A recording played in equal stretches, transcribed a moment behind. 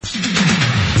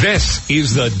This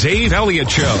is the Dave Elliott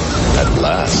Show. At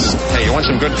last. Hey, you want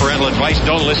some good parental advice?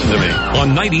 Don't listen to me.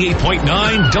 On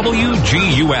 98.9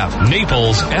 WGUF,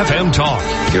 Naples FM Talk.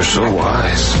 You're so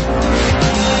wise.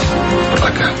 But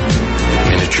like a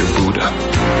miniature Buddha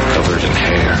covered in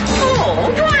hair.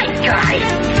 Oh, right, guys.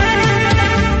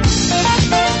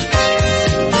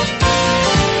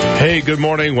 Hey, good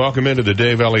morning. Welcome into the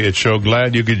Dave Elliott Show.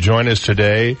 Glad you could join us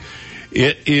today.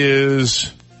 It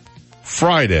is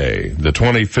Friday, the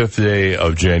 25th day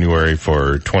of January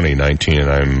for 2019, and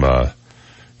I'm going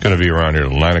to be around here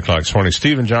at 9 o'clock this morning.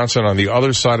 Stephen Johnson on the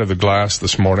other side of the glass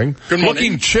this morning. Good morning.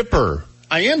 Looking chipper.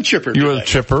 I am chipper You're today. a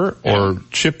chipper or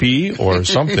chippy or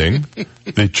something.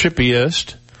 The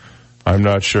chippiest. I'm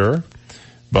not sure.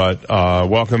 But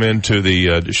welcome into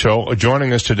the show.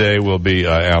 Joining us today will be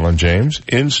Alan James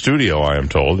in studio, I am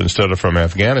told, instead of from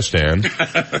Afghanistan,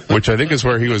 which I think is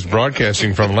where he was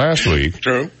broadcasting from last week.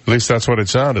 True. At least that's what it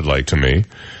sounded like to me.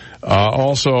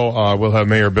 Also, we'll have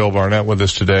Mayor Bill Barnett with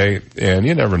us today, and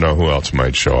you never know who else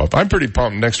might show up. I'm pretty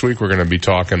pumped. Next week we're going to be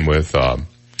talking with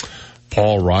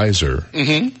Paul Reiser,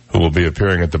 who will be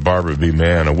appearing at the Barbara B.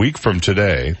 Mann a week from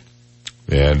today,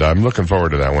 and I'm looking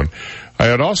forward to that one. I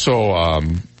had also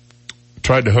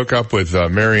tried to hook up with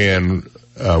Marianne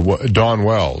Dawn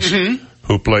Wells,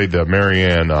 who played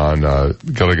Marianne on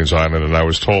Gilligan's Island, and I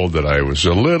was told that I was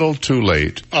a little too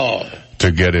late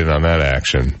to get in on that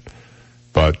action.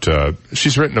 But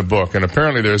she's written a book, and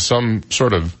apparently there's some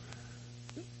sort of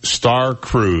star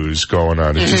cruise going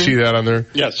on. Did you see that on there?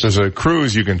 Yes. There's a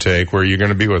cruise you can take where you're going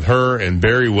to be with her and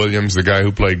Barry Williams, the guy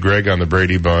who played Greg on the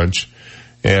Brady Bunch,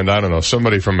 and I don't know,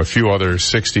 somebody from a few other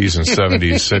 60s and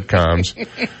 70s sitcoms.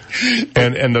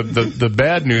 And the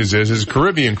bad news is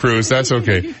Caribbean cruise, that's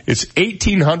okay. It's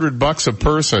 $1,800 a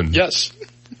person. Yes.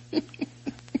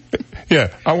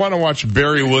 Yeah, I want to watch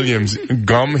Barry Williams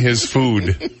gum his food.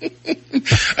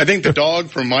 I think the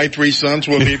dog from My Three Sons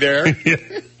will be there.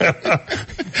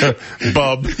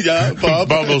 Bub. Yeah, Bub.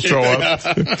 Bub will show up.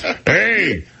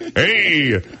 Hey!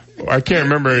 I can't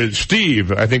remember.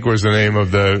 Steve, I think was the name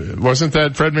of wasn't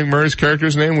that Fred McMurray's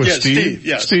character's name? Was Steve?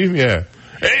 Yes. Steve, yeah.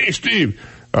 Hey, Steve!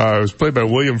 It was played by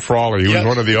William Frawley. He was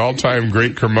one of the all-time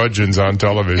great curmudgeons on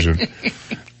television.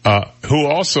 Who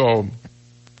also,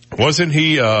 wasn't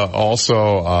he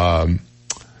also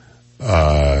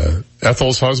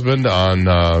Ethel's husband on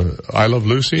I Love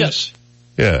Lucy? Yes.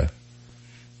 Yeah.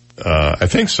 I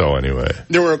think so, anyway.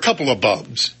 There were a couple of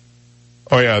Bubs.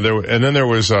 Oh, yeah, and then there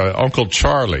was Uncle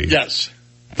Charlie. Yes.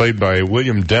 Played by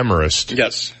William Demarest.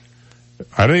 Yes.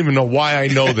 I don't even know why I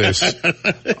know this. I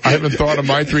haven't thought of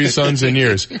My Three Sons in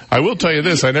years. I will tell you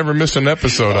this, I never missed an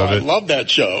episode of it. I love that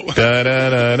show. Da da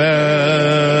da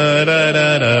da da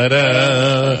da da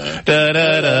da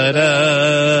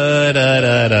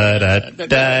da da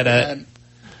da da.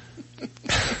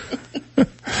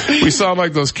 We sound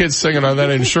like those kids singing on that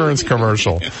insurance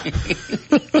commercial.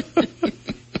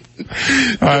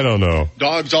 I don't know.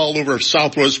 Dogs all over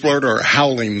Southwest Florida are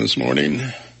howling this morning.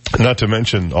 Not to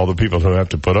mention all the people who have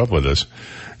to put up with this.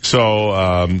 So,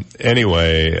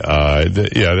 anyway,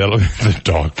 the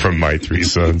dog from My Three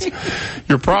Sons.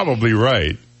 You're probably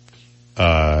right.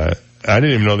 I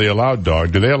didn't even know they allowed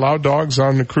dogs. Do they allow dogs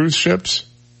on the cruise ships?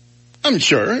 I'm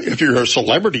sure, if you're a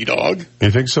celebrity dog.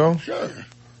 You think so? Sure.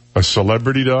 A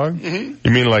celebrity dog? Mm-hmm.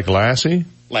 You mean like Lassie?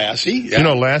 Lassie, yeah. You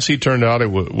know, Lassie turned out it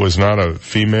was not a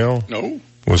female. No.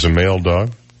 Was a male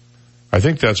dog. I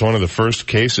think that's one of the first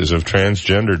cases of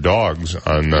transgender dogs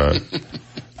on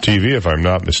TV, if I'm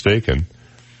not mistaken.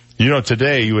 You know,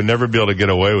 today you would never be able to get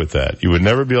away with that. You would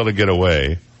never be able to get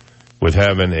away with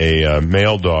having a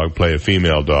male dog play a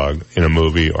female dog in a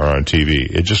movie or on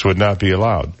TV. It just would not be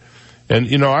allowed.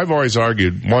 And, you know, I've always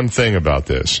argued one thing about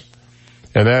this,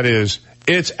 and that is,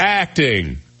 it's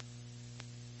acting.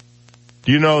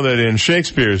 You know that in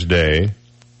Shakespeare's day,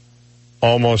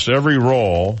 almost every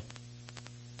role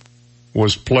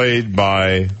was played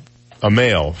by a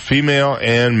male. Female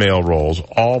and male roles,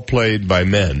 all played by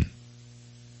men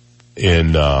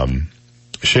in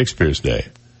Shakespeare's day.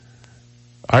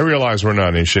 I realize we're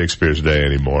not in Shakespeare's day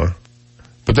anymore,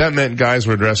 but that meant guys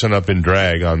were dressing up in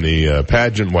drag on the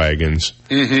pageant wagons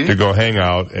to go hang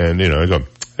out and, you know, go,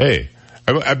 hey,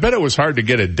 I bet it was hard to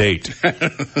get a date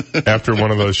after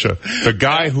one of those shows. The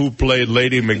guy who played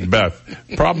Lady Macbeth,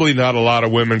 probably not a lot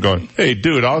of women going, hey,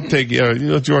 dude, I'll take you. Do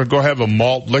you want to go have a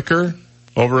malt liquor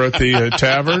over at the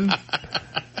tavern?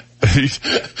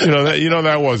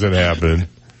 that wasn't happening.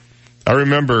 I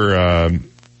remember.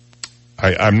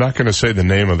 I'm not going to say the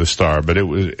name of the star, but it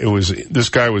was this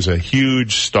guy was a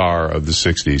huge star of the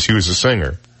 '60s. He was a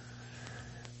singer.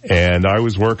 And I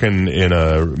was working in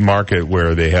a market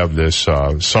where they have this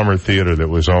summer theater that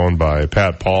was owned by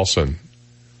Pat Paulson.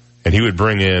 And he would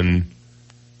bring in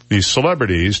these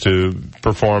celebrities to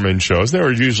perform in shows. They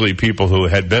were usually people who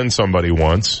had been somebody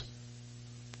once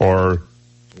or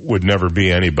would never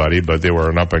be anybody, but they were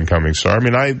an up-and-coming star. I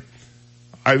mean,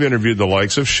 I've interviewed the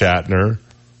likes of Shatner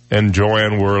and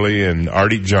Joanne Worley and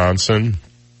Artie Johnson.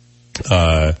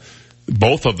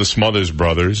 Both of the Smothers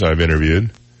Brothers I've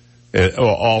interviewed.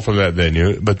 All from that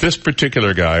venue. But this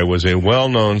particular guy was a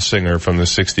well-known singer from the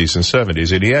 60s and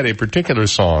 70s, and he had a particular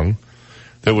song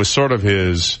that was sort of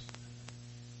his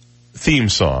theme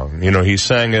song. You know, he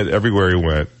sang it everywhere he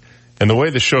went. And the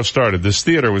way the show started, this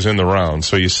theater was in the round,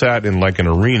 so you sat in like an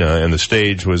arena, and the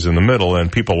stage was in the middle,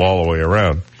 and people all the way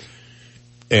around.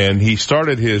 And he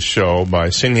started his show by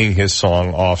singing his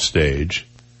song off stage,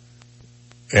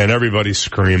 and everybody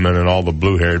screaming, and all the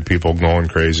blue-haired people going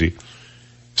crazy.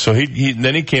 So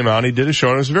then he came out, he did a show,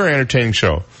 and it was a very entertaining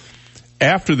show.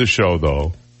 After the show,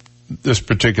 though, this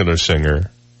particular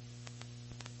singer,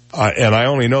 and I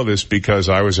only know this because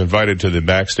I was invited to the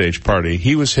backstage party,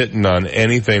 he was hitting on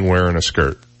anything wearing a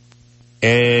skirt.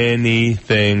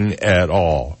 Anything at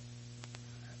all.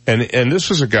 And this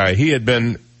was a guy, he had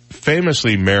been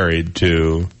famously married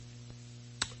to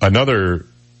another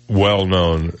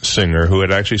well-known singer who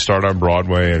had actually started on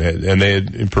Broadway and they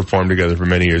had performed together for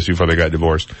many years before they got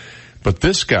divorced. But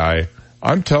this guy,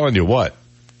 I'm telling you what,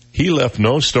 he left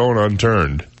no stone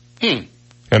unturned.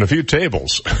 And a few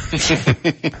tables.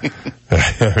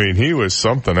 I mean, he was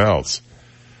something else.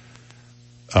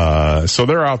 So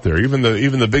they're out there. Even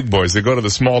the big boys, they go to the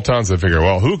small towns, they figure,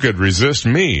 well, who could resist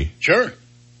me? Sure.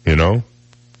 You know?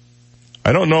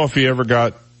 I don't know if he ever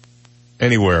got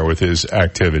anywhere with his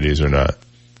activities or not.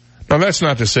 Now, that's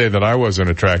not to say that I wasn't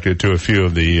attracted to a few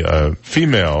of the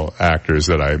female actors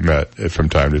that I met from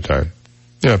time to time.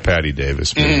 You know, Patty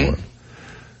Davis being one.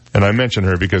 And I mention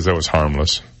her because that was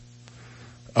harmless.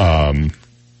 And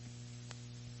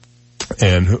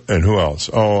who else?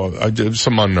 Oh, I did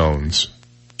some unknowns.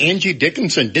 Angie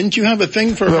Dickinson, didn't you have a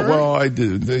thing for her? Well, I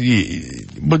did.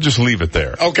 We'll just leave it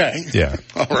there. Okay. Yeah.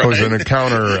 All right. It was an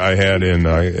encounter I had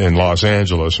in Los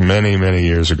Angeles many, many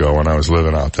years ago when I was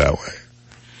living out that way.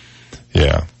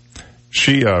 Yeah.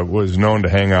 She was known to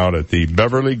hang out at the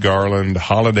Beverly Garland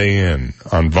Holiday Inn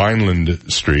on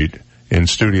Vineland Street in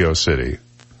Studio City.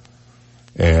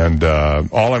 And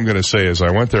all I'm going to say is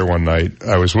I went there one night.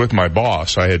 I was with my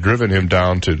boss. I had driven him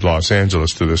down to Los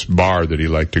Angeles to this bar that he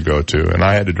liked to go to, and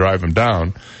I had to drive him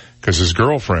down because his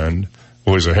girlfriend,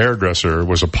 who was a hairdresser,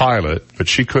 was a pilot, but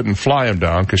she couldn't fly him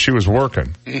down because she was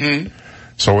working. Mm-hmm.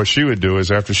 So what she would do is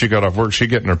after she got off work, she'd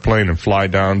get in her plane and fly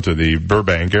down to the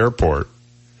Burbank airport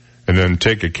and then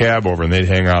take a cab over, and they'd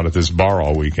hang out at this bar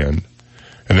all weekend.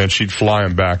 And then she'd fly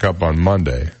him back up on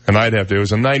Monday. And it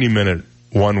was a 90-minute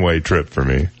one-way trip for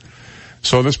me.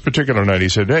 So this particular night he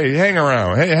said, hey, hang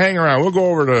around. We'll go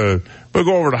over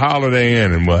to Holiday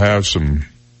Inn and we'll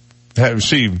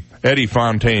see Eddie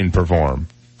Fontaine perform.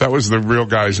 That was the real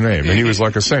guy's name. And he was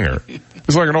like a singer. He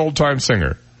was like an old-time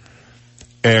singer.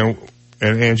 And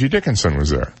Angie Dickinson was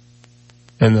there.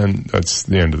 And then that's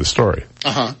the end of the story.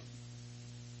 Uh-huh.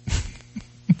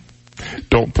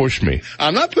 Don't push me.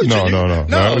 I'm not pushing you. No.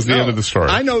 That was the end of the story.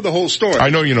 I know the whole story. I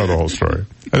know you know the whole story.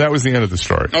 And that was the end of the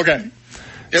story. Okay.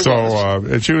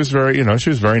 And she was very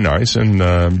nice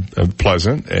and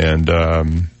pleasant and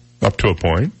up to a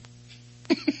point.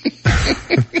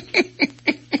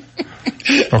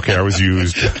 Okay, I was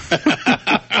used.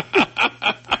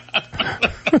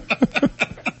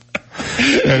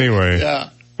 Anyway, yeah.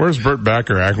 Where's Burt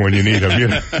Bacharach when you need him?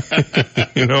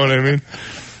 You know what I mean?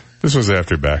 This was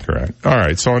after Bacharach. All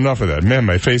right, so enough of that. Man,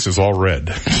 my face is all red.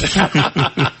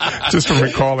 Just from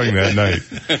recalling that night.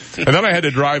 And then I had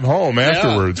to drive home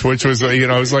afterwards, which was, it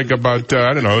was like about,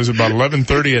 it was about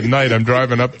 11:30 at night. I'm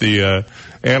driving up the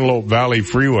Antelope Valley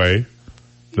Freeway,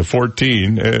 the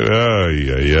 14.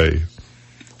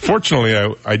 Fortunately,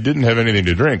 I didn't have anything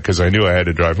to drink because I knew I had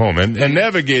to drive home. And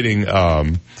navigating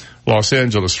Los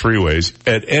Angeles freeways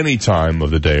at any time of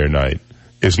the day or night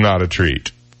is not a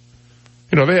treat.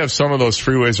 They have some of those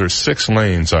freeways are 6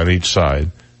 lanes on each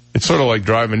side. It's sort of like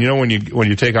driving, when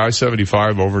you take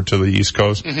I-75 over to the East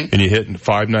Coast and you hit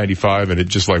 595 and it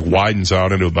just like widens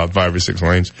out into about 5 or 6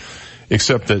 lanes,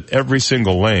 except that every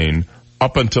single lane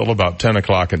up until about 10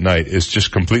 o'clock at night is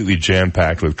just completely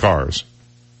jam-packed with cars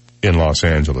in Los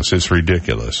Angeles. It's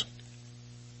ridiculous.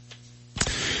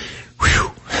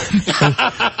 Whew.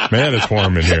 Man, it's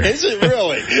warm in here. Is it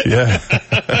really? Yeah.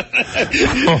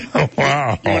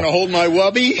 Wow. You want to hold my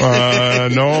wubby?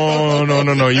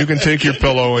 No. You can take your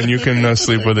pillow and you can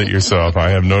sleep with it yourself. I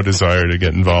have no desire to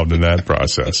get involved in that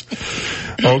process.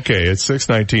 Okay, it's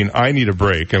 6:19. I need a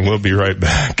break, and we'll be right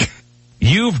back.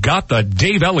 You've got the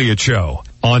Dave Elliott Show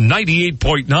on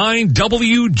 98.9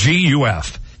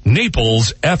 WGUF,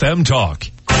 Naples FM Talk.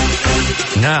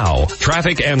 Now,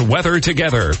 traffic and weather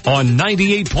together on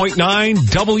 98.9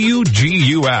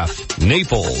 WGUF,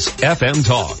 Naples FM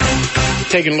Talk.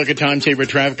 Taking a look at time-saver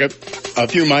traffic, a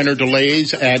few minor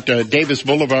delays at Davis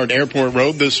Boulevard Airport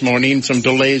Road this morning. Some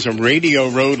delays on Radio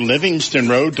Road, Livingston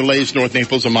Road, delays North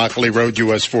Naples, Immokalee Road,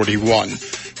 US 41.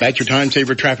 That's your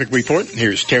time-saver traffic report.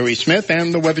 Here's Terry Smith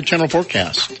and the Weather Channel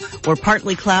forecast. We're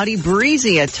partly cloudy,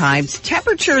 breezy at times.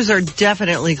 Temperatures are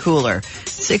definitely cooler.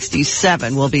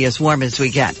 67 will be as warm as we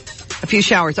get. A few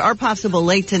showers are possible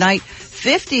late tonight.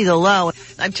 50 the low.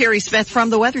 I'm Terry Smith from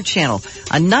the Weather Channel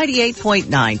on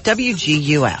 98.9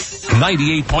 WGUF.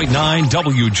 98.9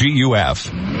 WGUF.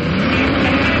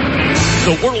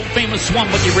 The world-famous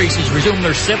Swamp Buggy races resume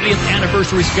their 70th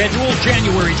anniversary schedule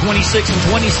January 26th and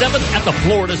 27th at the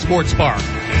Florida Sports Park.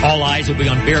 All eyes will be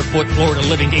on Barefoot Florida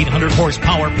Living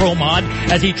 800-horsepower Pro Mod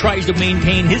as he tries to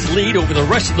maintain his lead over the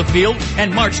rest of the field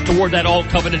and march toward that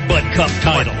all-coveted Bud Cup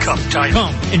title. Come,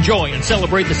 enjoy, and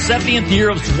celebrate the 70th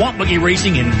year of Swamp Buggy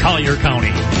racing in Collier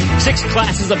County. 6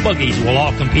 classes of buggies will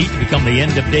all compete to become the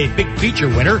end-of-day big feature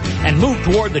winner and move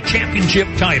toward the championship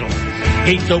title.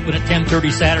 Gates open at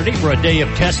 10:30 Saturday for a day of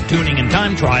test, tuning, and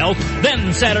time trials.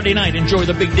 Then Saturday night, enjoy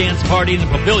the big dance party in the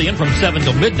pavilion from 7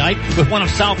 till midnight with one of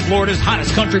South Florida's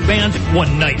hottest country bands,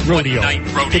 One Night Rodeo.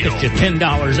 Tickets to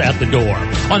 $10 at the door.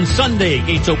 On Sunday,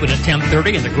 gates open at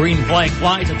 10:30 and the green flag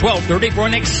flies at 12:30 for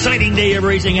an exciting day of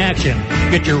racing action.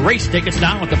 Get your race tickets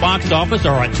now at the box office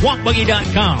or at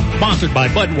swampbuggy.com. Sponsored by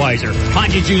Budweiser,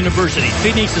 Hodges University,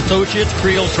 Phoenix Associates,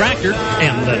 Creole Tractor,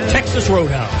 and the Texas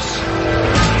Roadhouse.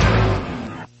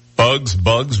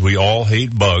 Bugs, we all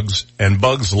hate bugs, and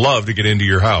bugs love to get into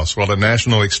your house. Well, the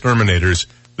National Exterminators,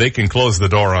 they can close the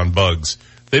door on bugs.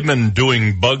 They've been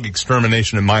doing bug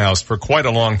extermination in my house for quite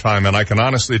a long time, and I can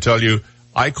honestly tell you,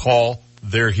 I call,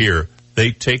 they're here. They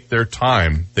take their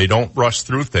time. They don't rush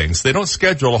through things. They don't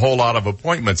schedule a whole lot of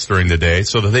appointments during the day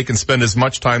so that they can spend as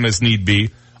much time as need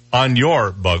be on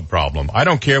your bug problem. I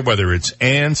don't care whether it's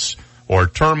ants or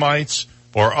termites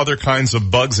or other kinds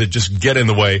of bugs that just get in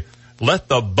the way. Let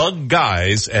the bug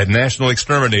guys at National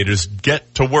Exterminators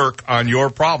get to work on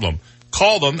your problem.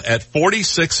 Call them at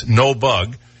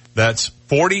 46-NO-BUG. That's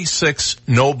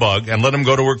 46-NO-BUG, and let them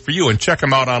go to work for you. And check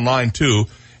them out online, too,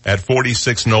 at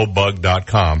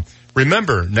 46nobug.com.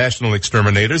 Remember, National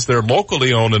Exterminators, they're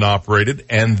locally owned and operated,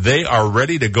 and they are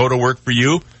ready to go to work for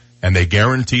you, and they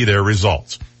guarantee their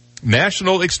results.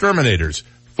 National Exterminators,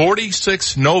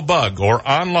 46-NO-BUG, or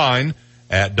online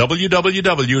at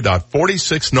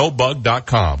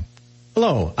www.46nobug.com.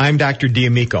 Hello, I'm Dr.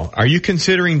 D'Amico. Are you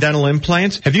considering dental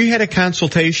implants? Have you had a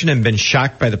consultation and been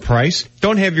shocked by the price?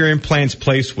 Don't have your implants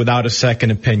placed without a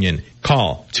second opinion.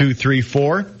 Call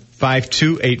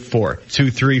 234-5284.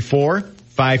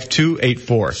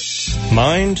 234-5284.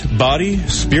 Mind, body,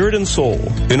 spirit, and soul.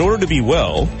 In order to be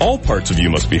well, all parts of you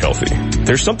must be healthy.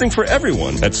 There's something for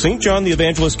everyone at St. John the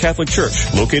Evangelist Catholic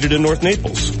Church, located in North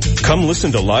Naples. Come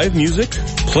listen to live music,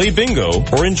 play bingo,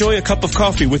 or enjoy a cup of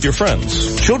coffee with your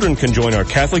friends. Children can join our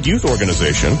Catholic Youth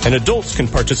Organization, and adults can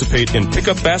participate in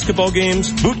pickup basketball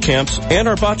games, boot camps, and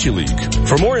our bocce league.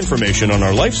 For more information on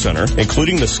our Life Center,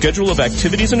 including the schedule of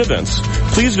activities and events,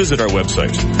 please visit our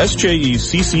website,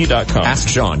 sjecc.com.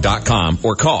 AskSean.com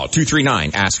or call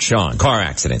 239-ASK-SEAN. Car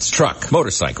accidents, truck,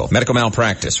 motorcycle, medical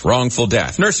malpractice, wrongful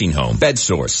death, nursing home, bed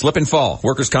sores, slip and fall,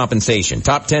 workers' compensation.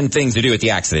 Top 10 things to do at the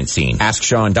accident scene.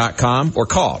 AskSean.com or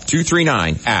call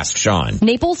 239-ASK-SEAN.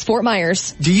 Naples, Fort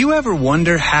Myers. Do you ever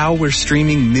wonder how we're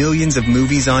streaming millions of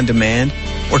movies on demand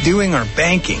or doing our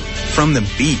banking from the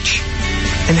beach?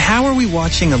 And how are we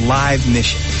watching a live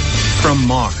mission from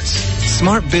Mars?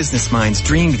 Smart business minds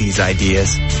dreamed these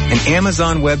ideas, and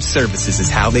Amazon Web Services is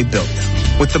how they built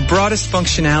them. With the broadest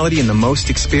functionality and the most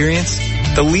experience,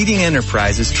 the leading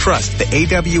enterprises trust the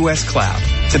AWS cloud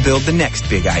to build the next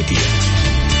big idea.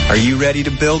 Are you ready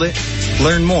to build it?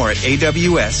 Learn more at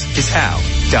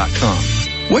awsishow.com.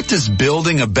 What does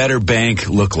building a better bank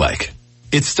look like?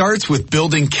 It starts with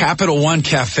building Capital One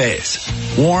cafes,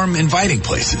 warm, inviting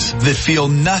places that feel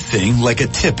nothing like a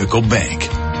typical bank,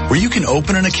 where you can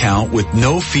open an account with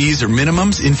no fees or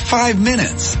minimums in 5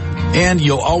 minutes. And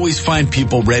you'll always find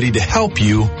people ready to help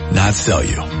you, not sell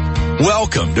you.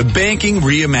 Welcome to Banking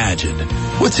Reimagined.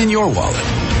 What's in your wallet?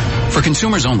 For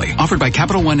consumers only. Offered by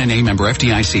Capital One and a member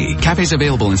FDIC. Cafes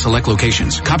available in select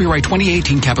locations. Copyright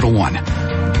 2018 Capital One.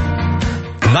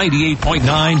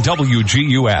 98.9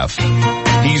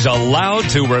 WGUF. He's allowed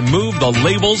to remove the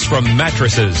labels from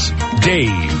mattresses.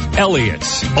 Dave Elliott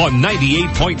on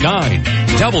 98.9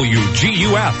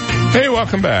 WGUF. Hey,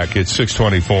 welcome back. It's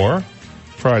 6:24,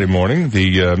 Friday morning.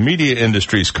 The media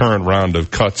industry's current round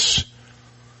of cuts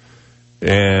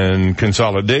and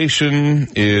consolidation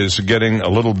is getting a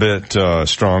little bit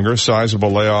stronger.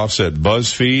 Sizable layoffs at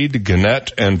BuzzFeed,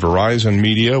 Gannett, and Verizon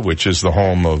Media, which is the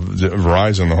home of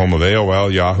Verizon, the home of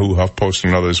AOL, Yahoo, HuffPost,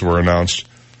 and others were announced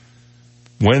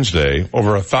Wednesday.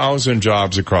 Over 1,000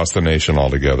 jobs across the nation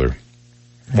altogether.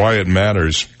 Why it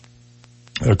matters,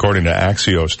 according to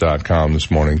Axios.com this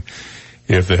morning,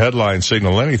 if the headlines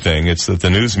signal anything, it's that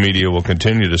the news media will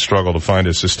continue to struggle to find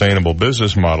a sustainable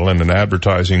business model in an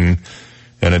advertising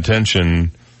and attention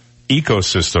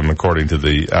ecosystem, according to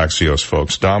the Axios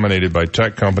folks, dominated by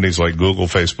tech companies like Google,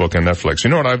 Facebook, and Netflix. You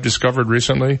know what I've discovered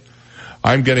recently?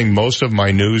 I'm getting most of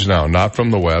my news now, not from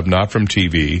the web, not from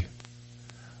TV.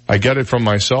 I get it from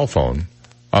my cell phone.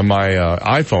 On my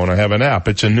iPhone, I have an app.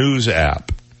 It's a news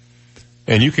app.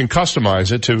 And you can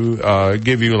customize it to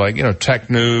give you, like,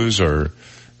 tech news or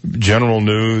general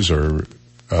news or,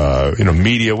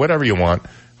 media, whatever you want.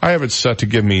 I have it set to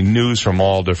give me news from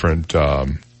all different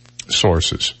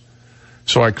sources.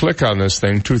 So I click on this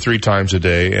thing 2-3 times a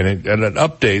day, and it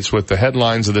updates with the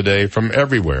headlines of the day from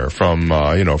everywhere, from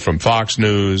Fox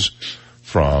News,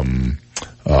 from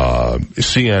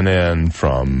CNN,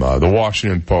 from the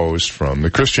Washington Post, from the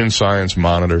Christian Science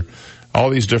Monitor, all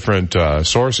these different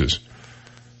sources.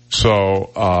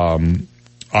 So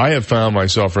I have found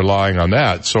myself relying on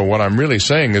that. So what I'm really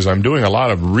saying is I'm doing a lot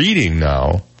of reading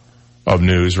now of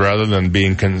news rather than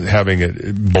having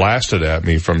it blasted at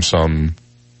me from some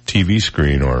TV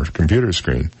screen or computer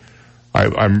screen.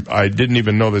 I didn't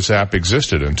even know this app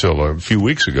existed until a few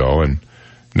weeks ago, and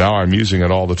now I'm using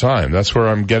it all the time. That's where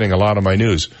I'm getting a lot of my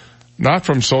news. Not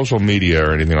from social media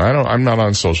or anything. I'm not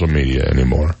on social media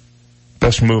anymore.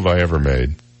 Best move I ever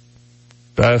made.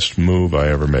 Best move I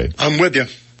ever made. I'm with you.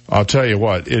 I'll tell you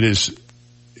what,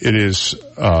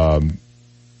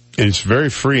 it's very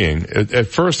freeing. At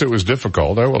first it was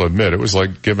difficult, I will admit. It was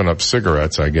like giving up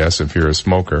cigarettes, I guess, if you're a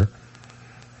smoker.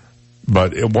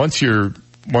 But once you're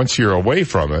away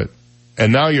from it,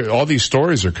 and now all these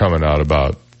stories are coming out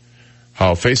about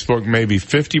how Facebook, maybe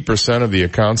 50% of the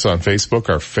accounts on Facebook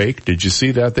are fake. Did you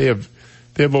see that? They have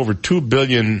over 2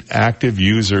 billion active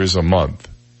users a month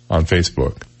on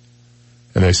Facebook.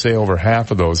 And they say over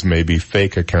half of those may be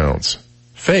fake accounts.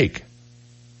 Fake.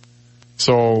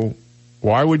 So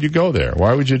why would you go there?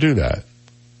 Why would you do that?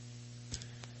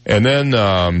 And then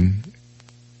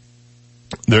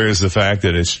there is the fact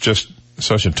that it's just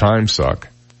such a time suck.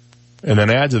 And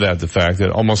then add to that the fact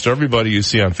that almost everybody you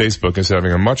see on Facebook is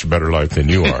having a much better life than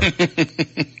you are.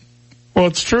 Well,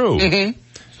 it's true. Mm-hmm.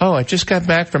 Oh, I just got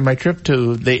back from my trip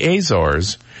to the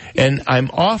Azores, and I'm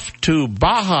off to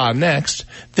Baja next.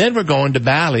 Then we're going to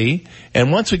Bali,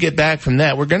 and once we get back from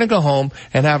that, we're going to go home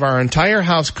and have our entire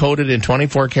house coated in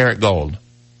 24 karat gold.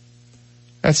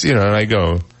 That's, and I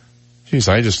go, geez,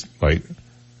 I just, I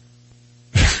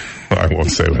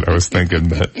won't say what I was thinking,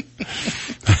 but,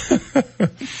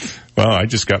 well, I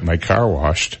just got my car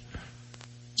washed.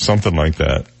 Something like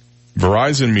that.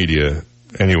 Verizon Media,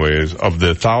 anyways, of the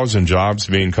 1,000 jobs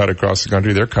being cut across the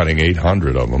country, they're cutting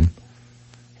 800 of them,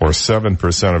 or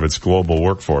 7% of its global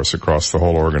workforce across the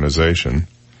whole organization.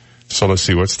 So let's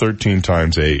see, what's 13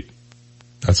 times 8?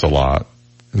 That's a lot.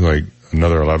 Like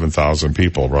another 11,000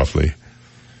 people, roughly.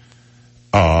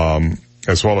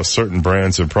 As well as certain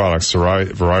brands and products.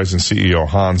 Verizon CEO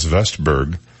Hans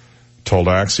Vestberg told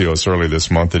Axios early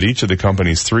this month that each of the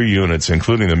company's 3 units,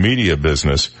 including the media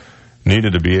business,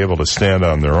 needed to be able to stand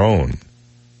on their own.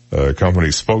 The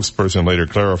company's spokesperson later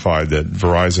clarified that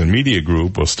Verizon Media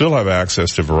Group will still have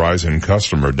access to Verizon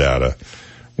customer data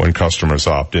when customers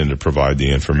opt in to provide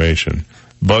the information.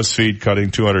 BuzzFeed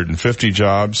cutting 250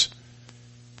 jobs.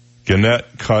 Gannett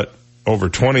cut over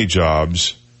 20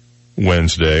 jobs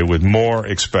Wednesday, with more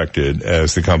expected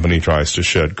as the company tries to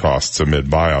shed costs amid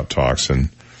buyout talks. And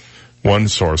one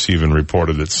source even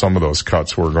reported that some of those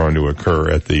cuts were going to occur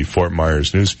at the Fort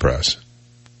Myers News Press.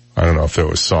 I don't know if it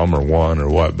was some or one or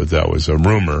what, but that was a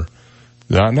rumor.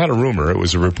 Not a rumor. It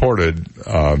was reported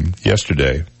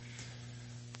yesterday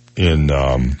in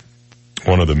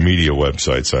one of the media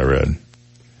websites I read.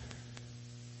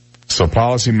 So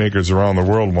policymakers around the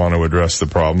world want to address the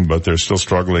problem, but they're still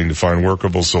struggling to find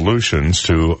workable solutions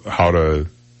to how to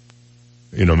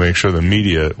make sure the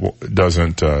media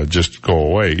doesn't just go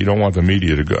away. You don't want the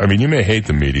media to go. I mean, you may hate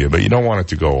the media, but you don't want it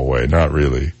to go away. Not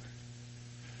really.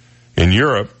 In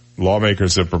Europe,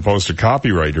 lawmakers have proposed a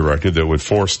copyright directive that would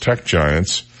force tech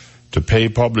giants to pay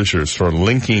publishers for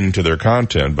linking to their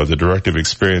content, but the directive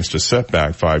experienced a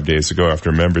setback 5 days ago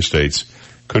after member states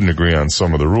couldn't agree on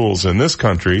some of the rules. In this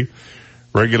country,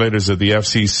 regulators at the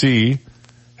FCC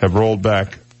have rolled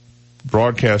back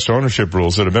broadcast ownership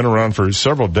rules that have been around for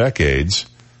several decades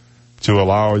to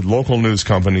allow local news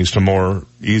companies to more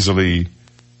easily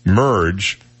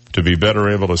merge, to be better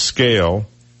able to scale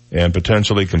and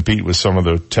potentially compete with some of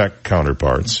the tech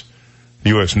counterparts. The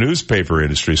U.S. newspaper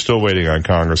industry is still waiting on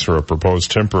Congress for a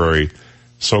proposed temporary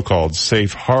so-called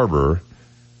safe harbor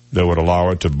that would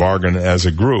allow it to bargain as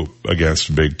a group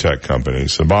against big tech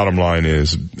companies. The bottom line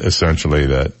is essentially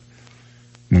that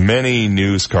many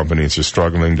news companies are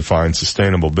struggling to find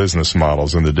sustainable business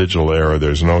models. In the digital era,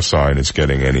 there's no sign it's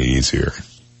getting any easier.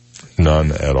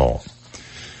 None at all.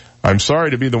 I'm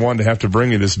sorry to be the one to have to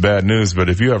bring you this bad news, but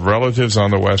if you have relatives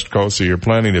on the West Coast or you're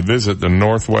planning to visit the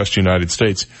Northwest United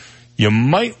States, you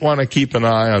might want to keep an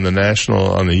eye on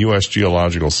the U.S.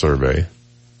 Geological Survey.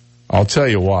 I'll tell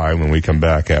you why when we come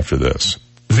back after this.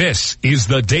 This is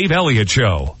the Dave Elliott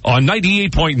Show on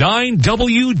 98.9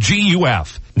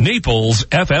 WGUF, Naples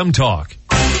FM Talk.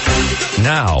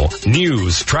 Now,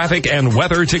 news, traffic, and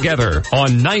weather together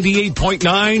on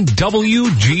 98.9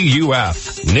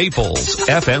 WGUF, Naples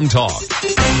FM Talk.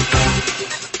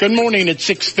 Good morning. It's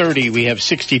 6:30. We have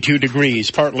 62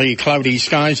 degrees, partly cloudy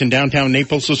skies in downtown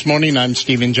Naples this morning. I'm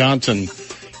Stephen Johnson.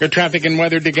 Your traffic and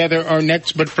weather together are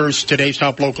next, but first, today's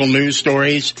top local news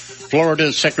stories.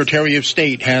 Florida's Secretary of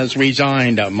State has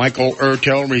resigned. Michael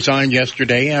Ertel resigned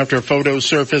yesterday after photos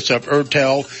surfaced of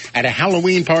Ertel at a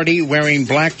Halloween party wearing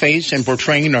blackface and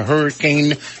portraying a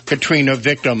Hurricane Katrina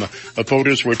victim. The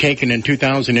photos were taken in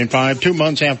 2005, 2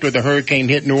 months after the hurricane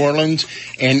hit New Orleans,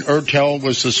 and Ertel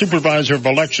was the supervisor of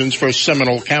elections for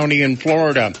Seminole County in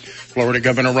Florida. Florida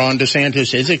Governor Ron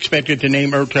DeSantis is expected to name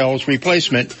Ertel's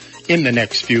replacement in the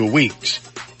next few weeks.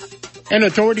 And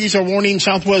authorities are warning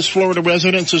Southwest Florida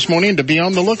residents this morning to be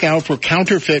on the lookout for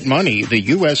counterfeit money. The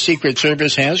U.S. Secret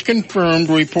Service has confirmed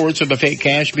reports of the fake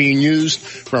cash being used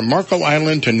from Marco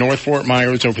Island to North Fort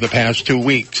Myers over the past 2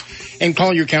 weeks. In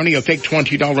Collier County, a fake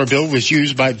 $20 bill was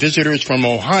used by visitors from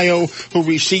Ohio who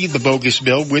received the bogus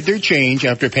bill with their change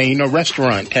after paying a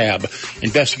restaurant tab.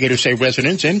 Investigators say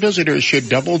residents and visitors should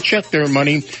double-check their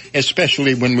money,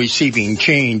 especially when receiving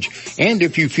change. And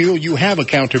if you feel you have a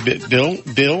counterfeit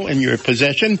bill in your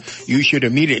possession, you should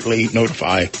immediately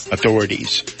notify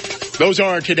authorities. Those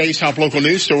are today's top local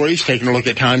news stories. Taking a look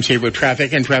at time-saver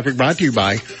traffic, and traffic brought to you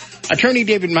by Attorney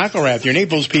David McElrath, your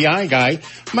Naples PI guy.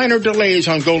 Minor delays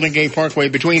on Golden Gate Parkway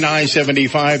between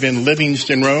I-75 and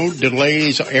Livingston Road.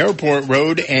 Delays Airport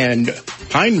Road and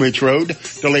Pine Ridge Road.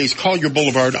 Delays Collier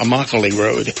Boulevard, Immokalee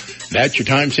Road. That's your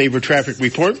time-saver traffic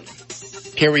report.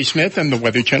 Terry Smith and the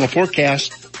Weather Channel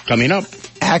forecast coming up.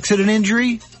 Accident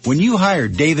injury? When you hire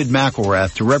David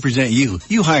McElrath to represent you,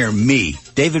 you hire me,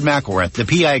 David McElrath, the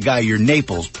PI guy, your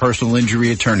Naples personal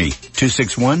injury attorney.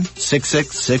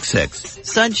 261-6666.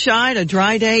 Sunshine, a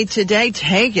dry day today.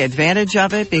 Take advantage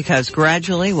of it because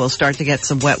gradually we'll start to get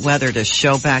some wet weather to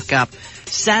show back up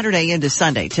Saturday into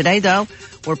Sunday. Today, though,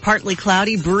 we're partly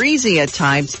cloudy, breezy at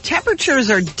times. Temperatures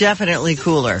are definitely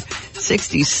cooler.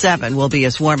 67 will be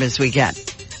as warm as we get.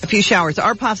 A few showers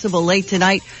are possible late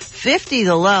tonight. 50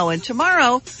 the low, and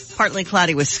tomorrow, partly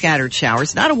cloudy with scattered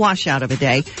showers. Not a washout of a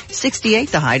day.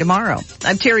 68 the high tomorrow.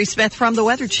 I'm Terry Smith from the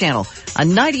Weather Channel on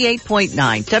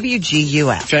 98.9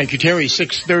 WGUF. Thank you, Terry.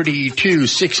 6:32,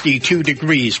 62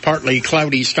 degrees, partly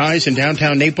cloudy skies in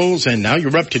downtown Naples, and now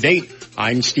you're up to date.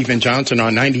 I'm Stephen Johnson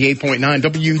on 98.9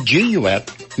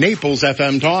 WGUF, Naples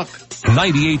FM Talk.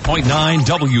 98.9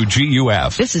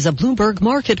 WGUF. This is a Bloomberg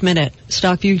Market Minute.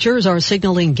 Stock futures are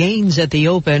signaling gains at the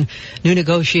open. New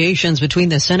negotiations between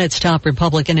the Senate's top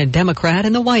Republican and Democrat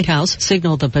and the White House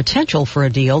signal the potential for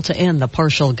a deal to end the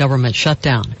partial government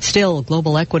shutdown. Still,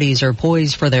 global equities are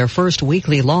poised for their first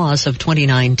weekly loss of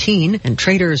 2019, and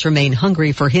traders remain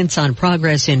hungry for hints on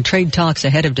progress in trade talks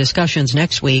ahead of discussions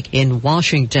next week in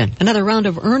Washington. Another round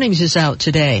of earnings is out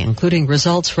today, including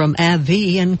results from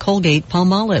AbbVie and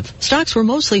Colgate-Palmolive. Stocks were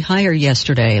mostly higher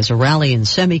yesterday as a rally in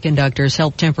semiconductors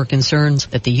helped temper concerns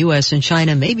that the U.S. and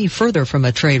China may be further from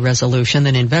a trade resolution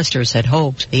than investors had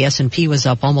hoped. The S&P was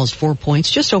up almost 4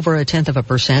 points, just over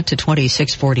 0.1% to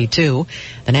 2642.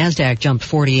 The Nasdaq jumped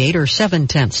 48 or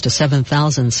 0.7 to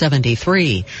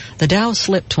 7,073. The Dow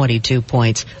slipped 22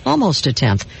 points, almost a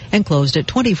tenth, and closed at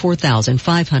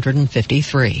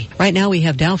 24,553. Right now we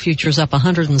have Dow futures up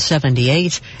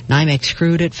 178, NYMEX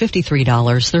crude at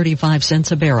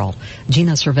 $53.35 a barrel.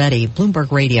 Gina Cervetti,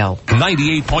 Bloomberg Radio.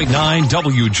 98.9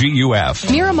 WGUF.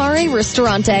 Miramare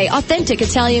Ristorante, authentic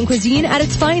Italian cuisine at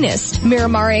its finest.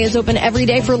 Miramare is open every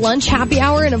day for lunch, happy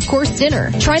hour, and of course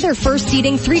dinner. Try their first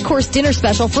seating 3-course dinner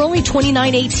special for only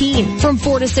 $29.18 from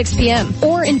 4 to 6 p.m.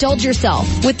 Or indulge yourself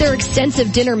with their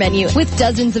extensive dinner menu with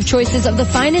dozens of choices of the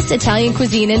finest Italian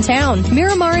cuisine in town.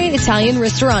 Miramare Italian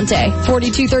Ristorante,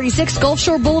 4236 Gulf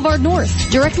Shore Boulevard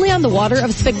North, directly on the water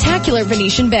of spectacular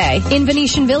Venetian Bay in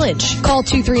Venetian Village. Call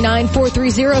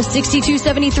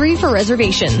 239-430-6273 for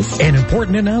reservations. An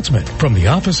important announcement from the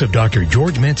office of Dr.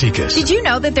 George Mantzoukas. Did you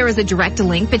know that there is a direct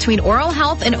link between oral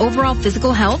health and overall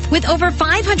physical health? With over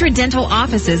 500 dental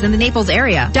offices in the Naples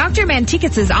area, Dr.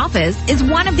 Mantzoukas' office is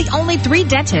one of the only 3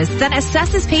 dentists that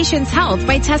assesses patients' health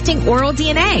by testing oral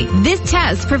DNA. This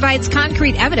test provides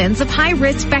concrete evidence of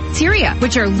high-risk bacteria,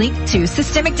 which are linked to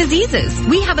systemic diseases.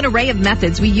 We have an array of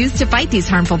methods we use to fight these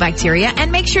harmful bacteria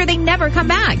and make sure they never come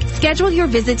back. Schedule your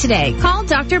visit today. Call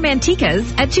Dr.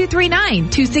 Mantzoukas at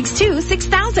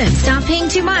 239-262-6000. Stop paying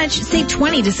too much. Save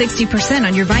 20 to 60%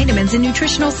 on your vitamins and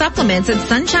nutritional supplements at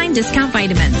Sunshine Discount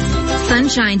Vitamins.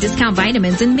 Sunshine Discount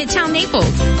Vitamins in Midtown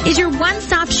Naples is your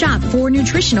one-stop shop for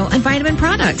nutritional and vitamin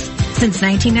products. Since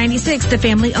 1996, the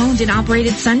family-owned and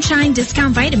operated Sunshine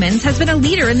Discount Vitamins has been a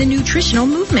leader in the nutritional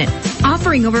movement,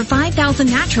 offering over 5,000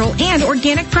 natural and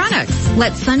organic products.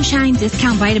 Let Sunshine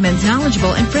Discount Vitamins'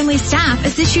 knowledgeable and friendly staff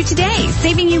assist you today,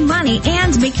 saving you money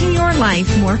and making your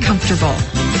life more comfortable.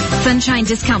 Sunshine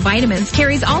Discount Vitamins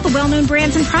carries all the well-known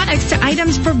brands and products to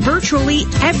items for virtually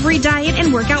every diet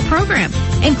and workout program,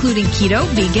 including keto,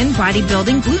 vegan,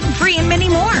 bodybuilding, gluten-free, and many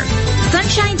more.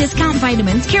 Sunshine Discount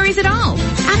Vitamins carries it all.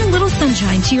 Add a little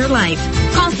sunshine to your life.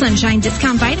 Call Sunshine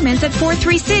Discount Vitamins at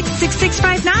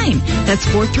 436-6659. That's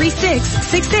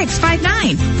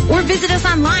 436-6659. Or visit us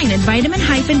online at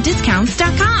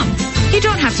vitamin-discounts.com. You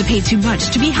don't have to pay too much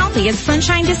to be healthy at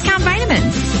Sunshine Discount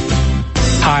Vitamins.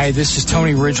 Hi, this is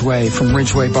Tony Ridgway from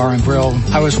Ridgway Bar and Grill.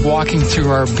 I was walking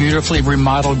through our beautifully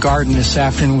remodeled garden this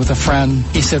afternoon with a friend.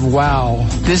 He said, wow,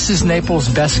 this is Naples'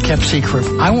 best kept secret.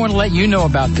 I want to let you know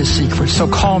about this secret, so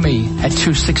call me at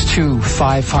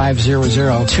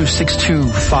 262-5500,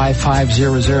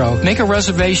 262-5500. Make a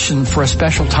reservation for a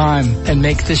special time and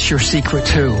make this your secret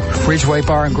too. Ridgway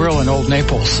Bar and Grill in Old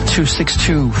Naples,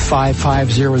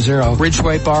 262-5500.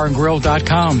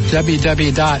 RidgwayBarandGrill.com,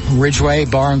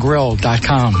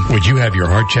 www.RidgwayBarandGrill.com. Would you have your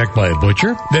heart checked by a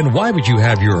butcher? Then why would you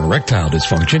have your erectile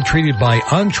dysfunction treated by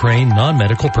untrained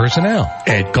non-medical personnel?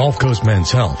 At Gulf Coast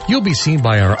Men's Health, you'll be seen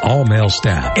by our all-male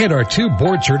staff and our 2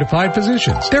 board-certified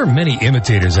physicians. There are many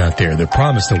imitators out there that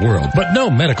promise the world, but no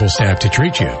medical staff to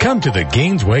treat you. Come to the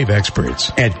Gainswave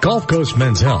experts. At Gulf Coast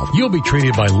Men's Health, you'll be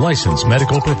treated by licensed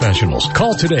medical professionals.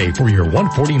 Call today for your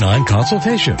 $149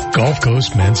 consultation. Gulf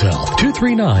Coast Men's Health,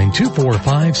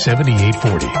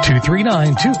 239-245-7840,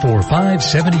 239-245-7840.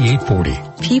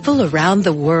 People around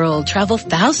the world travel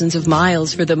thousands of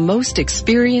miles for the most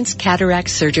experienced cataract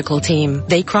surgical team.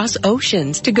 They cross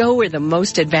oceans to go where the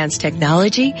most advanced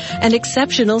technology and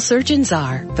exceptional surgeons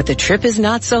are. But the trip is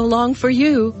not so long for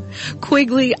you.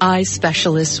 Quigley Eye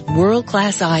Specialists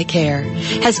world-class eye care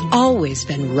has always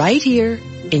been right here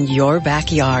in your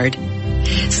backyard.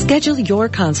 Schedule your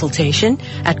consultation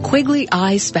at Quigley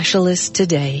Eye Specialists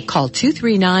today. Call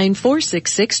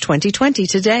 239-466-2020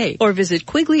 today or visit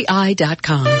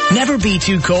QuigleyEye.com. Never be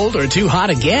too cold or too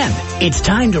hot again. It's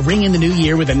time to ring in the new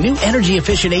year with a new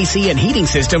energy-efficient AC and heating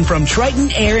system from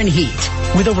Triton Air and Heat.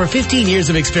 With over 15 years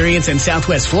of experience in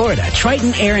Southwest Florida,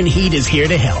 Triton Air and Heat is here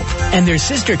to help. And their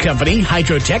sister company,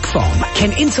 Hydrotech Foam,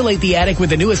 can insulate the attic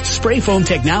with the newest spray foam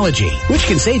technology, which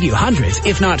can save you hundreds,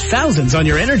 if not thousands, on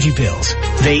your energy bills.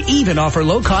 They even offer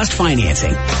low-cost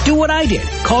financing. Do what I did.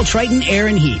 Call Triton Air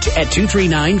and Heat at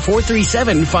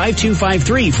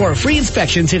 239-437-5253 for a free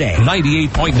inspection today.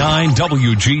 98.9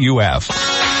 WGUF.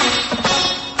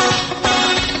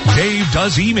 Dave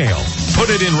does email. Put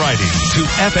it in writing to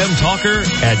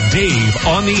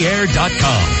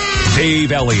fmtalker@daveontheair.com.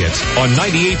 Dave Elliott on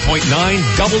 98.9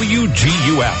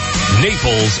 WGUF.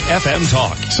 Naples FM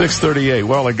Talk. 638.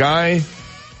 Well, a guy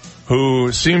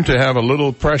who seemed to have a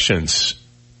little prescience.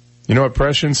 You know what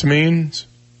prescience means?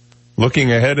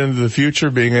 looking ahead into the future,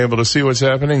 being able to see what's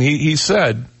happening. He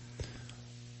said,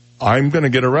 I'm going to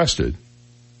get arrested.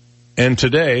 And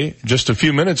today, just a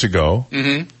few minutes ago,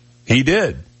 he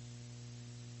did.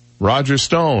 Roger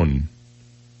Stone,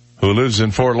 who lives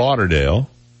in Fort Lauderdale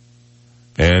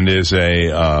and is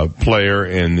a player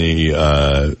in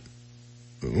the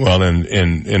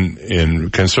in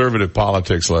conservative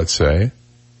politics, let's say,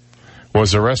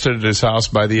 was arrested at his house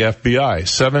by the FBI.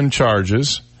 7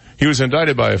 charges. He was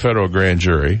indicted by a federal grand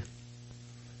jury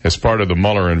as part of the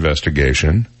Mueller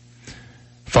investigation.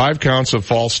 5 counts of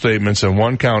false statements and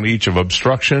 1 count each of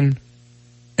obstruction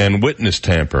and witness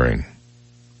tampering.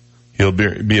 He'll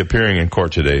be appearing in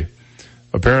court today.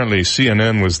 Apparently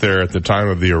CNN was there at the time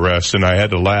of the arrest, and I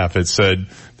had to laugh. It said,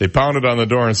 they pounded on the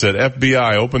door and said,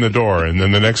 FBI, open the door. And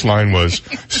then the next line was,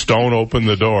 Stone, open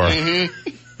the door.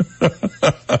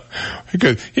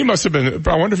 Because he must have been,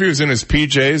 I wonder if he was in his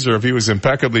PJs or if he was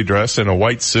impeccably dressed in a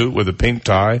white suit with a pink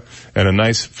tie and a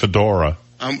nice fedora.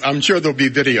 I'm sure there'll be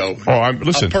video.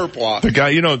 Listen, a perp the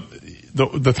guy,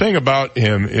 the thing about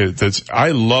him is that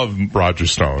I love Roger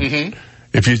Stone.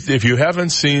 If you haven't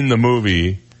seen the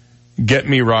movie Get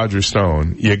Me Roger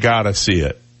Stone, you gotta see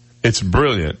it. It's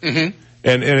brilliant.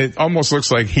 And it almost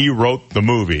looks like he wrote the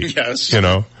movie. Yes.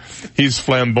 He's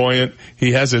flamboyant.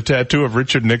 He has a tattoo of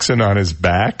Richard Nixon on his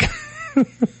back.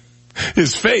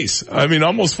 His face,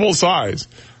 almost full size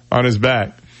on his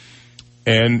back.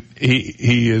 And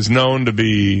he is known to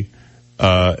be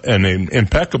an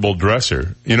impeccable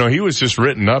dresser. He was just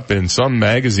written up in some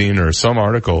magazine or some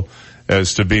article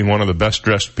as to being one of the best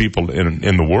dressed people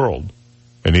in the world.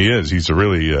 And he is. He's a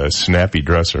really snappy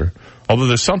dresser. Although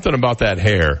there's something about that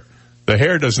hair. The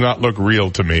hair does not look real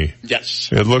to me. Yes.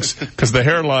 It looks, because the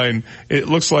hairline, it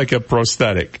looks like a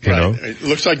prosthetic, you know. It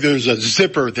looks like there's a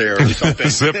zipper there or something.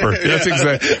 Zipper. That's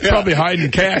exactly. Probably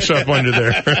hiding cash up under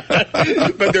there.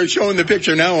 But they're showing the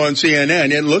picture now on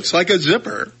CNN. It looks like a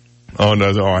zipper. Oh,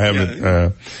 no, I haven't. Yeah.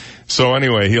 So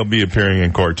anyway, he'll be appearing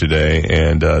in court today,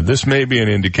 and this may be an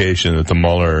indication that the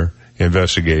Mueller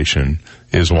investigation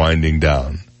is winding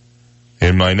down.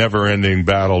 In my never-ending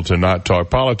battle to not talk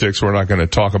politics, we're not going to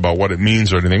talk about what it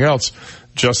means or anything else,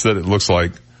 just that it looks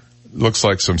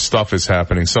like some stuff is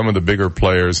happening. Some of the bigger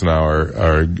players now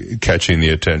are catching the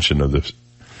attention of the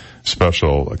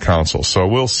special counsel. So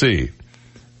we'll see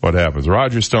what happens.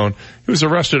 Roger Stone, he was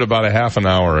arrested about a half an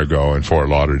hour ago in Fort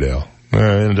Lauderdale.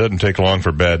 It doesn't take long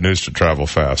for bad news to travel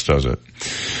fast, does it?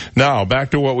 Now,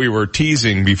 back to what we were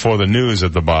teasing before the news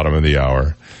at the bottom of the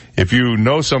hour. If you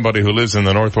know somebody who lives in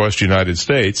the Northwest United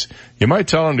States, you might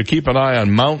tell them to keep an eye on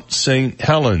Mount St.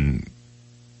 Helen.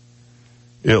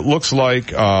 It looks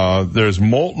like there's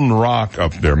molten rock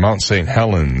up there. Mount St.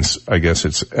 Helens, I guess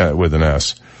it's with an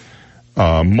S.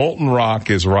 Molten rock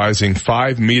is rising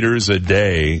 5 meters a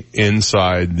day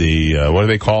inside the, what do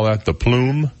they call that? The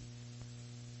plume?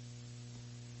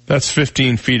 That's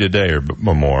 15 feet a day or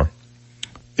more.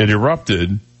 It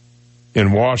erupted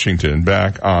in Washington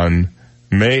back on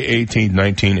May 18,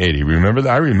 1980. Remember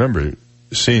that? I remember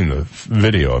seeing the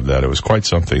video of that. It was quite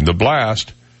something. The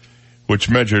blast, which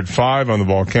measured 5 on the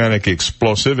volcanic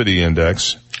explosivity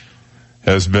index,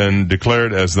 has been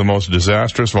declared as the most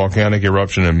disastrous volcanic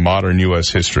eruption in modern U.S.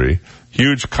 history.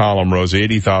 Huge column rose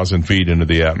 80,000 feet into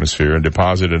the atmosphere and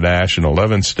deposited ash in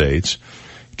 11 states,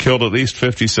 killed at least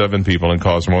 57 people, and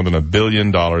caused more than $1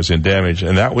 billion in damage,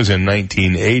 and that was in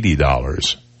 1980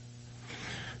 dollars.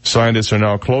 Scientists are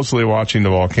now closely watching the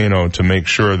volcano to make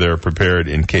sure they're prepared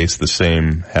in case the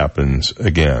same happens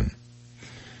again.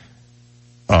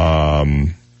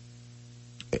 There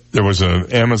was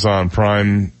an Amazon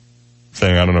Prime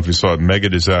thing, I don't know if you saw it, mega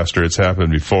disaster. It's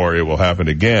happened before. It will happen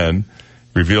again.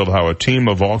 Revealed how a team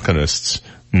of volcanists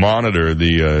monitor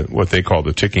the what they call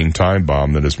the ticking time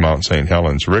bomb that is Mount St.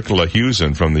 Helens. Rick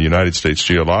LaHusen from the United States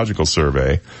Geological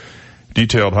Survey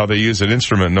detailed how they use an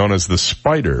instrument known as the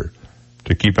Spider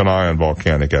to keep an eye on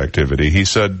volcanic activity. He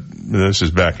said, this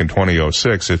is back in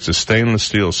 2006, it's a stainless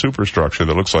steel superstructure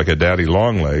that looks like a daddy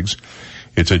long legs.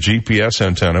 It's a GPS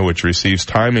antenna which receives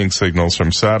timing signals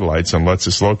from satellites and lets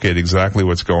us locate exactly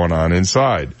what's going on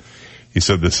inside. He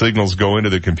said the signals go into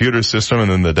the computer system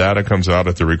and then the data comes out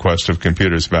at the request of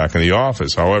computers back in the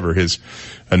office. However, his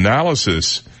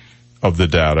analysis of the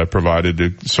data provided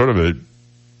a sort of a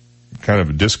kind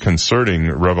of disconcerting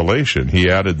revelation. He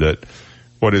added that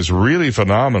what is really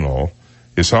phenomenal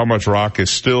is how much rock is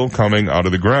still coming out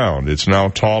of the ground. It's now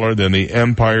taller than the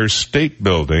Empire State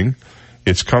Building.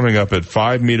 It's coming up at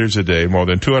 5 meters a day, more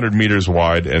than 200 meters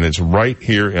wide, and it's right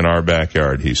here in our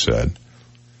backyard, he said.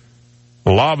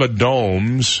 Lava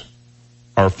domes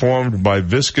are formed by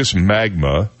viscous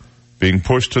magma being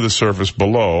pushed to the surface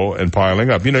below and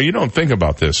piling up. You know, you don't think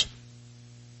about this,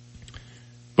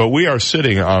 but we are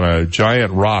sitting on a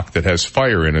giant rock that has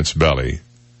fire in its belly.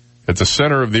 At the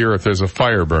center of the earth, there's a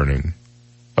fire burning,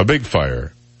 a big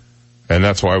fire. And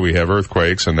that's why we have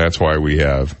earthquakes, and that's why we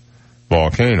have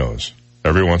volcanoes.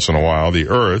 Every once in a while, the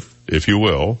earth, if you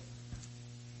will,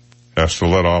 has to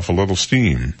let off a little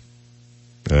steam.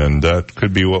 And that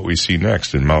could be what we see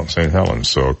next in Mount St. Helens.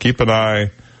 So keep an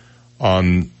eye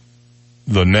on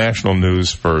the national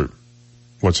news for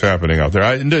what's happening out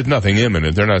there. There's nothing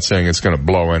imminent. They're not saying it's going to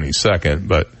blow any second,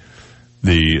 but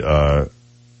the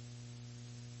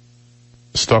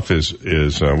stuff is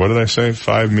what did I say?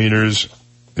 5 meters.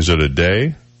 Is it a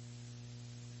day?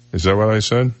 Is that what I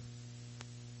said?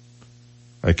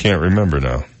 I can't remember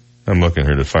now. I'm looking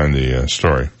here to find the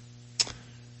story.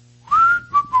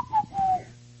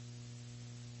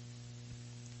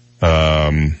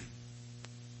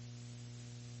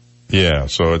 Yeah,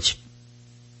 so it's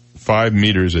 5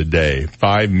 meters a day.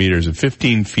 5 meters,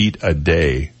 15 feet a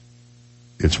day.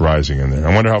 It's rising in there.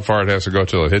 I wonder how far it has to go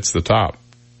till it hits the top.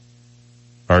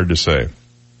 Hard to say.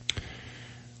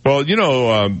 Well, you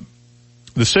know,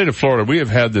 the state of Florida, we have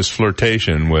had this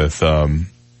flirtation with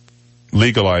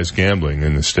legalized gambling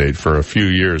in the state for a few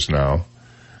years now.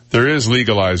 There is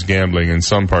legalized gambling in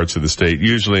some parts of the state,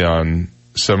 usually on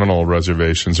Seminole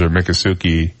reservations or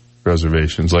Miccosukee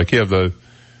reservations. Like you have the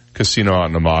casino out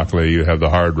in Immokalee, you have the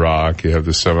Hard Rock, you have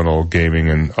the Seminole Gaming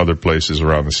and other places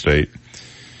around the state.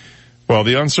 Well,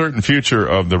 the uncertain future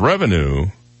of the revenue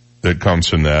that comes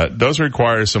from that does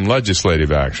require some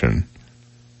legislative action.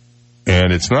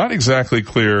 And it's not exactly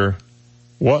clear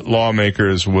what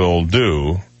lawmakers will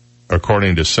do,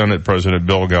 according to Senate President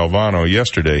Bill Galvano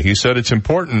yesterday. He said it's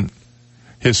important,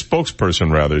 his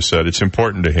spokesperson rather said it's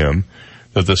important to him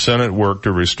that the Senate work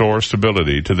to restore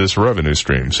stability to this revenue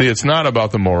stream. See, it's not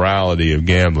about the morality of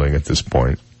gambling at this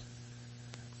point.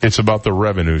 It's about the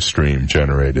revenue stream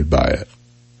generated by it.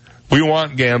 We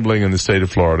want gambling in the state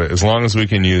of Florida as long as we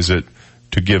can use it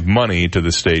to give money to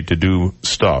the state to do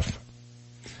stuff.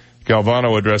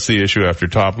 Galvano addressed the issue after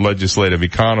top legislative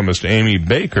economist Amy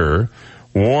Baker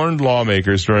warned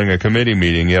lawmakers during a committee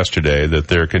meeting yesterday that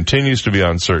there continues to be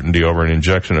uncertainty over an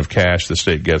injection of cash the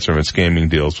state gets from its gaming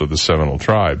deals with the Seminole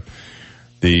Tribe.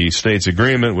 The state's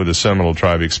agreement with the Seminole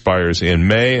Tribe expires in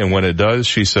May, and when it does,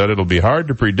 she said it'll be hard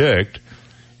to predict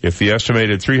if the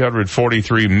estimated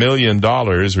 $343 million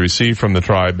received from the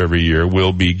tribe every year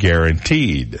will be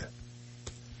guaranteed.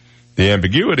 The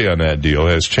ambiguity on that deal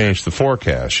has changed the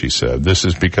forecast, she said. This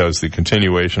is because the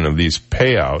continuation of these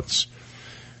payouts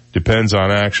depends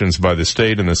on actions by the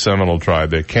state and the Seminole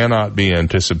Tribe that cannot be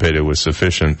anticipated with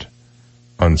sufficient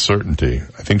uncertainty.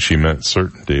 I think she meant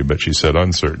certainty, but she said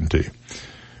uncertainty.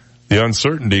 The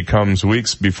uncertainty comes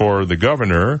weeks before the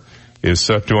governor is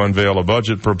set to unveil a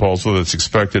budget proposal that's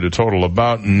expected to total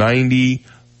about $90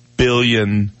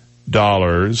 billion,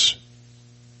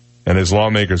 and as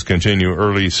lawmakers continue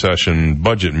early session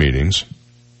budget meetings.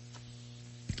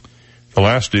 The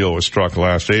last deal was struck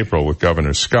last April with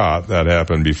Governor Scott. That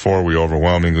happened before we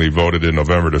overwhelmingly voted in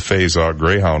November to phase out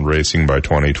Greyhound racing by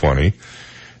 2020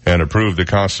 and approved the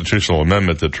constitutional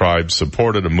amendment the tribe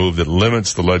supported, a move that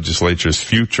limits the legislature's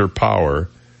future power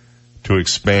to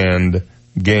expand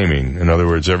gaming. In other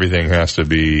words, everything has to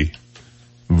be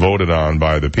voted on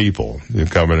by the people. The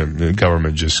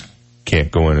government just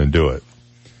can't go in and do it.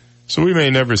 So we may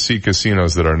never see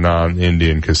casinos that are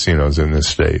non-Indian casinos in this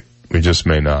state. We just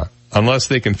may not. Unless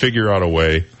they can figure out a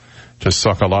way to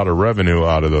suck a lot of revenue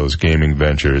out of those gaming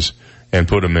ventures and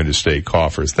put them into state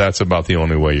coffers. That's about the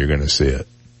only way you're going to see it.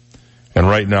 And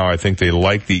right now, I think they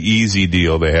like the easy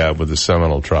deal they have with the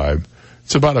Seminole Tribe.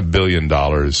 It's about $1 billion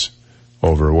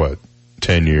over,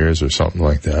 10 years or something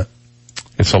like that.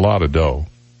 It's a lot of dough.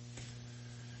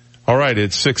 All right,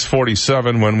 it's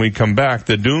 6:47. When we come back,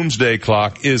 the doomsday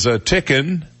clock is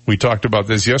a-ticking. We talked about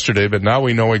this yesterday, but now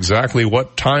we know exactly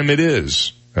what time it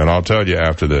is. And I'll tell you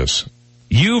after this.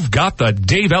 You've got the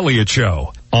Dave Elliott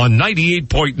Show on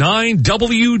 98.9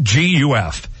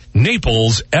 WGUF,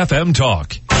 Naples FM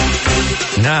Talk.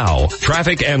 Now,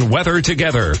 traffic and weather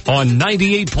together on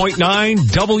 98.9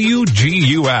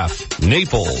 WGUF,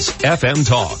 Naples FM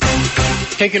Talk.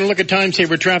 Taking a look at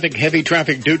time-saver traffic, heavy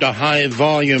traffic due to high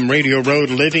volume. Radio Road,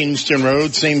 Livingston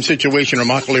Road, same situation.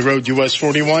 Immokalee Road, US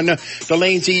 41.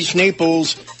 Delays East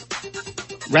Naples,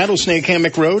 Rattlesnake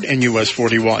Hammock Road, and US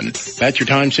 41. That's your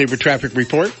time-saver traffic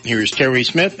report. Here's Terry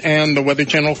Smith and the Weather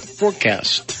Channel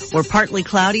forecast. We're partly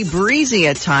cloudy, breezy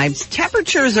at times.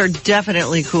 Temperatures are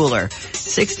definitely cooler.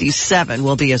 67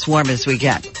 will be as warm as we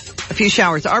get. A few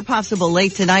showers are possible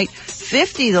late tonight.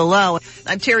 50 the low.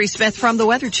 I'm Terry Smith from the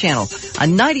Weather Channel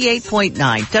on 98.9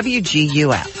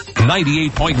 WGUF.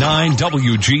 98.9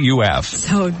 WGUF.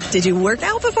 So, did you work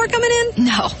out before coming in?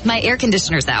 No, my air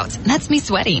conditioner's out. That's me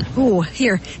sweating. Ooh,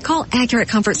 here, call Accurate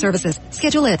Comfort Services.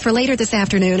 Schedule it for later this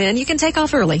afternoon and you can take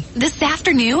off early. This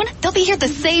afternoon? They'll be here the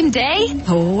same day?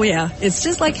 Oh yeah, it's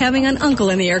just like having an uncle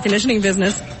in the air conditioning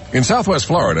business. In Southwest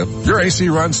Florida, your AC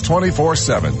runs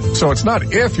 24/7. So it's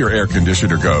not if your air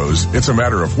conditioner goes, it's a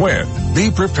matter of when. Be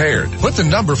prepared. Put the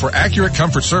number for Accurate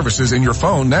Comfort Services in your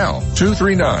phone now.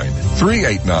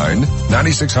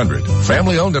 239-389-9600.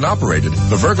 Family owned and operated,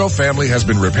 the Virgo family has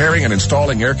been repairing and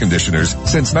installing air conditioners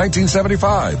since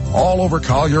 1975, all over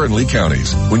Collier and Lee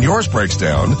counties. When yours breaks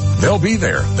down, they'll be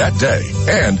there that day.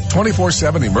 And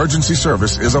 24/7 emergency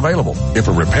service is available. If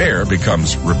a repair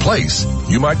becomes replace,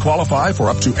 you might qualify for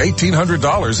up to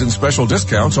 $1,800 in special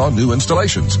discounts on new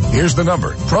installations. Here's the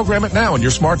number. Program it now on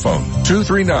your smartphone.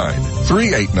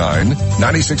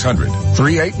 239-389-9600.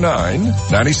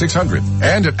 389-9600.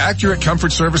 And at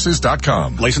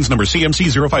AccurateComfortServices.com. License number CMC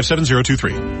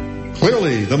 057023.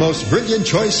 Clearly the most brilliant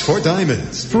choice for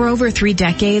diamonds. For over 3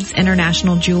 decades,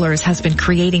 International Jewelers has been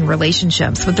creating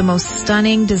relationships with the most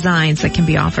stunning designs that can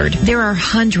be offered. There are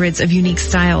hundreds of unique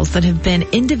styles that have been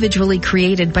individually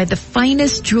created by the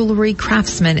finest jewelry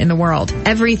craftsmen in the world.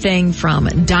 Everything from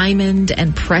diamond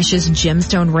and precious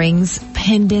gemstone rings,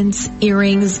 pendants,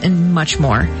 earrings, and much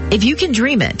more. If you can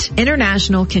dream it,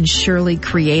 International can surely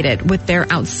create it with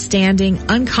their outstanding,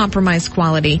 uncompromised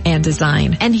quality and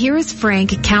design. And here is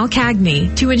Frank Calcagney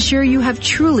to ensure you have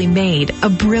truly made a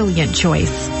brilliant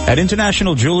choice. At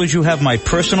International Jewelers, you have my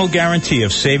personal guarantee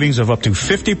of savings of up to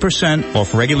 50%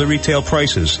 off regular retail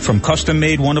prices, from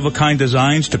custom-made one-of-a-kind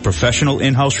designs to professional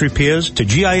in-house repairs to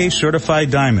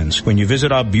GIA-certified diamonds. When you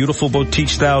visit our beautiful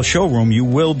boutique-style showroom, you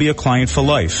will be a client for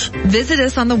life. Visit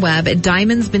us on the web at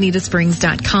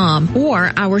diamondsbonitasprings.com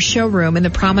or our showroom in the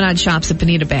Promenade Shops at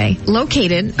Bonita Bay,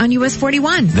 located on US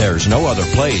 41. There's no other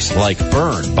place like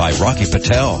Burn by Rocky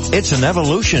Patel. It's an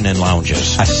evolution in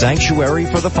lounges, a sanctuary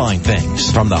for the fine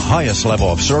things. From the highest level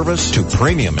of service to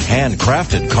premium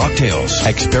handcrafted cocktails.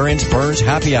 Experience Burn's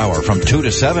Happy Hour from 2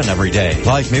 to 7 every day.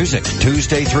 Live music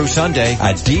Tuesday through Sunday,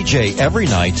 a DJ every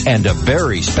night, and a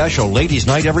very special ladies'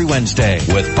 night every Wednesday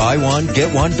with buy one,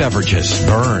 get one beverages.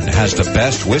 Burn has the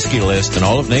best whiskey list in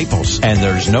all of Naples, and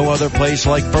there's no other place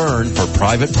like Burn for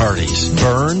private parties.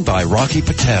 Burn by Rocky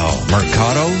Patel,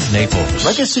 Mercado, Naples.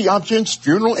 Legacy Options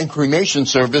Funeral and Cremation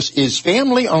Service is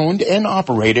family-owned and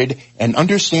operated and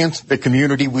understands the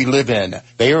community we live in.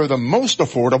 They are the most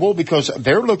affordable because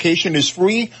their location is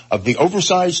free of the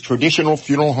oversized traditional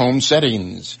funeral home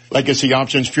settings. Legacy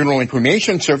Options Funeral and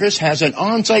Cremation Service has an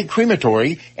on-site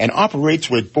crematory and operates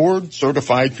with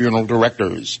board-certified funeral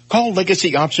directors. Call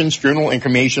Legacy Options Funeral and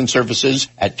Cremation Services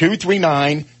at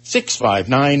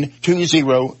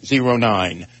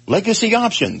 239-659-2009. Legacy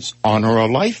Options. Honor a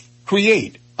life.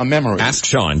 Create a memory.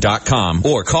 AskSean.com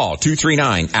or call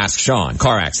 239-ASK-SEAN.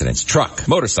 Car accidents, truck,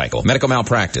 motorcycle, medical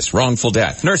malpractice, wrongful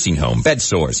death, nursing home, bed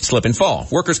sores, slip and fall,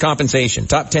 workers' compensation.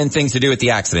 Top 10 things to do at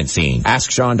the accident scene.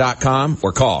 AskSean.com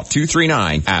or call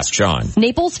 239-ASK-SEAN.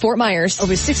 Naples, Fort Myers.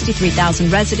 Over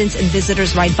 63,000 residents and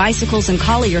visitors ride bicycles in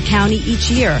Collier County each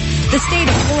year. The state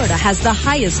of Florida has the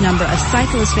highest number of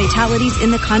cyclist fatalities in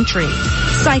the country.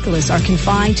 Cyclists are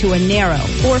confined to a narrow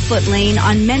 4-foot lane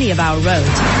on many of our roads,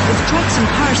 with trucks and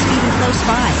cars speeding close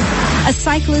by. A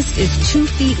cyclist is 2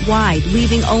 feet wide,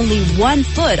 leaving only 1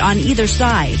 foot on either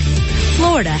side.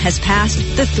 Florida has passed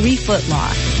the 3-foot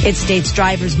law. It states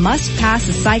drivers must pass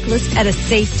a cyclist at a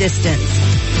safe distance.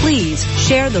 Please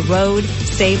share the road,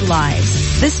 save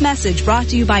lives. This message brought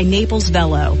to you by Naples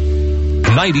Velo.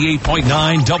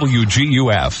 98.9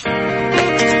 WGUF.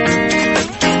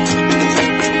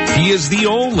 He is the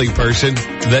only person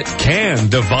that can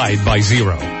divide by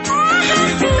zero.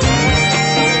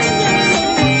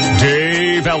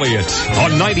 Dave Elliott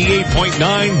on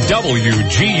 98.9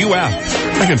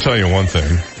 WGUF. I can tell you one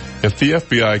thing. If the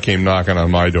FBI came knocking on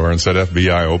my door and said,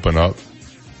 FBI, open up,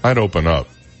 I'd open up.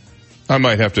 I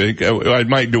might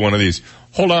do one of these.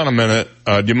 Hold on a minute.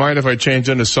 Do you mind if I change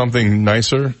into something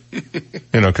nicer?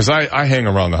 You know, cause I hang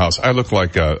around the house. I look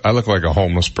like a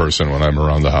homeless person when I'm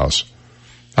around the house.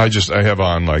 I have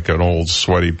on like an old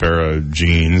sweaty pair of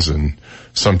jeans and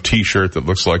some t-shirt that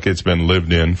looks like it's been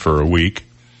lived in for a week.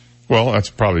 Well, that's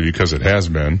probably because it has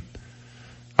been.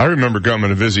 I remember coming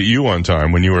to visit you one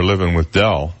time when you were living with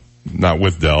Dell. Not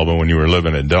with Dell, but when you were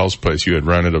living at Dell's place. You had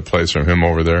rented a place from him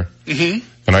over there. Mm-hmm.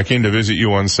 And I came to visit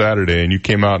you on Saturday, and you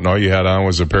came out and all you had on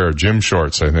was a pair of gym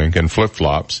shorts, I think, and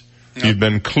flip-flops. You'd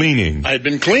been cleaning. I'd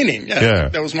been cleaning. Yeah.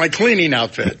 That was my cleaning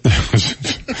outfit.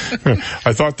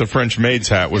 I thought the French maid's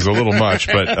hat was a little much,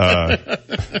 but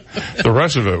the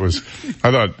rest of it was,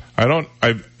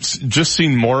 I've just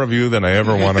seen more of you than I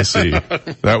ever want to see.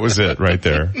 That was it right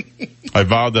there. I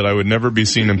vowed that I would never be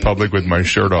seen in public with my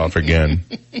shirt off again.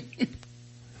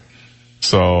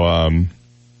 So,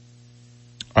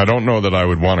 I don't know that I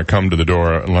would want to come to the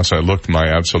door unless I looked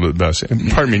my absolute best.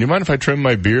 Pardon me, do you mind if I trim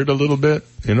my beard a little bit?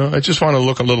 I just want to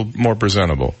look a little more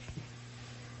presentable.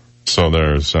 So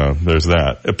there's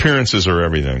that. Appearances are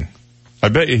everything. I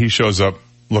bet you he shows up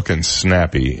looking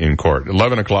snappy in court.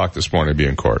 11 o'clock this morning he'll be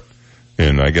in court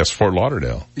in, I guess, Fort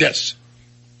Lauderdale. Yes.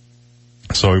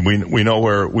 So we know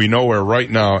where right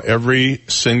now every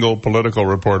single political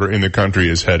reporter in the country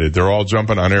is headed. They're all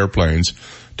jumping on airplanes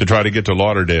to try to get to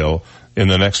Lauderdale in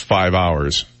the next 5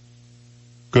 hours.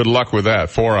 Good luck with that.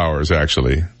 4 hours,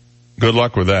 actually. Good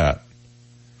luck with that.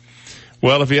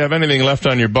 Well, if you have anything left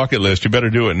on your bucket list, you better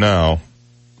do it now,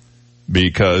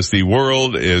 because the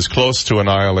world is close to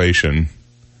annihilation.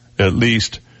 At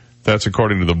least that's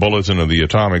according to the Bulletin of the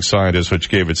Atomic Scientist, which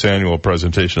gave its annual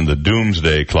presentation of the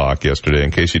Doomsday Clock yesterday,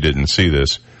 in case you didn't see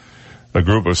this. A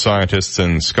group of scientists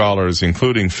and scholars,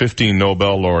 including 15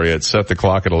 Nobel laureates, set the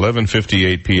clock at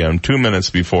 11:58 p.m., 2 minutes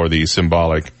before the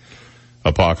symbolic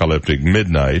apocalyptic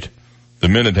midnight. The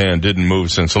minute hand didn't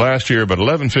move since last year, but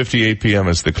 11:58 p.m.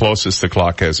 is the closest the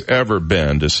clock has ever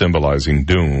been to symbolizing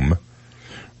doom.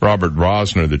 Robert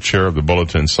Rosner, the chair of the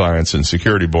Bulletin Science and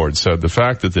Security Board, said the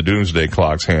fact that the Doomsday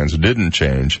Clock's hands didn't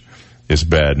change is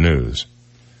bad news.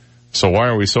 So why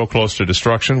are we so close to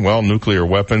destruction? Well, nuclear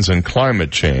weapons and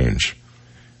climate change,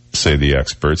 say the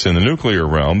experts. In the nuclear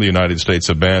realm, the United States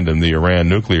abandoned the Iran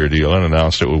nuclear deal and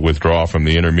announced it would withdraw from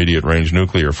the Intermediate Range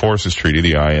Nuclear Forces Treaty,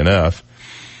 the INF.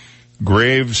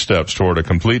 Grave steps toward a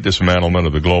complete dismantlement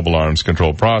of the global arms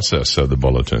control process, said the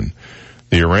Bulletin.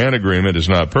 The Iran agreement is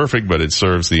not perfect, but it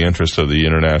serves the interest of the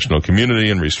international community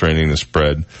in restraining the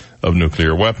spread of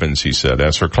nuclear weapons, he said.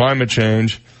 As for climate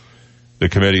change, the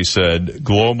committee said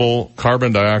global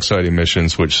carbon dioxide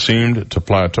emissions, which seemed to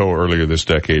plateau earlier this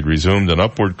decade, resumed an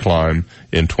upward climb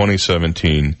in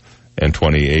 2017 and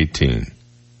 2018.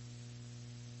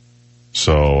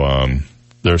 So,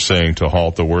 they're saying to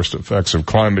halt the worst effects of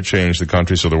climate change, the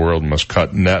countries of the world must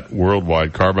cut net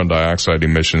worldwide carbon dioxide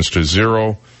emissions to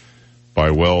zero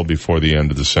by well before the end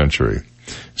of the century.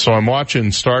 So I'm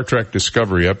watching Star Trek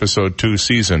Discovery Episode 2,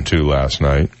 Season 2 last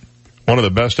night. One of the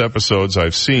best episodes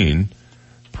I've seen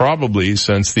probably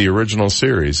since the original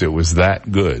series. It was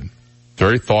that good.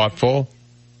 Very thoughtful.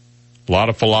 A lot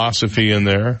of philosophy in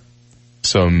there.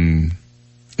 Some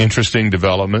interesting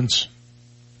developments.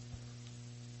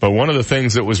 But one of the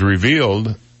things that was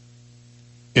revealed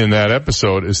in that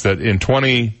episode is that in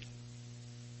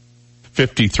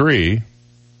 2053,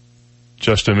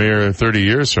 just a mere 30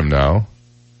 years from now,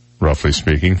 roughly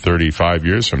speaking, 35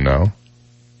 years from now,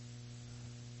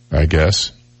 I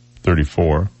guess,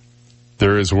 34,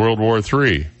 there is World War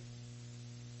III.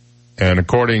 And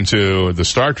according to the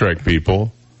Star Trek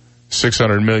people,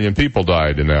 600 million people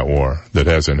died in that war. That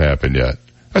hasn't happened yet.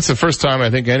 That's the first time I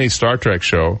think any Star Trek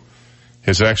show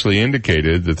has actually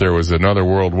indicated that there was another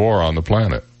world war on the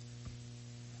planet.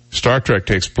 Star Trek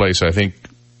takes place, I think,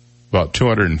 about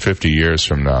 250 years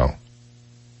from now.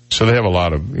 So they have a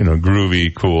lot of,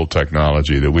 groovy, cool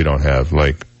technology that we don't have.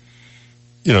 Like,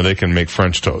 they can make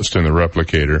French toast in the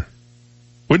replicator.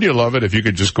 Wouldn't you love it if you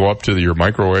could just go up to your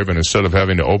microwave and instead of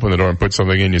having to open the door and put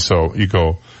something in, you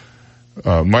go,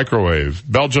 microwave,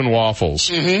 Belgian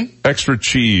waffles, extra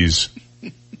cheese,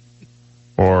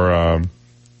 or,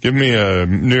 give me a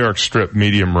New York strip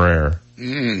medium rare.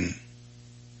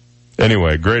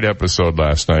 Anyway, great episode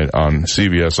last night on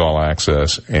CBS All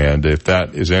Access, and if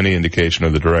that is any indication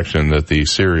of the direction that the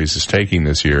series is taking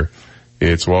this year,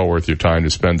 it's well worth your time to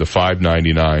spend the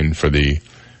 $5.99 for the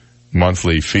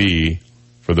monthly fee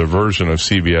for the version of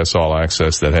CBS All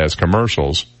Access that has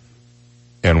commercials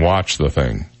and watch the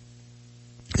thing.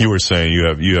 You were saying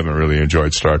you haven't really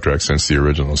enjoyed Star Trek since the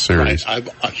original series. Right. I'm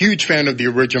a huge fan of the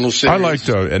original series. I liked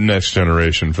Next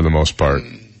Generation for the most part.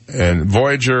 And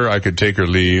Voyager, I could take or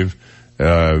leave.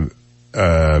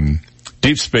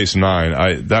 Deep Space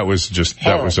Nine, that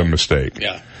was a mistake.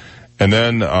 Yeah. And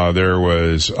then there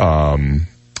was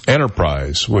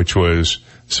Enterprise, which was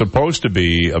supposed to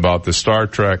be about the Star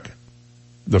Trek,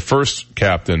 the first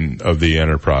captain of the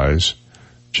Enterprise,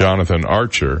 Jonathan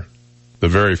Archer, the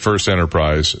very first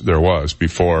Enterprise there was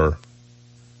before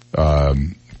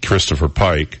Christopher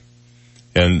Pike.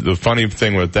 And the funny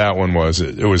thing with that one was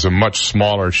it was a much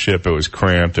smaller ship. It was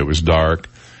cramped. It was dark.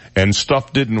 And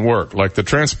stuff didn't work. Like the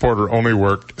transporter only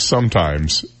worked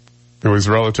sometimes. It was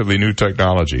relatively new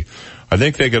technology. I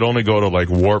think they could only go to like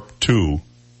warp 2.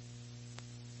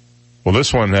 Well,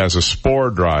 this one has a spore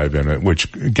drive in it,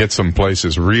 which gets them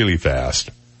places really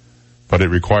fast. But it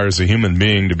requires a human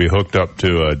being to be hooked up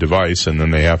to a device, and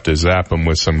then they have to zap them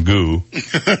with some goo.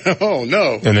 Oh,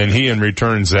 no. And then he, in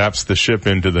return, zaps the ship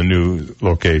into the new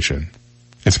location.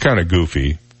 It's kind of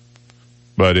goofy,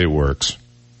 but it works.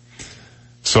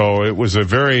 So it was a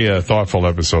very thoughtful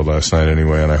episode last night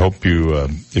anyway, and I hope you,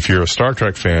 if you're a Star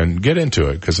Trek fan, get into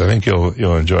it, because I think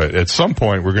you'll enjoy it. At some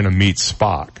point, we're going to meet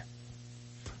Spock.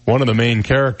 One of the main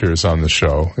characters on the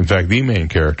show, in fact, the main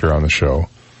character on the show,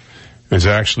 is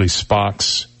actually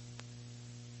Spock's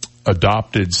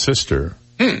adopted sister.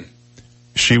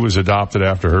 She was adopted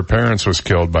after her parents was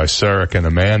killed by Sarek and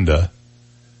Amanda,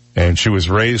 and she was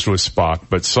raised with Spock,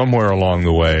 but somewhere along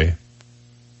the way,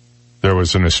 there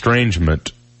was an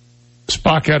estrangement.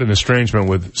 Spock had an estrangement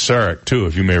with Sarek, too,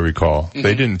 if you may recall. Mm-hmm.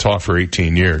 They didn't talk for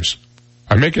 18 years.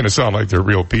 I'm making it sound like they're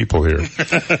real people here.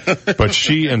 But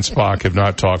she and Spock have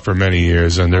not talked for many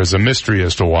years, and there's a mystery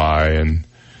as to why,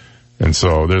 and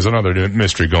so there's another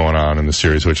mystery going on in the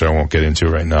series, which I won't get into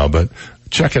right now, but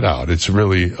check it out. It's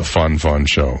really a fun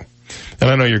show. And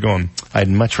I know you're going, I'd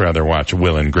much rather watch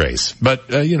Will and Grace. But,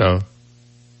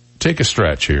 take a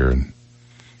stretch here and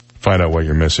find out what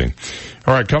you're missing.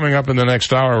 All right, coming up in the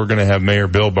next hour, we're going to have Mayor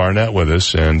Bill Barnett with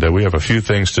us, and we have a few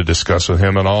things to discuss with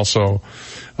him. And also,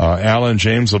 Alan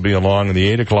James will be along in the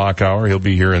 8 o'clock hour. He'll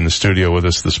be here in the studio with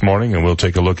us this morning, and we'll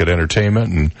take a look at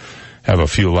entertainment and have a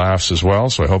few laughs as well.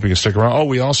 So I hope you can stick around. Oh,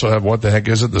 we also have What the Heck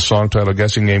Is It? The song title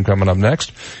guessing game coming up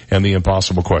next, and the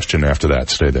impossible question after that.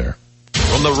 Stay there.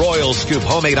 From the Royal Scoop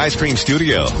Homemade Ice Cream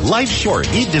Studio, life's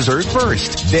short, eat dessert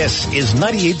first. This is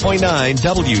 98.9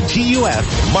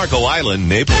 WTUF, Marco Island,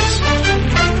 Naples.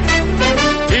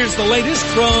 Here's the latest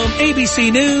from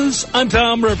ABC News. I'm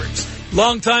Tom Rivers.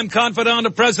 Longtime confidant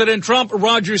of President Trump,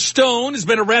 Roger Stone, has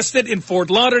been arrested in Fort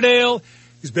Lauderdale.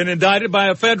 He's been indicted by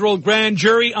a federal grand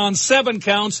jury on 7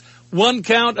 counts, 1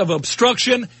 count of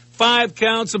obstruction, 5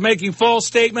 counts of making false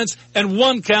statements, and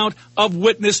 1 count of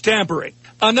witness tampering.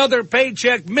 Another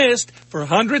paycheck missed for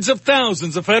hundreds of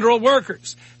thousands of federal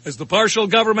workers as the partial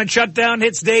government shutdown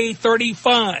hits day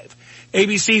 35.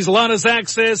 ABC's Lana Zach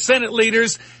says Senate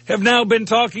leaders have now been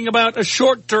talking about a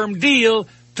short-term deal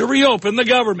to reopen the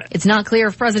government. It's not clear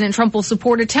if President Trump will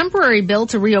support a temporary bill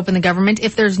to reopen the government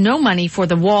if there's no money for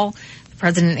the wall. The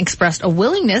president expressed a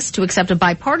willingness to accept a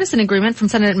bipartisan agreement from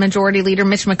Senate Majority Leader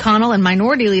Mitch McConnell and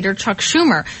Minority Leader Chuck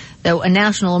Schumer. Though a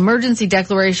national emergency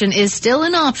declaration is still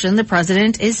an option, the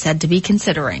president is said to be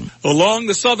considering. Along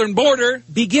the southern border,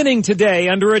 beginning today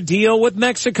under a deal with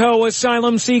Mexico,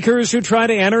 asylum seekers who try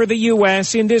to enter the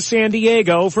U.S. into San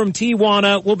Diego from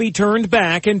Tijuana will be turned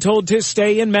back and told to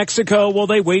stay in Mexico while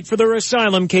they wait for their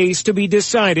asylum case to be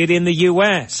decided in the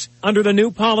U.S. Under the new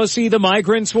policy, the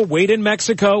migrants will wait in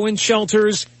Mexico in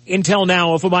shelters. Until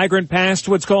now, if a migrant passed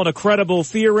what's called a credible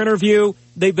fear interview,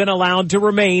 they've been allowed to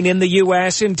remain in the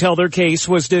U.S. until their case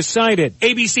was decided.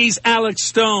 ABC's Alex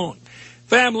Stone.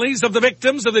 Families of the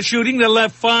victims of the shooting that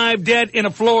left 5 dead in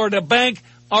a Florida bank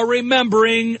are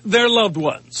remembering their loved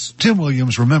ones. Tim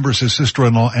Williams remembers his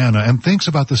sister-in-law Anna and thinks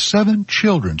about the 7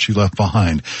 children she left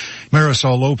behind.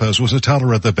 Marisol Lopez was a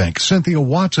teller at the bank. Cynthia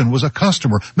Watson was a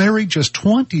customer, married just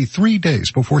 23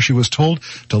 days before she was told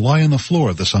to lie on the floor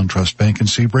of the SunTrust Bank in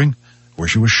Sebring, where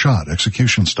she was shot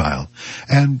execution style.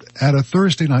 And at a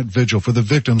Thursday night vigil for the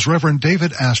victims, Reverend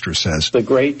David Astor says, "The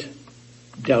great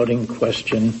doubting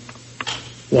question,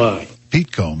 why?"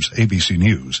 Pete Combs, ABC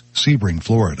News, Sebring,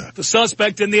 Florida. The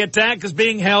suspect in the attack is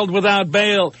being held without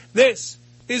bail. This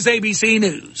is ABC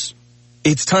News.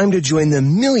 It's time to join the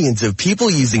millions of people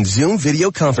using Zoom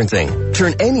video conferencing.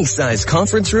 Turn any size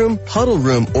conference room, huddle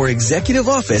room, or executive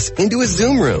office into a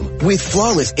Zoom room with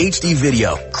flawless HD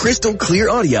video, crystal clear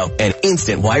audio, and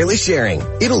instant wireless sharing.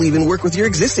 It'll even work with your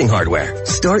existing hardware.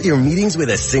 Start your meetings with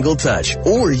a single touch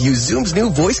or use Zoom's new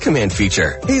voice command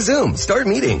feature. Hey Zoom, start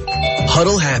meeting.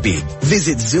 Huddle happy.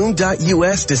 Visit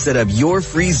Zoom.us to set up your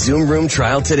free Zoom room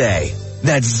trial today.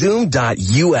 That's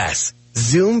Zoom.us.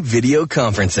 Zoom video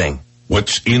conferencing.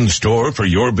 What's in store for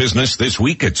your business this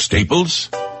week at Staples?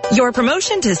 Your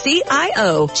promotion to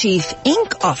CIO, Chief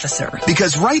Ink Officer.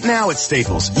 Because right now at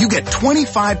Staples, you get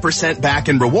 25% back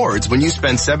in rewards when you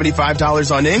spend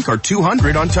 $75 on ink or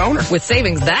 $200 on toner. With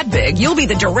savings that big, you'll be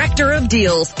the Director of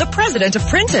Deals, the President of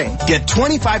Printing. Get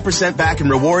 25% back in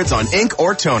rewards on ink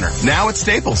or toner. Now at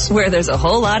Staples. Where there's a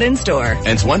whole lot in store.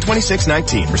 Ends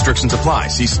 1/26/19. Restrictions apply.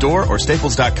 See store or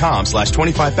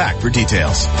staples.com/25back for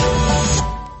details.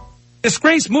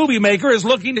 Disgraced movie maker is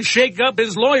looking to shake up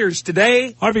his lawyers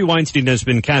today. Harvey Weinstein has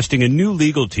been casting a new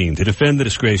legal team to defend the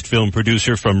disgraced film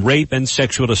producer from rape and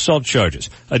sexual assault charges.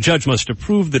 A judge must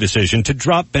approve the decision to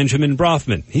drop Benjamin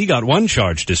Brofman. He got one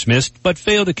charge dismissed, but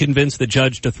failed to convince the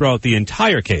judge to throw out the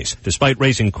entire case, despite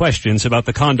raising questions about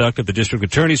the conduct of the district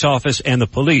attorney's office and the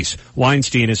police.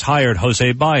 Weinstein has hired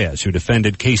Jose Baez, who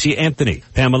defended Casey Anthony,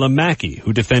 Pamela Mackey,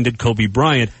 who defended Kobe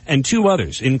Bryant, and two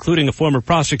others, including a former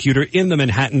prosecutor in the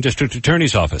Manhattan District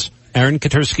Attorney's Office. Aaron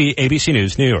Katursky, ABC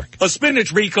News, New York. A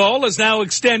spinach recall is now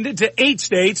extended to 8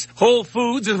 states. Whole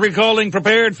Foods is recalling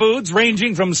prepared foods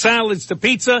ranging from salads to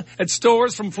pizza at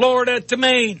stores from Florida to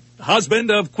Maine. The husband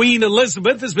of Queen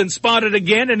Elizabeth has been spotted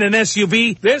again in an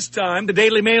SUV. This time, the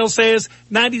Daily Mail says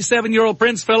 97-year-old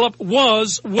Prince Philip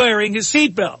was wearing his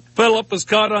seatbelt. Philip was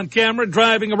caught on camera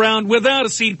driving around without a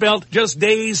seatbelt just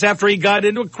days after he got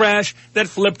into a crash that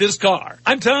flipped his car.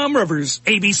 I'm Tom Rivers,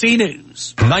 ABC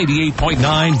News.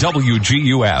 98.9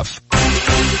 WGUF.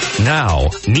 Now,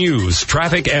 news,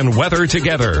 traffic, and weather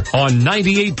together on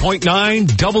 98.9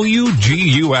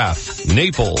 WGUF.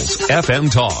 Naples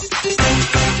FM Talk.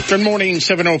 Good morning,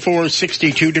 7:04,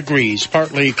 62 degrees.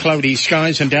 Partly cloudy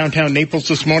skies in downtown Naples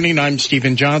this morning. I'm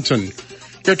Stephen Johnson.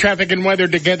 Your traffic and weather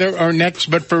together are next,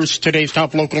 but first, today's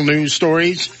top local news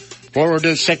stories.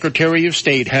 Florida's Secretary of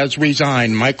State has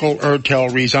resigned. Michael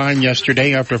Ertel resigned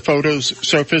yesterday after photos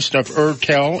surfaced of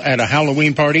Ertel at a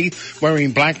Halloween party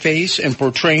wearing blackface and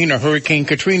portraying a Hurricane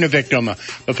Katrina victim.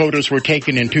 The photos were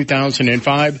taken in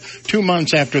 2005, 2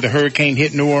 months after the hurricane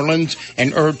hit New Orleans,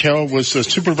 and Ertel was the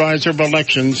supervisor of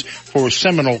elections for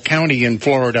Seminole County in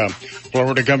Florida.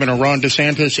 Florida Governor Ron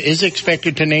DeSantis is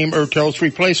expected to name Ertel's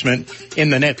replacement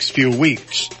in the next few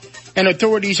weeks. And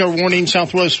authorities are warning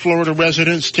Southwest Florida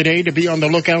residents today to be on the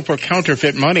lookout for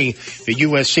counterfeit money. The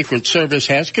U.S. Secret Service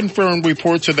has confirmed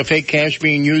reports of the fake cash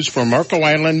being used from Marco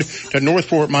Island to North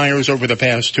Fort Myers over the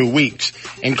past 2 weeks.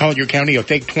 In Collier County, a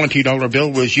fake $20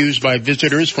 bill was used by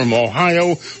visitors from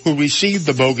Ohio who received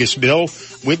the bogus bill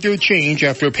with their change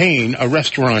after paying a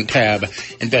restaurant tab.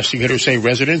 Investigators say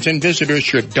residents and visitors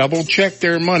should double check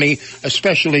their money,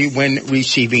 especially when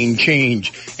receiving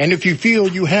change. And if you feel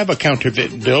you have a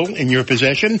counterfeit bill in your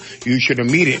possession, you should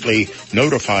immediately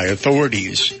notify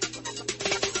authorities.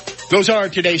 Those are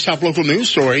today's top local news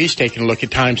stories. Taking a look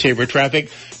at time-saver traffic.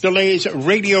 Delays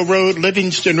Radio Road,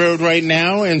 Livingston Road right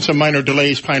now, and some minor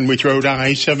delays Pine Ridge Road,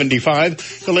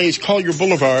 I-75. Delays Collier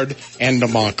Boulevard and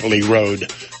Immokalee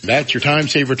Road. That's your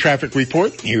time-saver traffic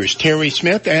report. Here's Terry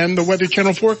Smith and the Weather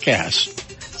Channel forecast.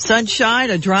 Sunshine,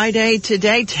 a dry day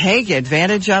today. Take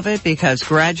advantage of it because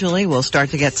gradually we'll start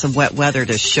to get some wet weather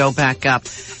to show back up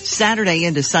Saturday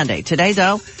into Sunday. Today,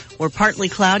 though, we're partly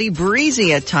cloudy,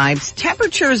 breezy at times.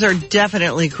 Temperatures are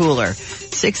definitely cooler.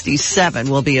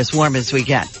 67 will be as warm as we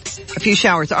get. A few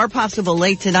showers are possible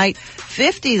late tonight.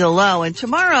 50 the low, and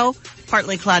tomorrow,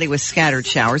 partly cloudy with scattered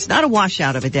showers. Not a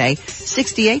washout of a day.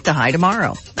 68 the high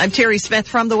tomorrow. I'm Terry Smith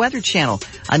from the Weather Channel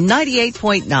on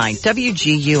 98.9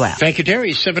 WGUF. Thank you,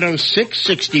 Terry. 7:06,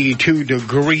 62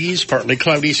 degrees, partly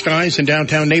cloudy skies in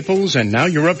downtown Naples, and now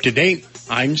you're up to date.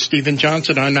 I'm Stephen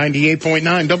Johnson on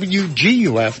 98.9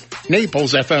 WGUF,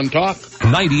 Naples FM Talk.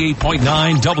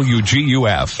 98.9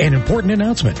 WGUF. An important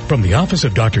announcement from the office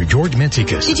of Dr. George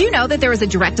Menzikas. Did you know that there is a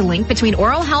direct link between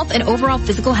oral health and overall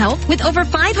physical health? With over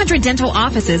 500 dental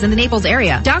offices in the Naples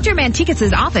area, Dr.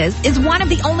 Menzikas' office is one of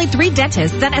the only 3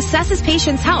 dentists that assesses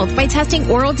patients' health by testing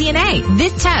oral DNA.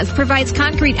 This test provides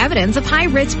concrete evidence of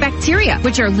high-risk bacteria,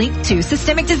 which are linked to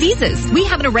systemic diseases. We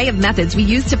have an array of methods we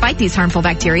use to fight these harmful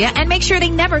bacteria and make sure they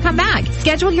never come back.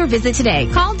 Schedule your visit today.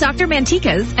 Call Dr.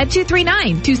 Menzikas at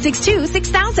 239-262-6000.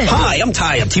 Hi, I'm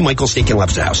Ty of T. Michael's Steak and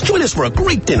Lobster House. Join us for a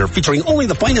great dinner featuring only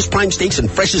the finest prime steaks and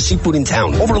freshest seafood in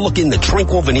town, overlooking the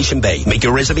tranquil Venetian Bay. Make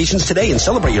your reservations today and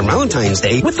celebrate your Valentine's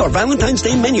Day with our Valentine's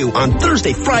Day menu on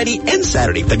Thursday, Friday, and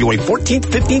Saturday, February 14th,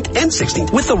 15th, and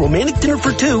 16th. With a romantic dinner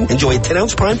for 2, enjoy a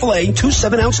 10-ounce prime filet, 2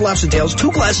 7-ounce lobster tails,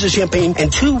 2 glasses of champagne,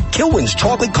 and 2 Kilwin's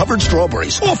chocolate-covered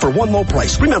strawberries, all for one low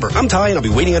price. Remember, I'm Ty, and I'll be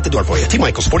waiting at the door for you. T.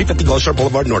 Michael's, 4050 Gulfshore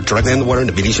Boulevard North, directly on the water in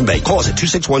the Venetian Bay. Call us at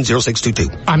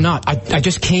 261-0622. I'm not. I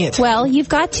just can't. Well, you've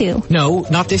got to. No,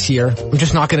 not this year. I'm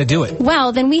just not going to do it.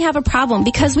 Well, then we have a problem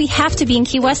because we have to be in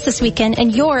Key West this weekend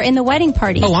and you're in the wedding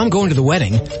party. Oh, I'm going to the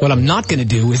wedding. What I'm not going to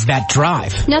do is that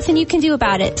drive. Nothing you can do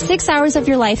about it. 6 hours of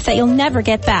your life that you'll never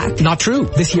get back. Not true.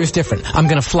 This year's different. I'm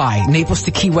going to fly Naples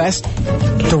to Key West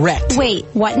direct. Wait,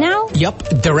 what now?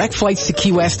 Yup, direct flights to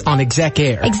Key West on Exec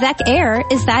Air. Exec Air?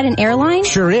 Is that an airline?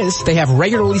 Sure is. They have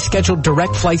regularly scheduled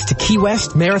direct flights to Key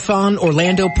West, Marathon,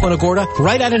 Orlando, Punta Gorda,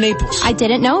 right out of Naples. Naples. I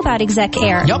didn't know about Exec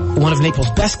Air. Yup, one of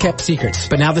Naples' best-kept secrets.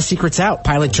 But now the secret's out.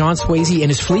 Pilot John Swayze and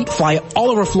his fleet fly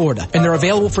all over Florida, and they're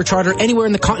available for charter anywhere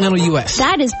in the continental U.S.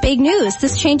 That is big news.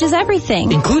 This changes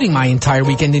everything. Including my entire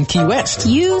weekend in Key West.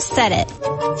 You said it.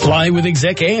 Fly with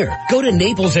Exec Air. Go to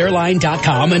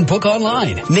NaplesAirline.com and book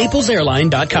online.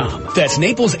 NaplesAirline.com. That's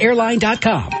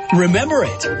NaplesAirline.com. Remember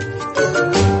it.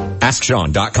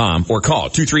 AskSean.com or call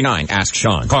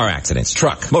 239-ASK-SEAN. Car accidents,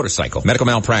 truck, motorcycle, medical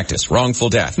malpractice, wrongful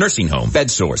death, nursing home,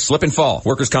 bed sores, slip and fall,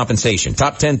 workers' compensation.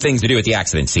 Top 10 things to do at the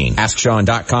accident scene.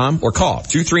 AskSean.com or call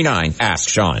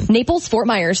 239-ASK-SEAN. Naples, Fort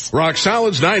Myers. Rock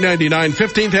Solid's $9.99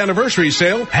 15th anniversary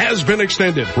sale has been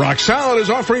extended. Rock Solid is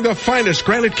offering the finest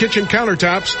granite kitchen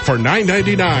countertops for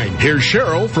 $9.99. Here's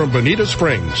Cheryl from Bonita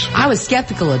Springs. I was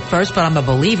skeptical at first, but I'm a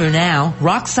believer now.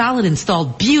 Rock Solid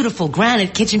installed beautiful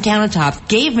granite kitchen countertops,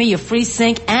 gave me a free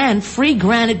sink and free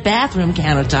granite bathroom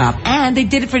countertop. And they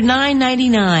did it for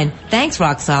 $9.99. Thanks,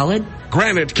 Rock Solid.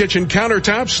 Granite kitchen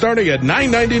countertops starting at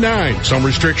 $9.99. Some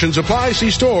restrictions apply. See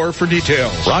store for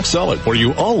details. Rock Solid, where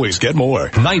you always get more.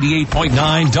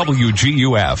 98.9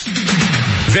 WGUF.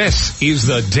 This is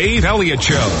the Dave Elliott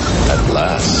Show. At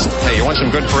last. Hey, you want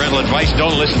some good parental advice?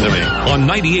 Don't listen to me. On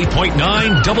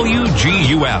 98.9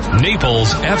 WGUF,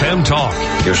 Naples FM Talk.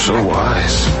 You're so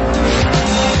wise.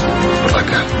 But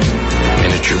like a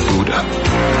miniature Buddha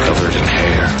covered in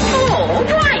hair. Oh,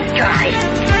 dry.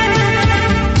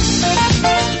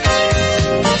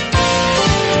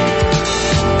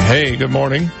 Hey, good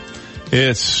morning.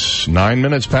 It's 9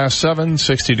 minutes past 7,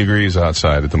 60 degrees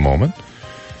outside at the moment.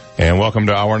 And welcome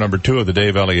to hour number 2 of the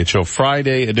Dave Elliott Show,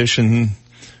 Friday edition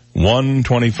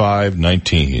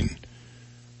 1/25/19.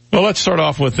 Well, let's start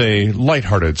off with a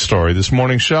lighthearted story this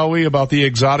morning, shall we, about the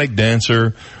exotic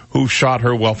dancer who shot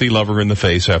her wealthy lover in the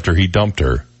face after he dumped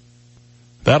her.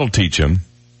 That'll teach him.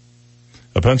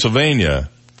 A Pennsylvania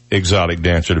exotic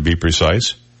dancer, to be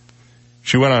precise.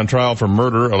 She went on trial for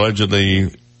murder,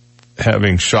 allegedly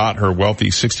having shot her wealthy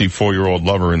 64-year-old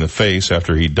lover in the face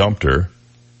after he dumped her,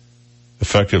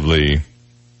 effectively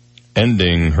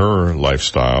ending her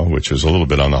lifestyle, which is a little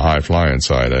bit on the high-flying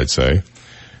side, I'd say.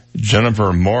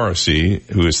 Jennifer Morrissey,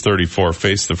 who is 34,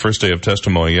 faced the first day of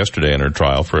testimony yesterday in her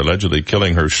trial for allegedly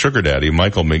killing her sugar daddy,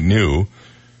 Michael McNew,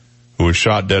 who was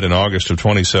shot dead in August of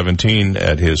 2017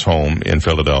 at his home in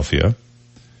Philadelphia.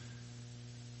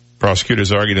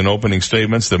 Prosecutors argued in opening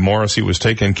statements that Morrissey was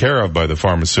taken care of by the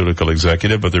pharmaceutical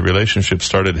executive, but the relationship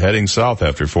started heading south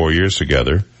after 4 years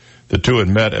together. The two had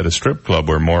met at a strip club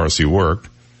where Morrissey worked,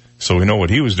 so we know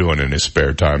what he was doing in his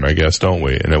spare time, I guess, don't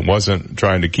we? And it wasn't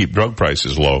trying to keep drug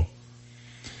prices low.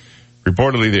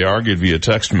 Reportedly, they argued via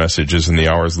text messages in the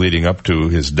hours leading up to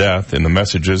his death. In the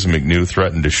messages, McNew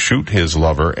threatened to shoot his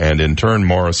lover, and in turn,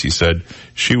 Morrissey said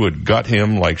she would gut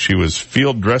him like she was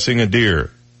field dressing a deer.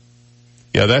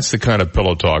 Yeah, that's the kind of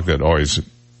pillow talk that always,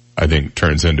 I think,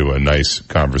 turns into a nice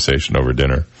conversation over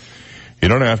dinner. You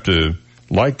don't have to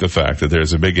like the fact that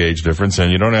there's a big age difference, and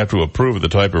you don't have to approve of the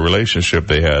type of relationship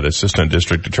they had. Assistant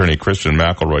District Attorney Christian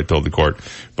McElroy told the court,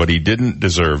 but he didn't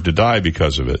deserve to die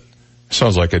because of it.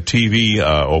 Sounds like a TV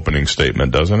opening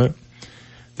statement, doesn't it?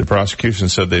 The prosecution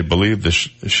said they believed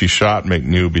she shot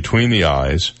McNew between the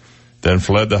eyes, then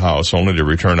fled the house only to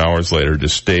return hours later to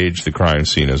stage the crime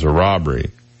scene as a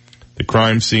robbery. The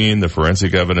crime scene, the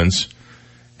forensic evidence,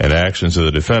 and actions of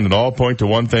the defendant all point to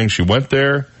one thing. She went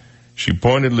there, she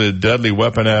pointed a deadly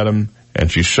weapon at him,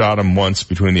 and she shot him once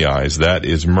between the eyes. That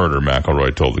is murder,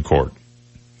 McElroy told the court.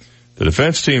 The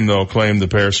defense team, though, claimed the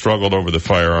pair struggled over the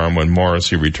firearm when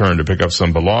Morrissey returned to pick up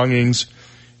some belongings,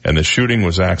 and the shooting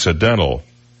was accidental.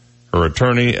 Her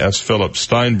attorney, S. Philip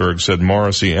Steinberg, said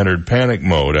Morrissey entered panic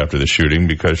mode after the shooting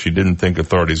because she didn't think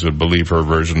authorities would believe her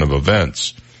version of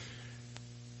events.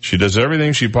 She does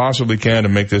everything she possibly can to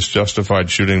make this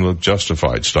justified shooting look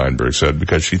justified, Steinberg said,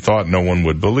 because she thought no one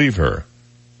would believe her.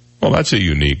 Well, that's a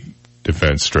unique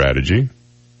defense strategy.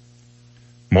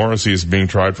 Morrissey is being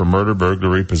tried for murder,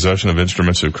 burglary, possession of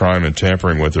instruments of crime, and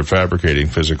tampering with or fabricating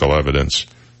physical evidence.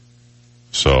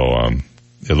 So,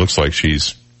 it looks like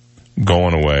she's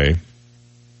going away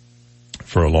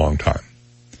for a long time.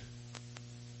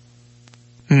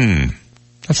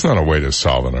 That's not a way to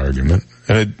solve an argument.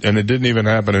 And it didn't even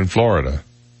happen in Florida.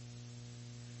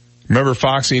 Remember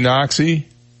Foxy Noxie?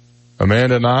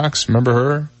 Amanda Knox? Remember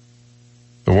her?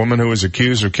 The woman who was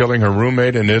accused of killing her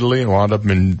roommate in Italy and wound up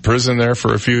in prison there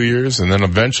for a few years and then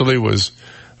eventually was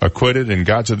acquitted and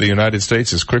got to the United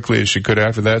States as quickly as she could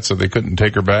after that so they couldn't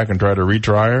take her back and try to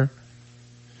retry her.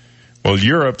 Well,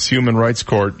 Europe's Human Rights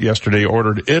Court yesterday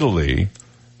ordered Italy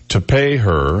to pay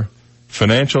her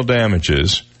financial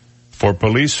damages for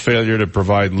police failure to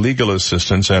provide legal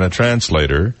assistance and a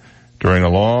translator during a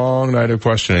long night of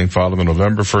questioning following the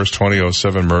November 1st,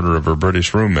 2007 murder of her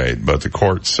British roommate. But the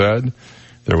court said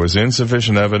there was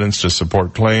insufficient evidence to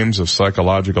support claims of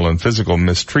psychological and physical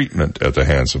mistreatment at the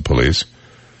hands of police.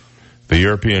 The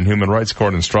European Human Rights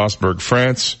Court in Strasbourg,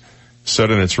 France,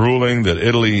 said in its ruling that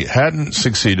Italy hadn't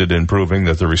succeeded in proving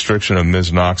that the restriction of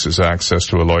Ms. Knox's access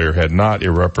to a lawyer had not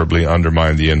irreparably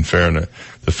undermined the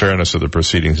fairness of the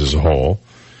proceedings as a whole.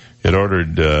 It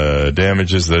ordered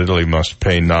damages that Italy must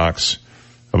pay Knox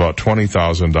about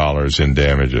 $20,000 in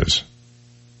damages.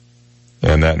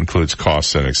 And that includes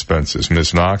costs and expenses.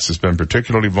 Ms. Knox has been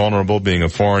particularly vulnerable, being a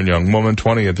foreign young woman,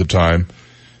 20 at the time,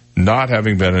 not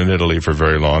having been in Italy for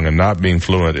very long, and not being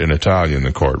fluent in Italian,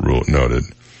 the court noted.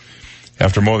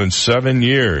 After more than 7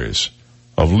 years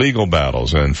of legal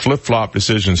battles and flip-flop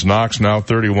decisions, Knox, now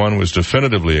 31, was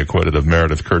definitively acquitted of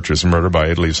Meredith Kercher's murder by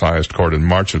Italy's highest court in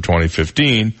March of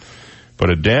 2015,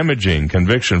 but a damaging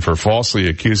conviction for falsely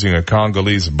accusing a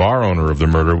Congolese bar owner of the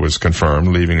murder was confirmed,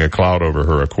 leaving a cloud over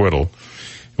her acquittal.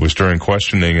 It was during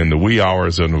questioning in the wee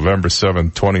hours of November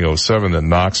 7, 2007, that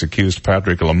Knox accused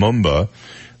Patrick Lumumba,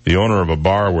 the owner of a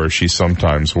bar where she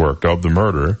sometimes worked, of the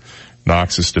murder.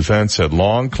 Knox's defense had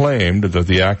long claimed that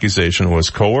the accusation was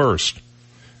coerced.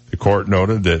 The court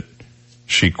noted that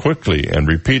she quickly and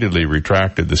repeatedly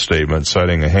retracted the statement,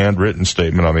 citing a handwritten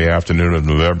statement on the afternoon of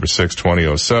November 6,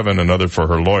 2007, another for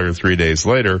her lawyer 3 days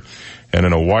later, and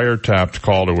in a wiretapped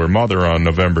call to her mother on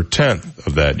November 10th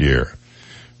of that year.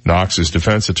 Knox's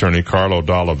defense attorney, Carlo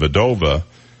Dalla Vedova,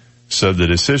 said the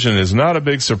decision is not a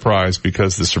big surprise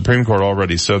because the Supreme Court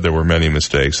already said there were many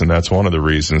mistakes, and that's one of the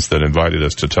reasons that invited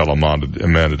us to tell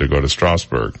Amanda to go to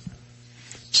Strasbourg.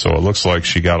 So it looks like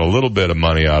she got a little bit of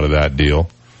money out of that deal,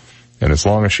 and as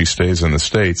long as she stays in the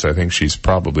States, I think she's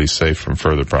probably safe from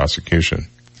further prosecution.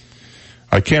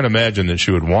 I can't imagine that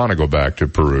she would want to go back to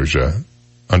Perugia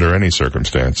under any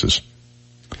circumstances.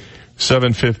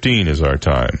 7:15 is our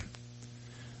time.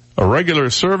 A regular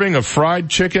serving of fried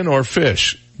chicken or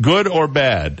fish, good or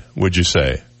bad, would you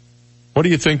say? What do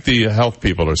you think the health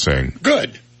people are saying?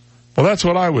 Good. Well, that's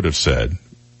what I would have said.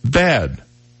 Bad.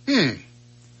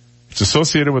 It's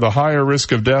associated with a higher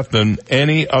risk of death than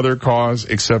any other cause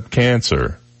except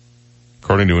cancer,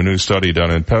 according to a new study done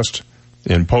in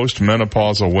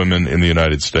postmenopausal women in the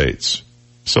United States.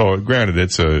 So, granted,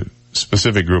 it's a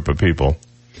specific group of people.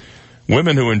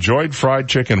 Women who enjoyed fried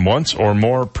chicken once or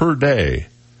more per day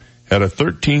had a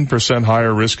 13%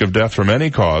 higher risk of death from any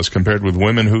cause compared with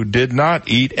women who did not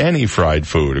eat any fried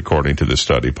food, according to the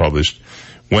study published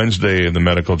Wednesday in the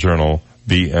medical journal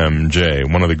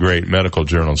BMJ, one of the great medical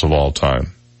journals of all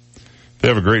time. They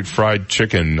have a great fried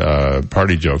chicken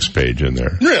party jokes page in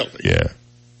there. Really? Yeah.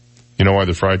 You know why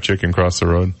the fried chicken crossed the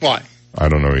road? Why? I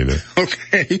don't know either.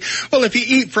 Okay. Well, if you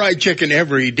eat fried chicken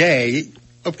every day,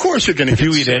 of course you're going to get sick.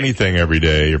 If you eat anything every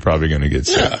day, you're probably going to get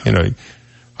sick. Yeah. You know,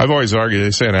 I've always argued,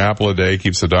 they say an apple a day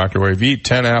keeps the doctor away. If you eat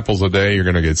 10 apples a day, you're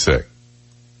going to get sick.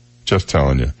 Just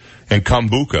telling you. And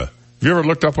kombucha. Have you ever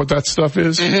looked up what that stuff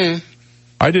is? Mm-hmm.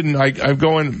 I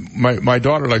go in, my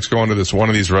daughter likes going to one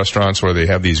of these restaurants where they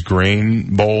have these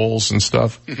grain bowls and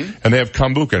stuff, and they have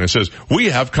kombucha, and it says, we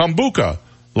have kombucha.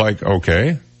 Like,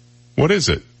 okay, what is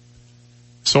it?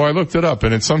 So I looked it up,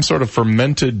 and it's some sort of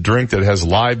fermented drink that has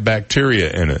live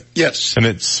bacteria in it. Yes. And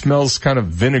it smells kind of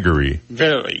vinegary.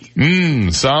 Very.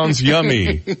 Sounds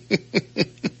yummy.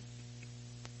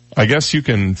 I guess you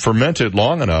can ferment it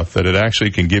long enough that it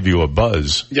actually can give you a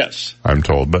buzz. Yes. I'm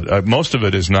told. But most of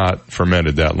it is not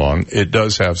fermented that long. It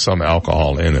does have some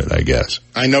alcohol in it, I guess.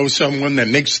 I know someone that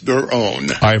makes their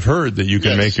own. I've heard that you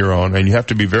can make your own, and you have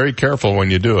to be very careful when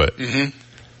you do it. Mm-hmm.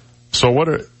 So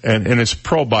and it's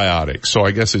probiotic, so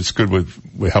I guess it's good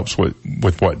it helps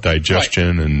with what,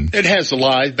 digestion and... It has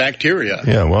live bacteria.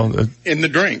 Yeah, well... in the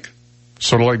drink.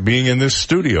 Sort of like being in this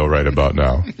studio right about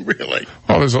now. Really?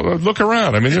 Oh, look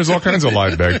around. I mean, there's all kinds of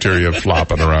live bacteria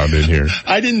flopping around in here.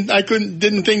 I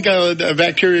didn't think a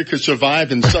bacteria could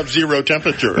survive in sub-zero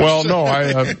temperatures. Well, no,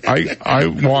 I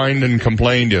whined and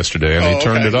complained yesterday, and they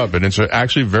turned it up, and it's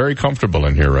actually very comfortable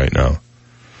in here right now.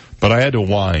 But I had to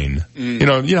whine. You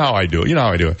know how I do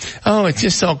it. Oh, it's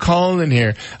just so cold in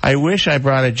here. I wish I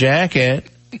brought a jacket.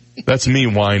 That's me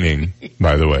whining,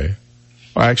 by the way.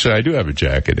 Well, actually, I do have a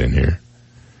jacket in here.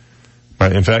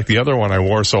 In fact, the other one I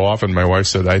wore so often, my wife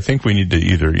said, I think we need to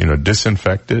either,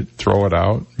 disinfect it, throw it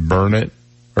out, burn it,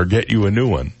 or get you a new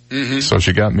one. Mm-hmm. So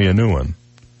she got me a new one.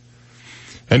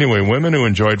 Anyway, women who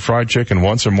enjoyed fried chicken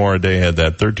once or more a day had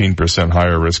that 13%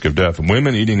 higher risk of death.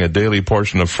 Women eating a daily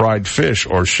portion of fried fish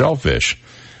or shellfish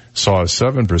saw a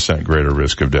 7% greater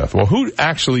risk of death. Well, who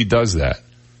actually does that?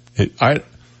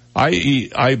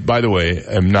 I, by the way,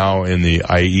 am now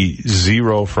I eat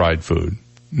zero fried food.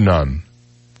 None.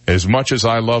 As much as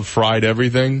I love fried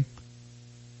everything,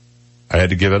 I had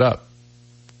to give it up.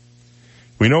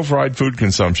 We know fried food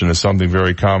consumption is something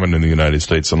very common in the United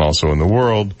States and also in the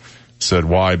world, said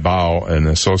Y. Bao, an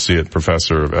associate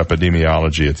professor of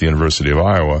epidemiology at the University of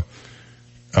Iowa.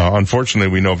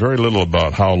 Unfortunately, we know very little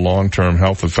about how long-term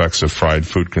health effects of fried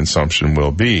food consumption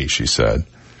will be, she said.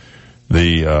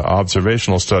 The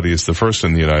observational study is the first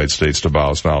in the United States, to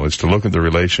Bao's knowledge, to look at the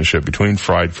relationship between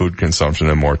fried food consumption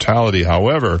and mortality.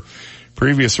 However,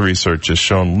 previous research has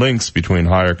shown links between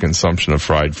higher consumption of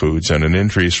fried foods and an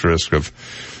increased risk of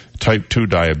type 2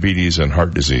 diabetes and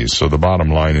heart disease. So the bottom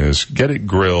line is, get it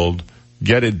grilled,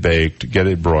 get it baked, get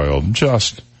it broiled,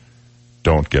 just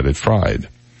don't get it fried.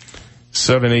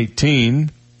 7:18,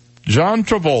 John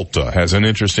Travolta has an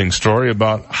interesting story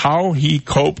about how he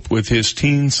coped with his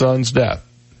teen son's death.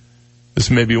 This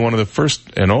may be one of the first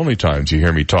and only times you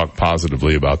hear me talk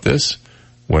positively about this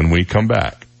when we come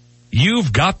back.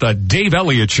 You've got the Dave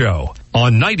Elliott Show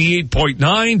on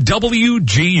 98.9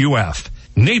 WGUF,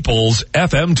 Naples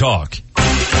FM Talk.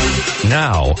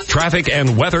 Now, traffic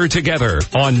and weather together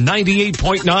on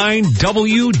 98.9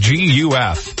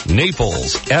 WGUF,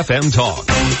 Naples FM Talk.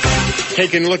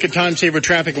 Taking a look at time-saver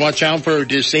traffic, watch out for a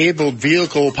disabled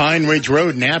vehicle, Pine Ridge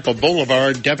Road, Napa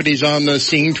Boulevard. Deputies on the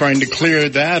scene trying to clear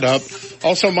that up.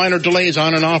 Also, minor delays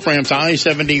on and off ramps,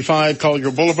 I-75,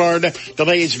 Collier Boulevard.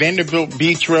 Delays, Vanderbilt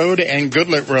Beach Road and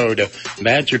Goodlet Road.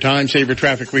 That's your time-saver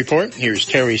traffic report. Here's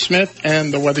Terry Smith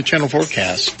and the Weather Channel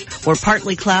forecast. We're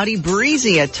partly cloudy,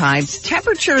 breezy at times.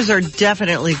 Temperatures are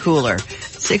definitely cooler.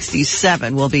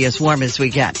 67 will be as warm as we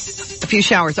get. A few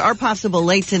showers are possible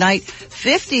late tonight.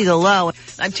 50 the low.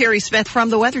 I'm Terry Smith from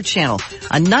the Weather Channel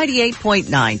on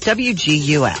 98.9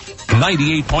 WGUF.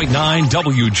 98.9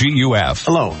 WGUF.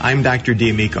 Hello, I'm Dr.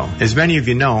 D'Amico. As many of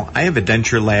you know, I have a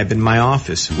denture lab in my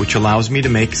office, which allows me to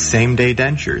make same-day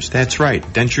dentures. That's right,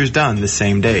 dentures done the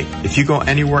same day. If you go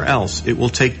anywhere else, it will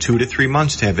take 2 to 3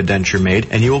 months to have a denture made,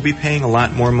 and you will be paying a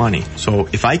lot more money. So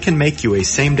if I can make you a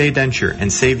same-day denture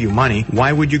and save you money,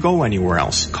 why would you go anywhere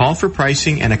else? Call for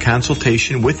pricing and a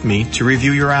consultation with me to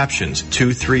review your options.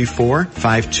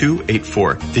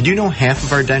 234-5284. Did you know half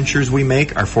of our dentures we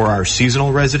make are for our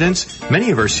seasonal residents? Many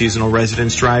of our seasonal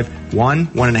residents drive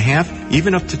 1.5,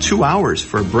 even up to 2 hours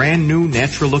for a brand new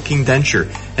natural-looking denture.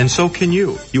 And so can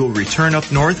you. You will return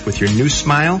up north with your new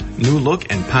smile, new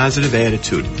look, and positive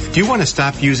attitude. Do you want to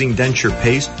stop using denture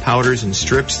paste, powders, and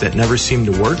strips that never seem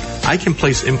to work? I can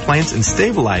place implants and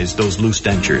stabilize those loose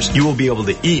dentures. You will be able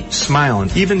to eat, smile,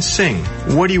 and even sing.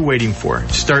 What are you waiting for?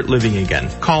 Start living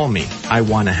again. Call me. I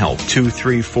want to help.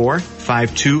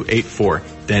 234-5284.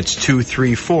 That's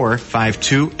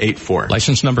 234-5284.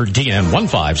 License number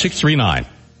DN15639.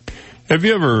 Have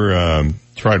you ever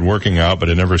tried working out, but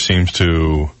it never seems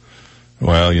to,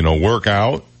 work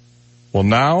out? Well,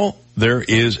 now there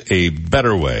is a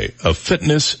better way, a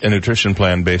fitness and nutrition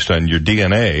plan based on your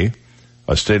DNA,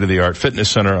 a state-of-the-art fitness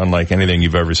center unlike anything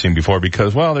you've ever seen before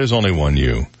because, there's only one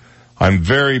you. I'm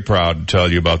very proud to tell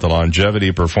you about the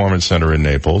Longevity Performance Center in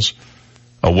Naples,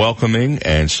 a welcoming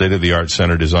and state-of-the-art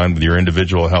center designed with your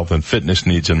individual health and fitness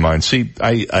needs in mind. See,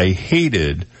 I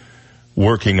hated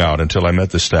working out until I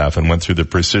met the staff and went through the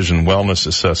precision wellness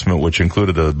assessment, which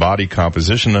included a body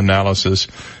composition analysis,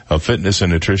 a fitness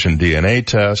and nutrition DNA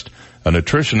test, a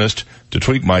nutritionist to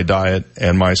tweak my diet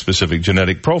and my specific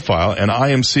genetic profile, and I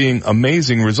am seeing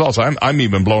amazing results. I'm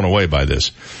even blown away by this.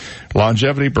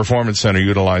 Longevity Performance Center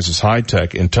utilizes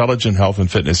high-tech, intelligent health and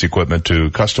fitness equipment to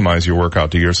customize your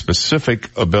workout to your specific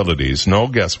abilities. No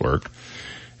guesswork,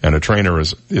 and a trainer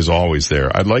is always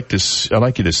there. I'd like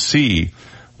you to see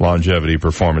Longevity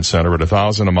Performance Center at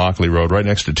 1000 Immokalee Road, right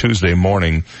next to Tuesday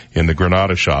Morning in the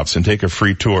Granada Shops, and take a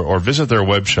free tour or visit their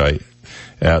website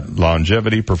at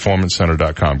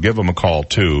longevityperformancecenter.com. Give them a call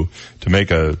too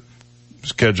to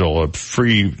schedule a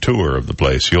free tour of the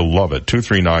place. You'll love it.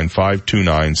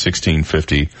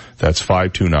 239-529-1650. That's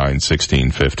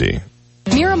 529-1650.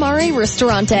 Miramare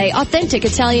Ristorante, authentic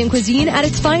Italian cuisine at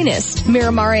its finest.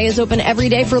 Miramare is open every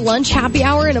day for lunch, happy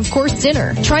hour, and of course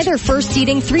dinner. Try their first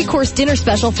eating 3-course dinner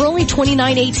special for only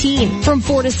 $29.18 from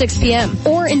 4 to 6 p.m.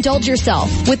 Or indulge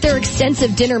yourself with their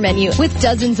extensive dinner menu with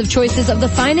dozens of choices of the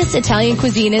finest Italian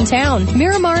cuisine in town.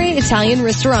 Miramare Italian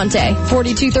Ristorante,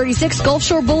 4236 Gulf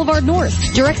Shore Boulevard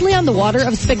North, directly on the water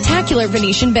of spectacular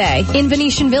Venetian Bay in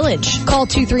Venetian Village. Call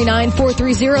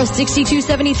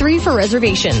 239-430-6273 for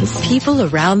reservations. People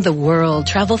People around the world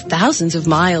travel thousands of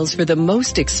miles for the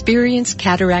most experienced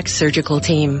cataract surgical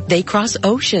team. They cross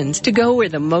oceans to go where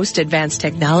the most advanced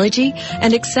technology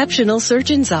and exceptional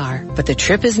surgeons are. But the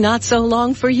trip is not so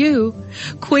long for you.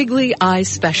 Quigley Eye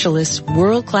Specialists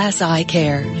world-class eye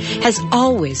care has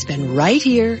always been right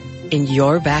here in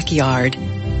your backyard.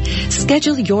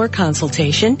 Schedule your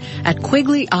consultation at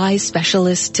Quigley Eye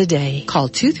Specialist today. Call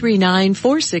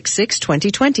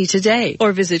 239-466-2020 today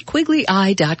or visit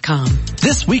QuigleyEye.com.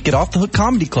 This week at Off the Hook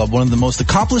Comedy Club, one of the most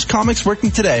accomplished comics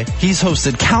working today, he's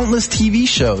hosted countless TV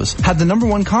shows, had the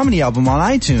 #1 comedy album on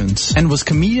iTunes, and was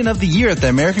Comedian of the Year at the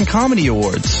American Comedy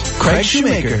Awards. Craig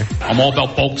Shoemaker. I'm all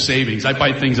about bulk savings. I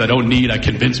buy things I don't need. I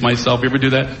convince myself. You ever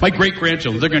do that? My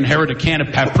great-grandchildren, they're going to inherit a can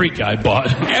of paprika I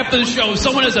bought. After the show, if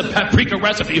someone has a paprika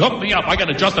recipe, hook me up. I got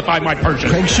to justify my purchase.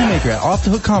 Craig Shoemaker at Off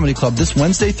the Hook Comedy Club this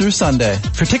Wednesday through Sunday.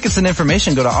 For tickets and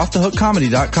information, go to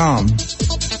offthehookcomedy.com.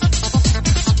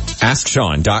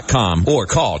 AskSean.com or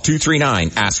call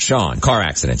 239-ASK-SEAN. Car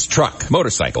accidents, truck,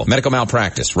 motorcycle, medical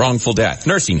malpractice, wrongful death,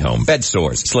 nursing home, bed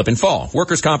sores, slip and fall,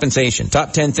 workers' compensation.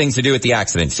 Top 10 things to do at the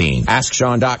accident scene.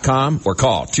 AskSean.com or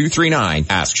call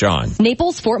 239-ASK-SEAN.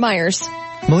 Naples, Fort Myers.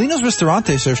 Molino's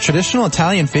Ristorante serves traditional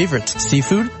Italian favorites,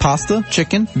 seafood, pasta,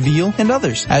 chicken, veal, and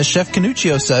others. As Chef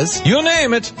Canuccio says, you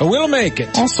name it, we'll make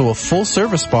it. Also a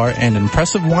full-service bar and an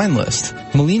impressive wine list.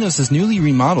 Molino's is newly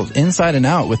remodeled inside and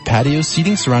out with patio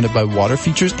seating surrounded by water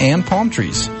features and palm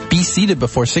trees. Be seated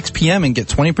before 6 p.m. and get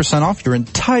 20% off your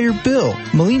entire bill.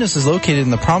 Molino's is located in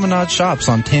the Promenade Shops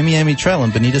on Tamiami Trail in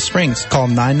Bonita Springs. Call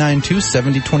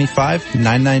 992-7025,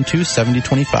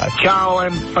 992-7025.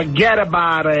 Colin, forget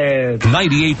about it.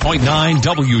 98.9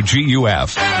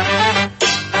 WGUF.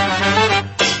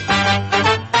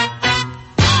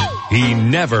 He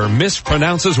never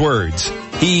mispronounces words.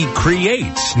 He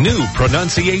creates new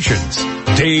pronunciations.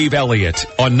 Dave Elliott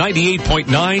on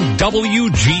 98.9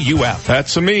 WGUF.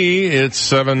 That's me. It's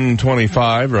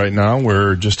 7:25 right now.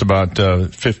 We're just about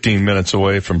 15 minutes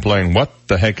away from playing What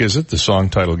the Heck Is It? The song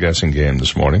title guessing game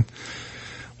this morning.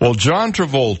 Well, John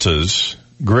Travolta's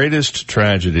greatest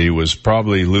tragedy was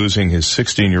probably losing his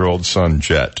 16-year-old son,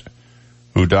 Jet,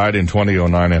 who died in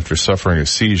 2009 after suffering a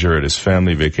seizure at his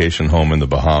family vacation home in the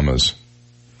Bahamas.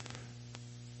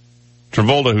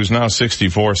 Travolta, who's now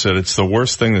 64, said, "It's the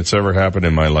worst thing that's ever happened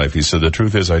in my life." He said, "The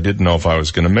truth is I didn't know if I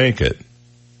was going to make it."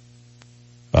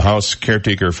 A house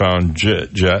caretaker found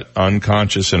Jet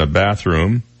unconscious in a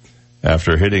bathroom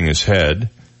after hitting his head.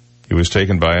 He was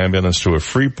taken by ambulance to a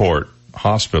Freeport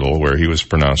hospital where he was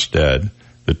pronounced dead.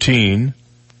 The teen,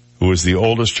 who was the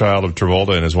oldest child of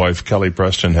Travolta and his wife Kelly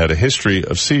Preston, had a history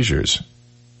of seizures.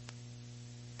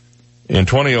 In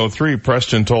 2003,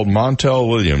 Preston told Montel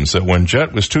Williams that when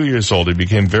Jet was 2 years old, he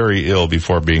became very ill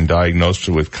before being diagnosed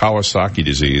with Kawasaki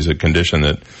disease, a condition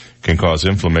that can cause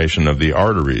inflammation of the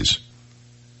arteries.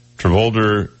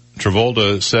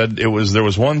 Travolta said there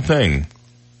was one thing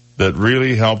that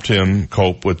really helped him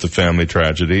cope with the family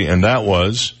tragedy, and that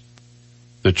was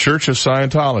the Church of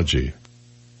Scientology.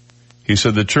 He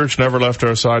said, "The church never left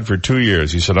our side for 2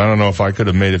 years. He said, "I don't know if I could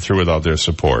have made it through without their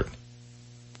support."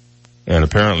 And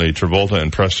apparently Travolta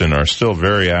and Preston are still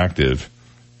very active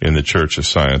in the Church of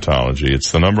Scientology. It's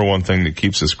the number one thing that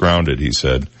keeps us grounded, he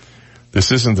said.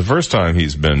 This isn't the first time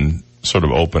he's been sort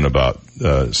of open about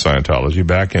Scientology.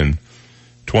 Back in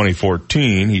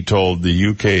 2014, he told the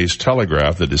UK's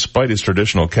Telegraph that despite his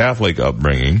traditional Catholic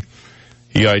upbringing,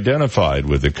 he identified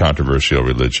with the controversial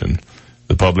religion.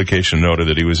 The publication noted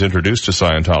that he was introduced to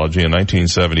Scientology in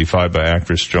 1975 by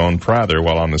actress Joan Prather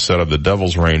while on the set of The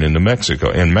Devil's Reign in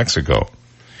Mexico.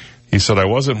 He said, "I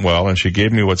wasn't well, and she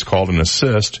gave me what's called an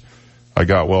assist. I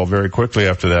got well very quickly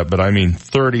after that, but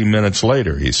 30 minutes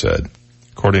later," he said.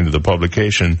 According to the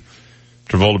publication,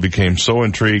 Travolta became so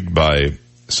intrigued by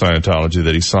Scientology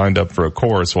that he signed up for a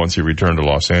course once he returned to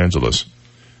Los Angeles.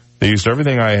 "They used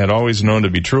everything I had always known to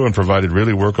be true and provided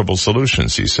really workable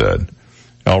solutions," he said.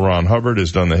 L. Ron Hubbard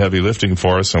has done the heavy lifting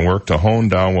for us and worked to hone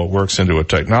down what works into a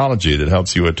technology that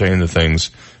helps you attain the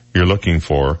things you're looking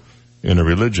for in a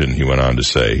religion, he went on to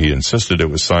say. He insisted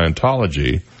it was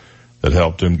Scientology that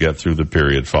helped him get through the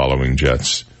period following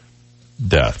Jet's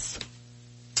death.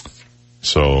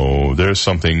 So there's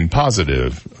something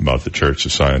positive about the Church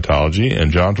of Scientology,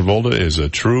 and John Travolta is a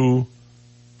true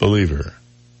believer.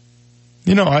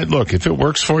 Look, if it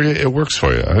works for you, it works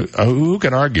for you. Who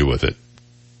can argue with it?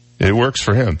 It works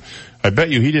for him. I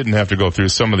bet you he didn't have to go through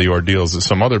some of the ordeals that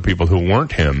some other people who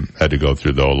weren't him had to go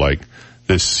through, though, like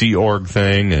this Sea Org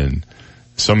thing and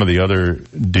some of the other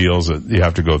deals that you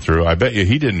have to go through. I bet you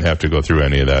he didn't have to go through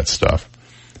any of that stuff.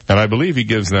 And I believe he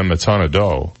gives them a ton of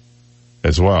dough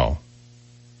as well.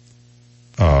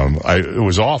 It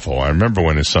was awful. I remember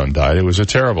when his son died. It was a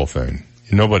terrible thing.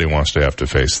 Nobody wants to have to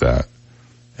face that.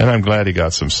 And I'm glad he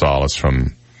got some solace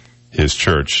from his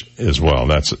church as well.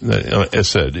 That's, as I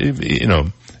said, you know,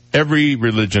 every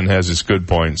religion has its good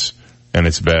points and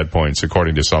its bad points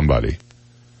according to somebody.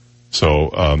 So,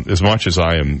 as much as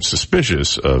I am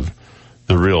suspicious of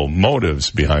the real motives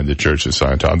behind the Church of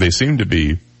Scientology, they seem to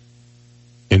be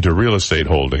into real estate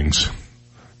holdings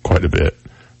quite a bit.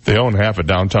 They own half of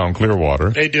downtown Clearwater.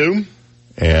 They do.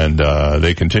 And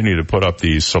they continue to put up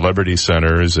these celebrity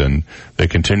centers, and they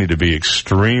continue to be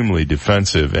extremely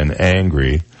defensive and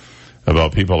angry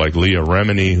about people like Leah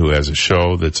Remini, who has a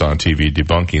show that's on TV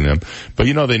debunking them. But,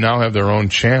 you know, they now have their own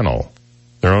channel,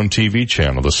 their own TV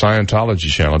channel, the Scientology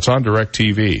channel. It's on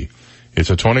DirecTV.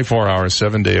 It's a 24-hour,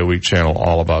 7-day-a-week channel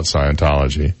all about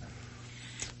Scientology.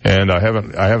 And I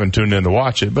haven't tuned in to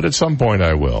watch it, but at some point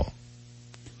I will.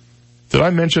 Did I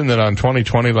mention that on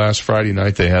 2020 last Friday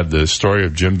night they had the story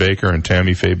of Jim Baker and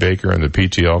Tammy Faye Baker and the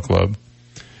PTL Club?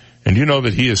 And you know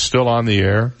that he is still on the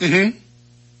air? Mm-hmm.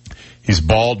 He's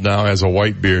bald now, has a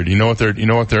white beard. You know what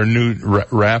their new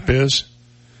rap is?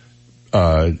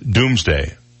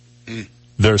 Doomsday. Mm.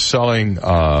 They're selling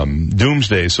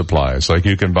Doomsday supplies. Like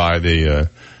you can buy the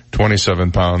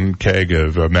 27-pound keg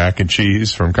of mac and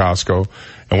cheese from Costco.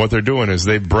 And what they're doing is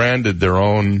they've branded their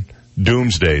own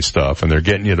Doomsday stuff, and they're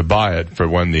getting you to buy it for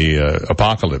when the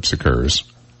apocalypse occurs.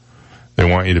 They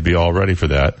want you to be all ready for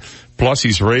that. Plus,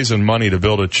 he's raising money to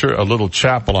build a little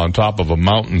chapel on top of a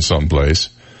mountain someplace.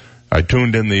 I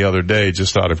tuned in the other day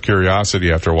just out of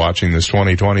curiosity after watching this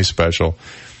 2020 special,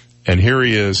 and here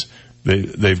he is.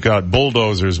 They've got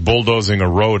bulldozers bulldozing a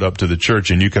road up to the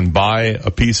church, and you can buy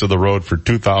a piece of the road for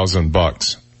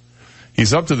 $2,000.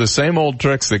 He's up to the same old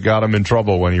tricks that got him in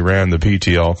trouble when he ran the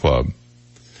PTL Club.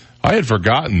 I had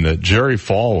forgotten that Jerry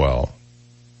Falwell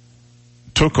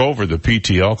took over the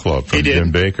PTL Club from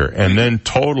Jim Baker and then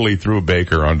totally threw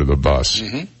Baker under the bus.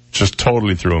 Mm-hmm. Just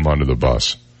totally threw him under the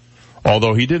bus.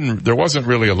 Although there wasn't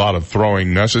really a lot of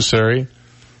throwing necessary,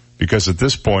 because at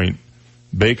this point,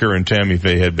 Baker and Tammy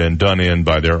Faye had been done in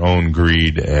by their own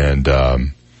greed and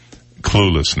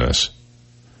cluelessness.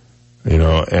 You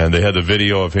know, and they had the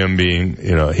video of him being,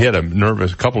 you know, he had a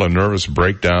couple of nervous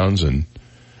breakdowns and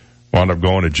wound up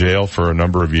going to jail for a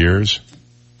number of years.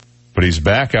 But he's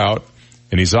back out,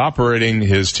 and he's operating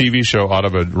his TV show out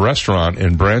of a restaurant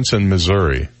in Branson,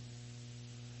 Missouri.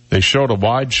 They showed a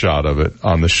wide shot of it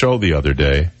on the show the other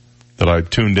day that I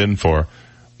tuned in for.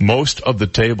 Most of the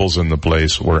tables in the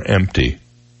place were empty.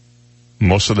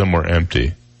 Most of them were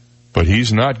empty. But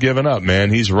he's not giving up,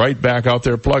 man. He's right back out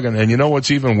there plugging. And you know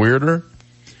what's even weirder?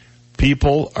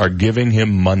 People are giving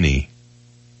him money.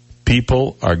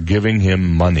 People are giving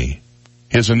him money.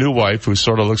 He has a new wife who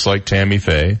sort of looks like Tammy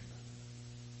Faye.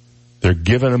 They're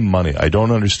giving him money. I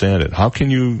don't understand it. How can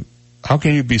you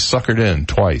be suckered in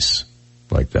twice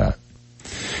like that?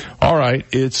 All right,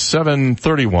 it's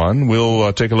 7:31.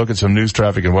 We'll take a look at some news,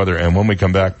 traffic, and weather, and when we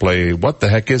come back, play What the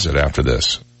Heck Is It after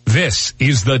this. This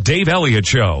is the Dave Elliott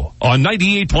Show on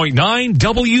 98.9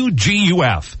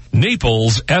 WGUF,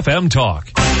 Naples FM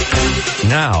Talk.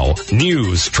 Now,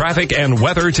 news, traffic, and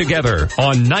weather together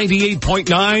on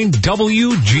 98.9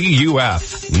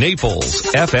 WGUF, Naples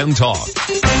FM Talk.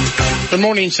 Good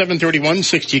morning, 7:31,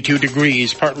 62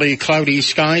 degrees, partly cloudy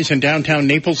skies in downtown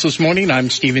Naples this morning. I'm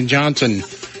Stephen Johnson.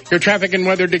 Your traffic and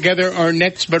weather together are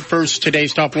next, but first,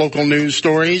 today's top local news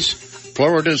stories.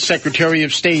 Florida's Secretary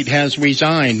of State has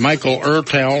resigned. Michael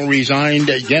Ertel resigned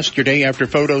yesterday after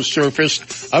photos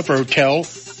surfaced of Ertel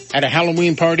at a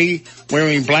Halloween party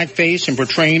wearing blackface and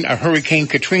portraying a Hurricane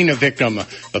Katrina victim.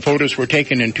 The photos were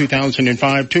taken in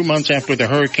 2005, 2 months after the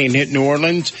hurricane hit New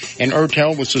Orleans, and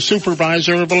Ertel was the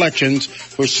supervisor of elections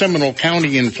for Seminole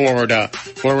County in Florida.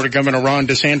 Florida Governor Ron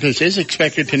DeSantis is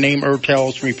expected to name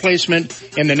Ertel's replacement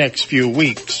in the next few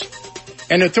weeks.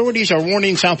 And authorities are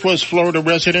warning Southwest Florida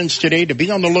residents today to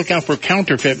be on the lookout for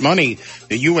counterfeit money.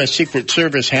 The U.S. Secret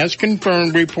Service has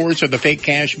confirmed reports of the fake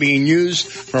cash being used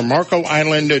from Marco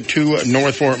Island to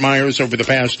North Fort Myers over the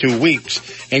past 2 weeks.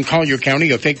 In Collier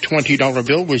County, a fake $20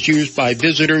 bill was used by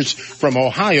visitors from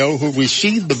Ohio who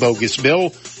received the bogus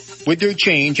bill with their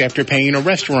change after paying a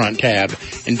restaurant tab.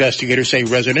 Investigators say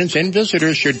residents and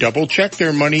visitors should double-check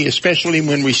their money, especially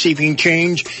when receiving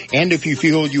change. And if you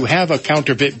feel you have a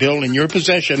counterfeit bill in your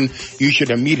possession, you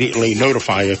should immediately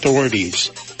notify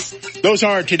authorities. Those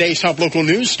are today's top local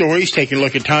news stories. Taking a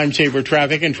look at time-saver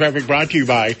traffic, and traffic brought to you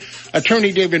by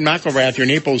Attorney David McElrath, your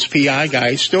Naples PI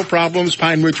guy. Still problems,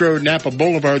 Pine Ridge Road, Napa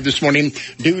Boulevard this morning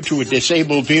due to a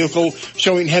disabled vehicle.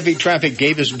 Showing heavy traffic,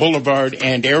 Davis Boulevard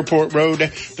and Airport Road.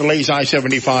 Delays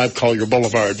I-75, Collier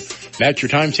Boulevard. That's your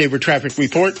Time Saver Traffic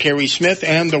Report. Terry Smith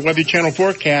and the Weather Channel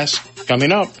forecast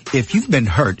coming up. If you've been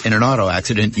hurt in an auto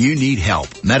accident, you need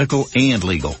help, medical and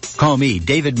legal. Call me,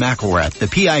 David McElrath, the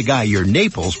PI Guy, your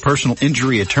Naples personal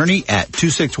injury attorney at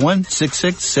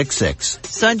 261-6666.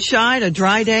 Sunshine, a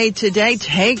dry day today.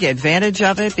 Take advantage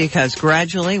of it because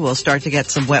gradually we'll start to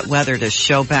get some wet weather to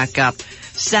show back up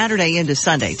Saturday into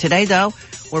Sunday. Today, though,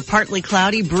 we're partly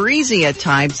cloudy, breezy at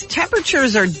times.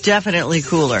 Temperatures are definitely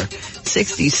cooler.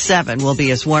 67 will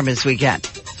be as warm as we get.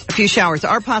 A few showers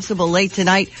are possible late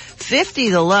tonight, 50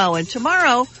 the low, and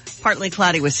tomorrow, partly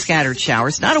cloudy with scattered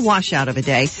showers. Not a washout of a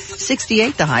day,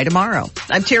 68 the high tomorrow.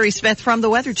 I'm Terry Smith from the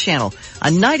Weather Channel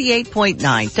on 98.9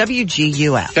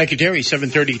 WGUF. Thank you, Terry.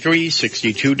 733,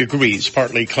 62 degrees,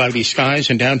 partly cloudy skies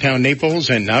in downtown Naples,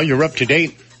 and now you're up to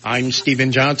date. I'm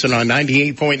Stephen Johnson on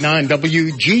 98.9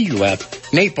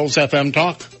 WGUF, Naples FM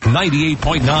Talk.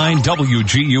 98.9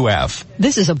 WGUF.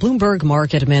 This is a Bloomberg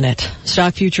Market Minute.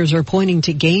 Stock futures are pointing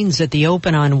to gains at the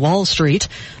open on Wall Street.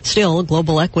 Still,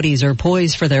 global equities are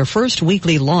poised for their first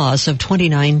weekly loss of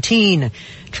 2019.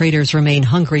 Traders remain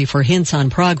hungry for hints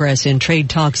on progress in trade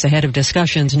talks ahead of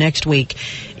discussions next week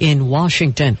in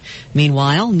Washington.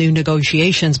 Meanwhile, new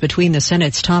negotiations between the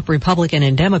Senate's top Republican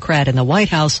and Democrat in the White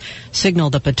House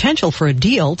signal the potential for a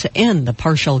deal to end the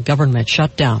partial government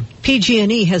shutdown.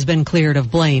 PG&E has been cleared of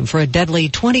blame for a deadly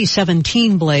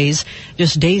 2017 blaze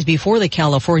just days before the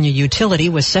California utility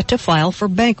was set to file for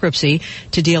bankruptcy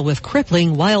to deal with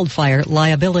crippling wildfire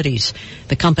liabilities.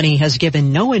 The company has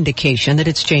given no indication that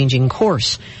it's changing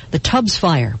course. The Tubbs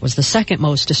fire was the second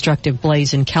most destructive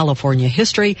blaze in California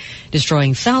history,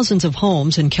 destroying thousands of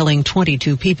homes and killing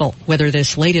 22 people. Whether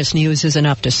this latest news is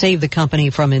enough to save the company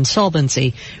from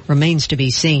insolvency remains to be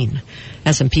seen.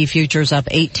 S&P futures up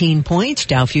 18 points,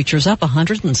 Dow futures up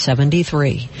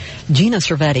 173. Gina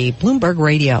Cervetti, Bloomberg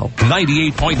Radio.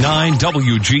 98.9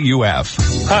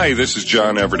 WGUF. Hi, this is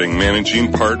John Everding,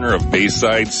 managing partner of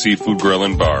Bayside Seafood Grill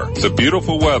and Bar. The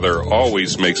beautiful weather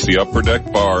always makes the Upper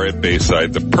Deck Bar at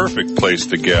Bayside the perfect place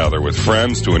to gather with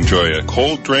friends to enjoy a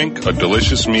cold drink, a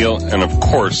delicious meal, and of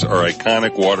course our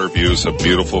iconic water views of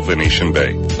beautiful Venetian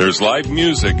Bay. There's live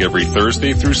music every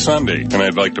Thursday through Sunday, and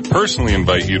I'd like to personally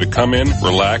invite you to come in,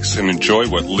 relax, and enjoy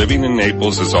what living in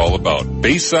Naples is all about.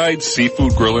 Bayside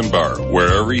Seafood Grill and Bar,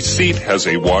 where every seat has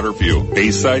a water view.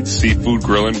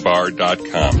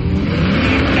 BaysideSeafoodGrillAndBar.com.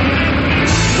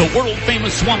 The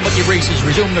world-famous Swamp Buggy races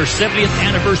resume their 70th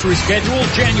anniversary schedule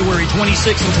January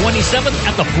 26th and 27th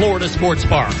at the Florida Sports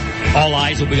Park. All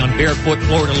eyes will be on Barefoot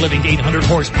Florida Living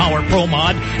 800-horsepower Pro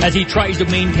Mod as he tries to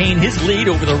maintain his lead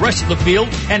over the rest of the field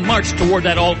and march toward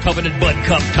that all-coveted Bud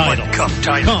Cup title. Come,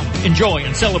 enjoy,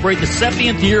 and celebrate the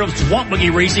 70th year of Swamp Buggy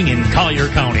racing in Collier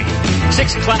County.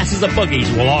 6 classes of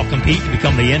buggies will all compete to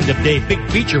become the end-of-day big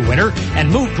feature winner and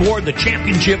move toward the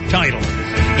championship title.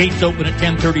 Gates open at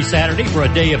 10:30 Saturday for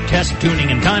a day of test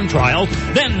tuning and time trials.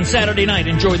 Then Saturday night,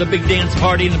 enjoy the big dance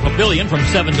party in the pavilion from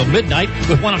 7 till midnight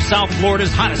with one of South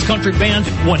Florida's hottest country bands,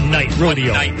 One Night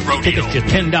Rodeo. Tickets just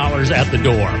 $10 at the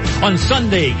door. On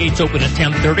Sunday, gates open at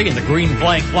 10:30 and the green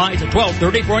flag flies at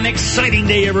 12:30 for an exciting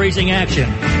day of racing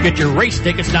action. Get your race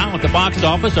tickets now at the box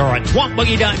office or at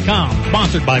swampbuggy.com.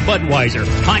 Sponsored by Budweiser,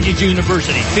 Hodges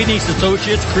University, Phoenix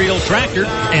Associates, Creole Tractor,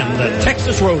 and the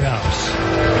Texas Roadhouse.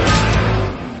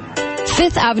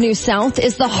 Fifth Avenue South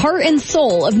is the heart and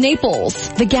soul of Naples,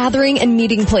 the gathering and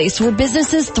meeting place where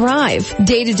businesses thrive.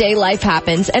 Day-to-day life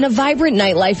happens and a vibrant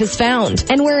nightlife is found,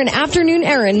 and where an afternoon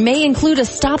errand may include a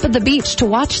stop at the beach to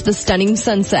watch the stunning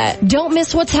sunset. Don't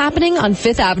miss what's happening on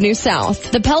Fifth Avenue South.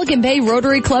 The Pelican Bay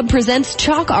Rotary Club presents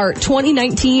Chalk Art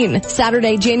 2019,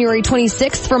 Saturday, January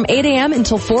 26th from 8 a.m.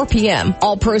 until 4 p.m.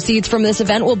 All proceeds from this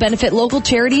event will benefit local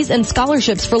charities and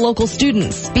scholarships for local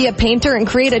students. Be a painter and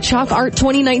create a Chalk Art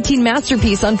 2019 masterpiece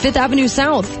on Fifth Avenue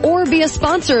South, or be a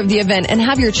sponsor of the event and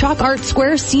have your chalk art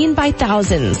square seen by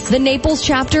thousands. The Naples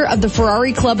chapter of the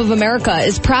Ferrari Club of America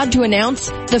is proud to announce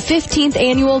the 15th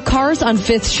annual Cars on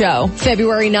Fifth show,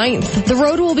 February 9th. The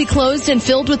road will be closed and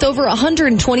filled with over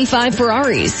 125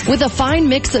 Ferraris, with a fine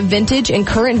mix of vintage and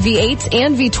current V8s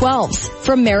and V12s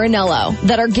from Maranello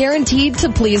that are guaranteed to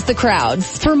please the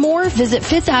crowds. For more, visit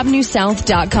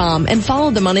FifthAvenueSouth.com and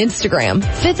follow them on Instagram.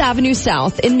 Fifth Avenue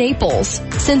South in Naples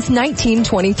since 1923.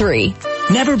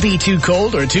 Never be too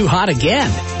cold or too hot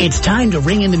again. It's time to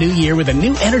ring in the new year with a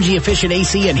new energy-efficient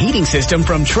AC and heating system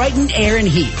from Triton Air and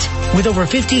Heat. With over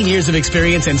 15 years of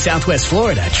experience in Southwest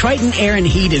Florida, Triton Air and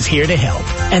Heat is here to help.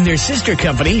 And their sister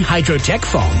company, Hydrotech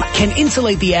Foam, can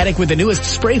insulate the attic with the newest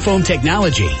spray foam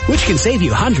technology, which can save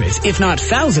you hundreds, if not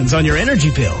thousands, on your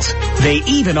energy bills. They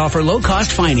even offer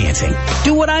low-cost financing.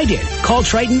 Do what I did. Call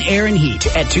Triton Air and Heat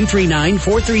at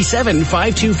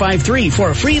 239-437-5253 for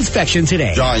a free inspection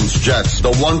today. Giants, Jets.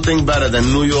 The one thing better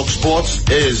than New York sports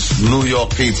is New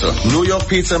York pizza. New York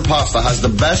Pizza and Pasta has the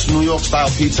best New York style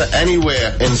pizza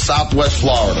anywhere in Southwest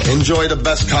Florida. Enjoy the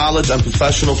best college and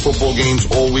professional football games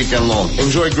all weekend long.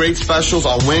 Enjoy great specials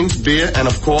on wings, beer, and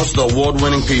of course the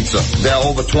award-winning pizza. There are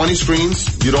over 20 screens.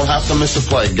 You don't have to miss a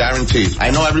play, guaranteed.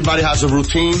 I know everybody has a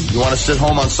routine. You want to sit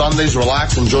home on Sundays,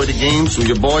 relax, enjoy the games with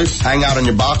your boys, hang out in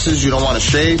your boxes. You don't want to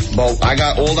shave, but I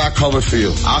got all that covered for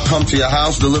you. I'll come to your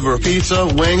house, deliver a pizza,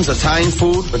 wings, Italian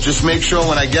food, but just make sure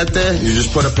when I get there, you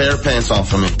just put a pair of pants on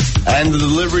for me. And the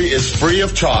delivery is free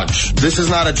of charge. This is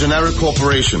not a generic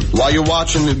corporation. While you're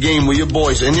watching the game with your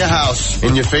boys in your house,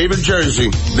 in your favorite jersey,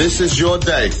 this is your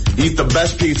day. Eat the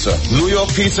best pizza. New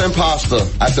York Pizza and Pasta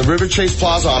at the River Chase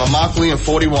Plaza on Immokalee and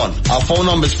 41. Our phone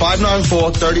number is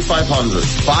 594-3500.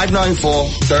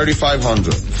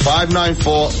 594-3500.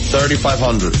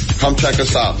 594-3500. Come check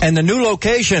us out. And the new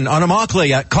location on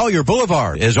Immokalee at Collier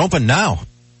Boulevard is open now.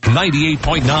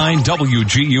 98.9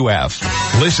 WGUF.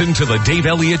 Listen to the Dave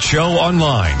Elliott Show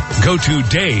online. Go to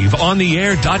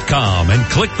DaveOnTheAir.com and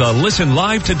click the Listen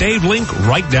Live to Dave link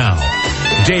right now.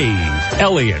 Dave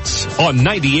Elliott's on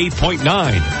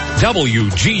 98.9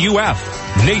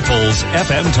 WGUF. Naples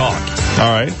FM Talk.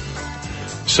 All right.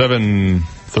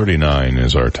 7:39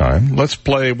 is our time. Let's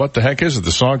play What the Heck Is It?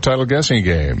 The song title guessing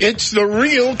game. It's the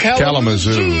real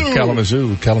Kalamazoo.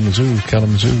 Kalamazoo.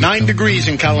 9 degrees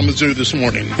in Kalamazoo this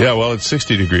morning. Yeah, well, it's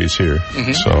 60 degrees here.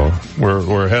 Mm-hmm. So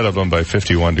we're ahead of them by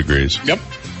 51 degrees. Yep.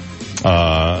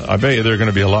 I bet you there are going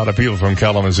to be a lot of people from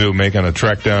Kalamazoo making a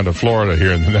trek down to Florida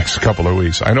here in the next couple of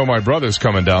weeks. I know my brother's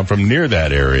coming down from near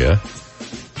that area.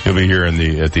 He'll be here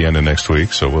at the end of next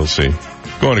week, so we'll see.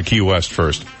 Going to Key West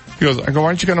first. He goes, I go, why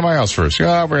don't you go to my house first?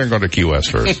 Yeah, we're going to go to Key West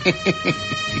first.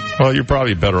 Well, you're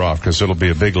probably better off because it'll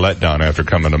be a big letdown after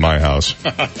coming to my house.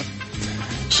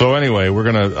 So anyway, we're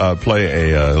going to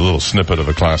play a little snippet of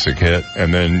a classic hit,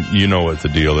 and then you know what the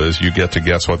deal is. You get to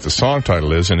guess what the song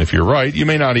title is, and if you're right, you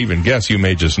may not even guess, you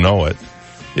may just know it.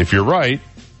 If you're right,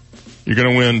 you're going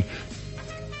to win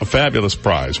a fabulous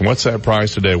prize. And what's that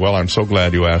prize today? Well, I'm so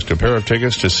glad you asked. A pair of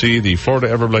tickets to see the Florida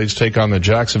Everblades take on the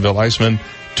Jacksonville Icemen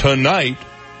tonight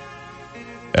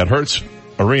at Hertz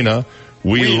Arena.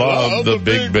 We love the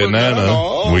Big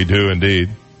Banana. We do indeed.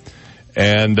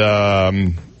 And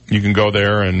you can go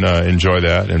there and enjoy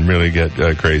that and really get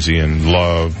crazy and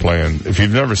love playing. If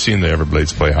you've never seen the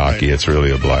Everblades play hockey, it's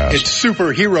really a blast. It's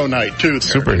superhero night, too.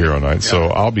 Superhero night, so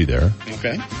I'll be there.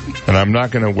 Okay. And I'm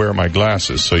not going to wear my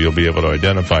glasses, so you'll be able to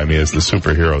identify me as the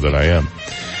superhero that I am.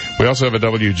 We also have a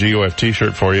WGOF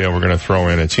t-shirt for you, and we're going to throw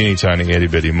in a teeny tiny itty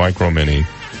bitty micro mini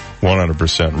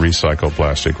 100% recycled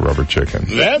plastic rubber chicken.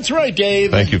 That's right,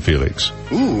 Dave. Thank you, Felix.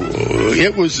 Ooh,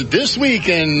 it was this week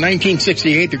in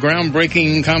 1968, the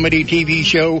groundbreaking comedy TV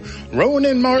show Rowan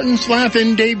and Martin's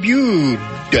Laugh-In debuted.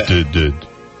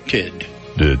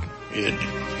 Did.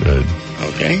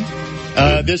 Okay.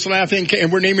 This Laugh-In,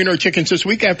 and we're naming our chickens this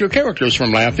week after characters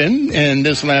from Laugh-In, and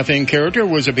this Laugh-In character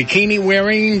was a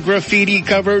bikini-wearing,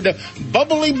 graffiti-covered,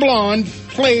 bubbly blonde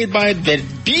played by the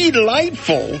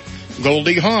delightful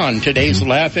Goldie Hawn. Today's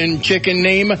Laugh-In chicken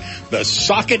name, the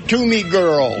Sock It To Me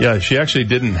Girl. Yeah, she actually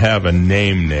didn't have a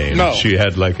name. No. She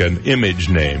had like an image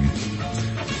name,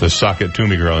 the Sock It To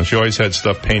Me Girl, and she always had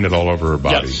stuff painted all over her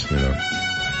body. Yes. You know.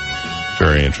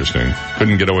 Very interesting.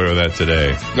 Couldn't get away with that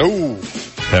today. No.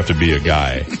 Have to be a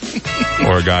guy.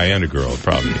 Or a guy and a girl,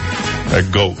 probably. A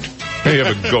goat. Hey, you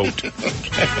have a goat.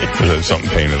 There's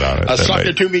something painted on it. A Sock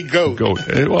It To Me goat.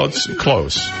 Well, it's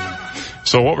close.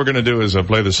 So what we're going to do is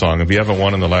play the song. If you haven't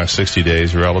won in the last 60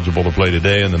 days, you're eligible to play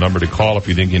today. And the number to call if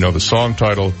you think you know the song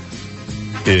title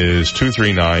is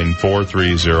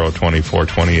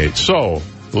 239-430-2428. So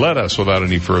let us, without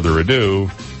any further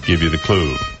ado, give you the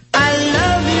clue. I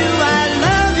love you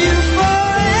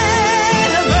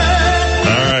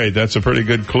forever. All right, that's a pretty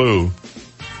good clue.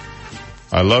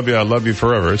 I love you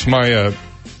forever. It's my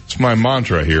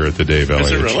mantra here at the Dave Elliott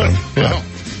Show. Is it really? Yeah.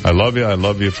 Wow. I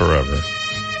love you forever.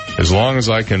 As long as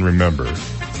I can remember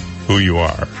who you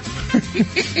are.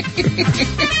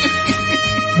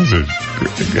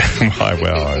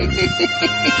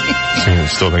 I'm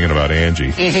still thinking about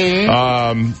Angie.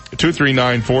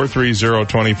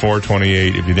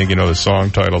 239-430-2428. If you think you know the song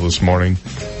title this morning,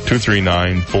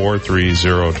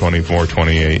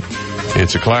 239-430-2428.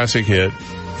 It's a classic hit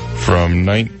from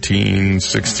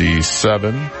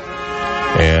 1967,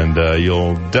 and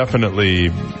you'll definitely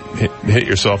hit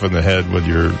yourself in the head with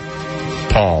your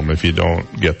palm if you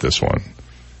don't get this one.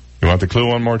 You want the clue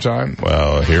one more time?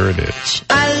 Well, here it is.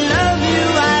 I love you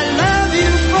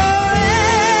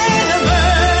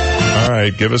forever. All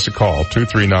right, give us a call,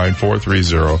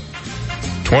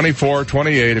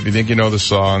 239-430-2428 if you think you know the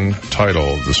song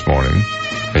title this morning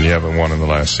and you haven't won in the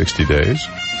last 60 days.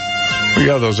 We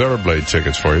got those Everblade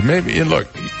tickets for you. Maybe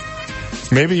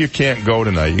you can't go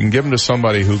tonight. You can give them to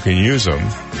somebody who can use them.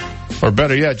 Or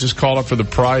better yet, just call up for the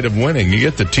pride of winning. You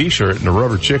get the t-shirt and the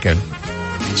rubber chicken.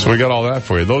 So we got all that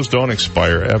for you. Those don't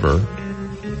expire ever.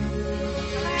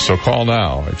 So call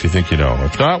now if you think you know.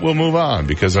 If not, we'll move on,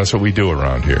 because that's what we do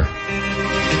around here.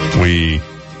 We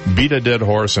beat a dead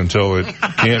horse until it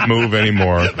can't move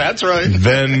anymore. That's right.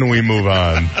 Then we move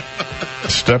on,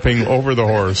 stepping over the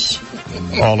horse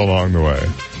all along the way.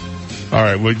 All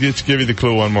right, we'll just give you the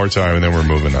clue one more time, and then we're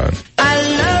moving on. I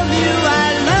love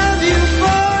you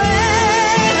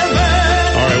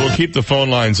forever. All right, we'll keep the phone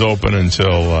lines open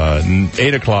until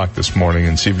 8 o'clock this morning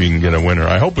and see if we can get a winner.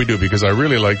 I hope we do, because I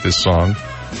really like this song,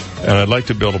 and I'd like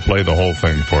to be able to play the whole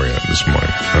thing for you this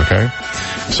morning, okay?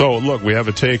 So, look, we have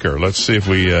a taker. Let's see if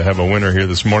we have a winner here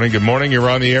this morning. Good morning, you're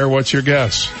on the air. What's your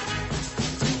guess?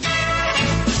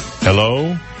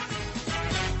 Hello?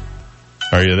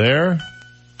 Are you there?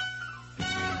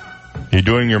 You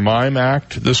doing your mime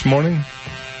act this morning?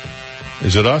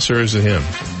 Is it us or is it him?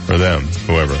 Or them?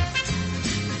 Whoever.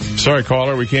 Sorry,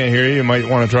 caller, we can't hear you. You might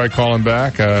want to try calling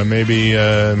back. Maybe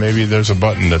there's a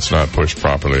button that's not pushed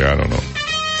properly. I don't know.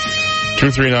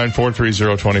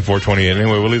 239-430-2428.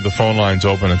 Anyway, we'll leave the phone lines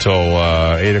open until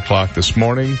 8 o'clock this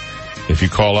morning. If you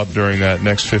call up during that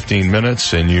next 15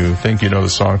 minutes and you think you know the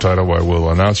song title, well, we'll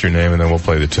announce your name and then we'll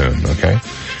play the tune, okay?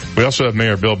 We also have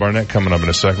Mayor Bill Barnett coming up in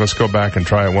a sec. Let's go back and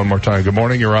try it one more time. Good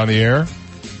morning, you're on the air.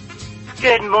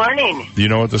 Good morning. Do you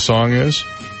know what the song is?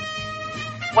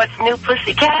 What's New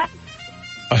Pussycat?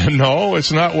 No,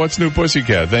 it's not What's New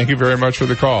Pussycat. Thank you very much for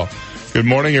the call. Good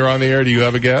morning, you're on the air. Do you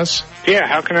have a guess? Yeah,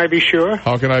 how can I be sure?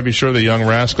 How can I be sure? The Young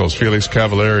Rascals, Felix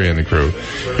Cavallari and the crew.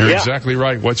 You're exactly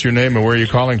right. What's your name and where are you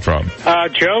calling from?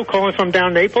 Joe, calling from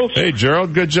down Naples. Hey,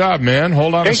 Gerald, good job, man.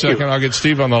 Hold on a second. I'll get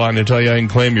Steve on the line to tell you I can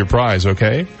claim your prize,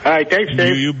 okay? All right, thanks,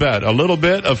 Dave. You bet. A little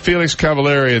bit of Felix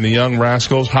Cavallari and the Young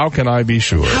Rascals. How can I be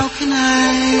sure? How can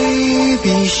I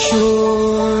be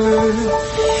sure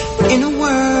in a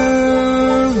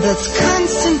world that's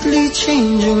constantly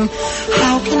changing?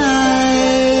 How can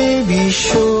I be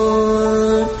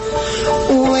sure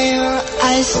where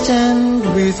I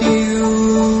stand with you?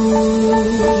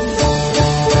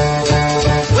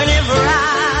 Whenever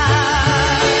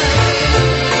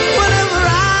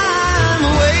I'm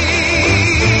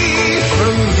away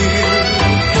from you,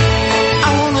 I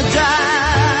wanna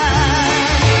die,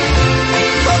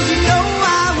 'cause you know I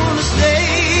wanna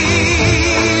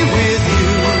stay with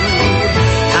you.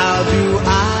 How do I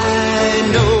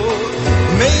know?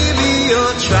 Maybe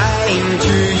you're trying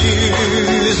to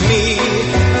use me.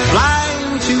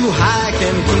 Flying too high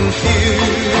can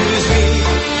confuse me.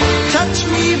 Touch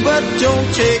me but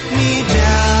don't take me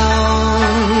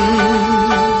down.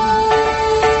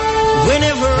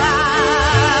 Whenever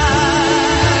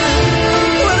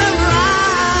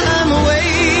I'm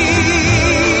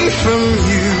away from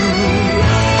you,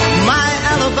 my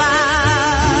alibi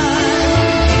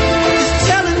is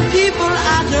telling people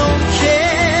I don't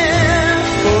care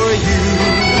for you.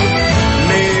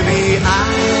 Maybe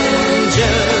I'm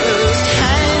just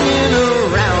hanging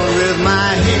around with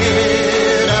my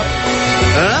head up,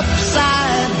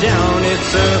 upside down.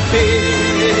 It's a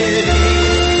pity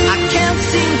I can't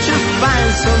seem to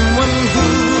find someone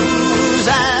who's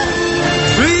as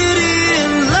pretty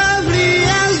and lovely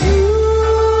as you.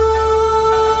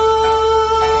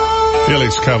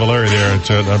 Felix Cavallari there. It's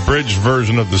an abridged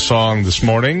version of the song this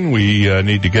morning. We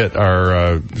need to get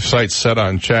our sights set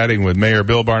on chatting with Mayor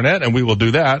Bill Barnett, and we will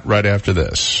do that right after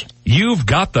this. You've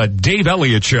got the Dave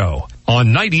Elliott Show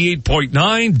on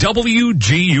 98.9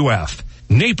 WGUF,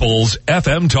 Naples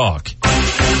FM Talk.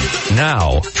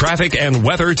 Now, traffic and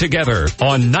weather together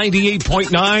on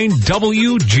 98.9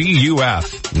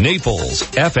 WGUF, Naples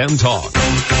FM Talk.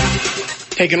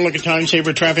 Taking a look at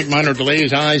time-saver traffic, minor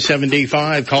delays,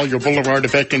 I-75, Collier Boulevard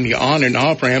affecting the on and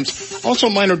off ramps. Also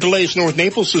minor delays north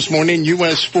Naples this morning,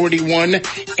 US 41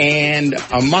 and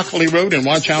Immokalee Road, and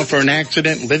watch out for an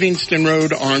accident, Livingston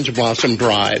Road, Orange Blossom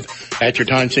Drive. That's your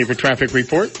time-saver traffic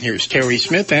report. Here's Terry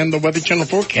Smith and the Weather Channel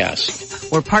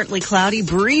forecast. We're partly cloudy,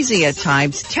 breezy at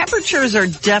times. Temperatures are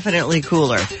definitely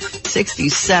cooler.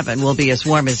 67 will be as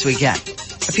warm as we get.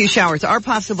 A few showers are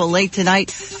possible late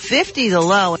tonight. 50 the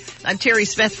low. I'm Terry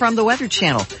Smith from the Weather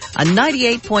Channel on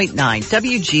 98.9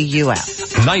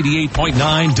 WGUF.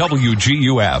 98.9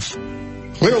 WGUF.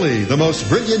 Clearly the most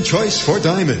brilliant choice for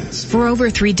diamonds. For over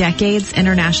 3 decades,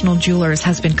 International Jewelers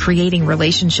has been creating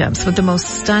relationships with the most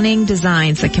stunning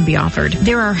designs that can be offered.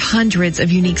 There are hundreds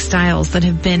of unique styles that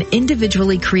have been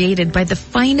individually created by the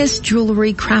finest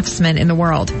jewelry craftsmen in the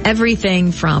world.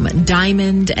 Everything from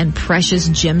diamond and precious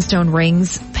gemstone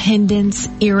rings, pendants,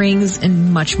 earrings,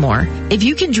 and much more. If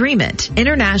you can dream it,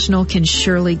 International can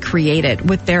surely create it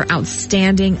with their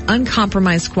outstanding,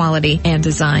 uncompromised quality and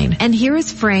design. And here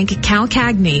is Frank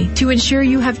Calcagney to ensure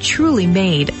you have truly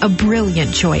made a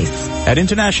brilliant choice. At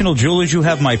International Jewelers, you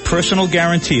have my personal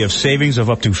guarantee of savings of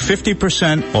up to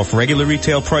 50% off regular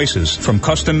retail prices. From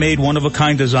custom-made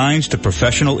one-of-a-kind designs to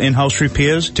professional in-house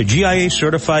repairs to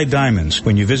GIA-certified diamonds.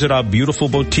 When you visit our beautiful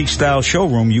boutique-style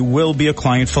showroom, you will be a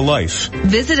client for life.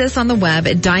 Visit us on the web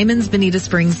at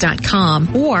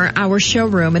diamondsbonitasprings.com or our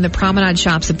showroom in the Promenade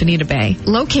Shops at Bonita Bay,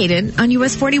 located on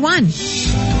US 41.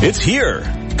 It's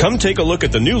here. Come take a look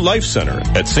at the new Life Center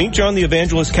at St. John the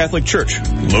Evangelist Catholic Church,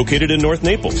 located in North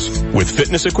Naples. With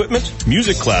fitness equipment,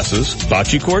 music classes,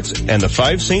 bocce courts, and the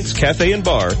Five Saints Cafe and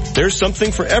Bar, there's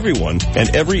something for everyone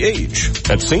and every age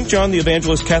at St. John the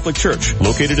Evangelist Catholic Church,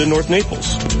 located in North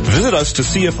Naples. Visit us to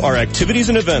see if our activities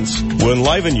and events will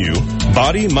enliven you,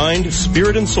 body, mind,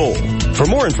 spirit, and soul. For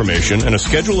more information and a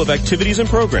schedule of activities and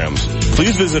programs,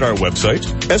 please visit our website,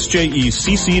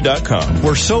 sjecc.com.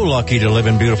 We're so lucky to live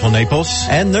in beautiful Naples,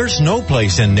 and there's no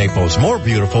place in Naples more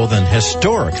beautiful than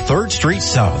historic 3rd Street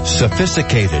South.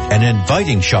 Sophisticated and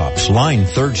inviting shops line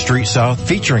 3rd Street South,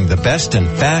 featuring the best in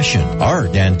fashion,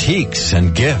 art, antiques,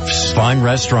 and gifts. Fine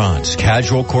restaurants,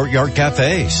 casual courtyard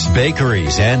cafes,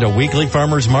 bakeries, and a weekly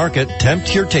farmer's market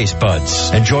tempt your taste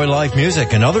buds. Enjoy live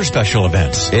music and other special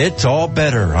events. It's all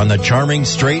better on the charming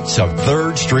streets of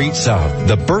 3rd Street South,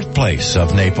 the birthplace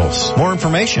of Naples. More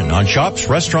information on shops,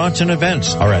 restaurants, and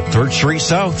events are at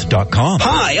 3rdstreetsouth.com.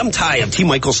 Hi, I'm Ty of T.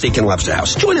 Michael's Steak and Lobster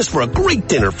House. Join us for a great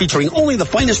dinner featuring only the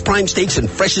finest prime steaks and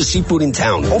freshest seafood in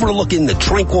town, overlooking the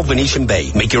tranquil Venetian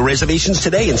Bay. Make your reservations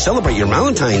today and celebrate your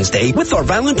Valentine's Day with our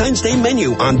Valentine's Day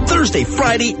menu on Thursday,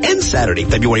 Friday, and Saturday,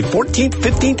 February 14th,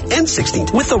 15th, and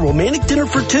 16th. With a romantic dinner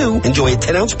for 2, enjoy a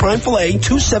 10-ounce prime filet,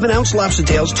 2 7-ounce lobster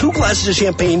tails, 2 glasses of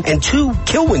champagne, and 2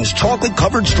 Kilwins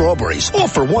chocolate-covered strawberries, all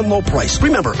for one low price.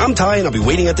 Remember, I'm Ty, and I'll be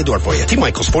waiting at the door for you. T.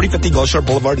 Michael's, 4050 Gulf Shore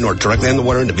Boulevard North, directly on the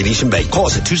water in the Venetian Bay. Call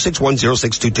us at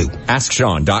 261-0622.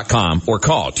 AskSean.com or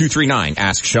call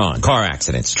 239-ASK-SEAN. Car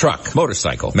accidents, truck,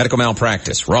 motorcycle, medical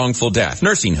malpractice, wrongful death,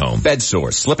 nursing home, bed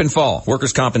sores, slip and fall,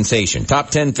 workers' compensation.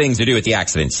 Top 10 things to do at the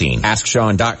accident scene.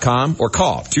 AskSean.com or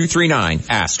call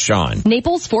 239-ASK-SEAN.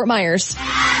 Naples, Fort Myers.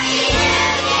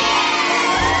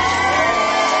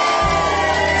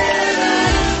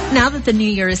 Now that the new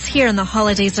year is here and the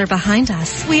holidays are behind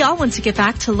us, we all want to get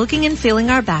back to looking and feeling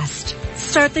our best.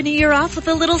 Start the new year off with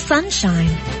a little sunshine.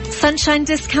 Sunshine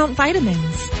Discount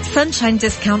Vitamins. Sunshine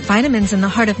Discount Vitamins in the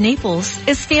heart of Naples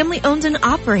is family owned and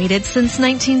operated since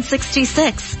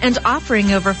 1966 and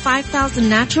offering over 5,000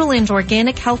 natural and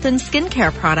organic health and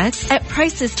skincare products at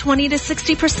prices 20 to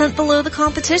 60% below the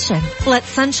competition. Let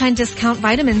Sunshine Discount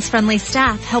Vitamins friendly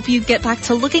staff help you get back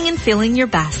to looking and feeling your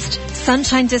best.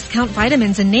 Sunshine Discount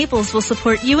Vitamins in Naples will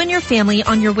support you and your family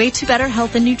on your way to better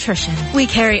health and nutrition. We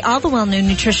carry all the well-known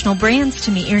nutritional brands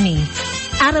to meet your needs.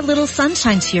 Add a little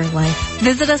sunshine to your life.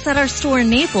 Visit us at our store in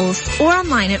Naples or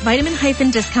online at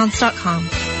vitamin-discounts.com.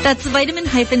 That's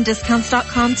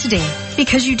vitamin-discounts.com today,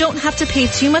 because you don't have to pay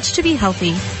too much to be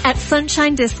healthy at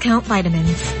Sunshine Discount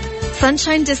Vitamins.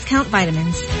 Sunshine Discount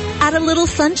Vitamins. Add a little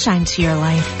sunshine to your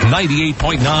life.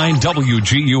 98.9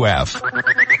 WGUF.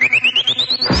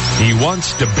 He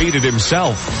once debated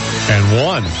himself and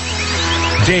won.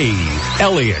 Dave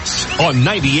Elliott on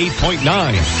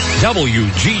 98.9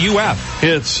 WGUF.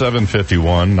 It's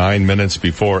 7:51, 9 minutes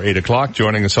before 8 o'clock.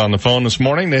 Joining us on the phone this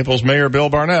morning, Naples Mayor Bill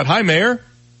Barnett. Hi, Mayor.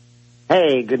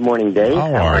 Hey, good morning, Dave.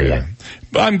 How are you?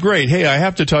 I'm great. Hey, I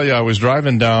have to tell you, I was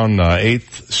driving down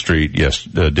 8th Street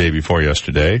day before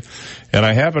yesterday, and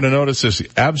I happened to notice this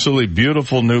absolutely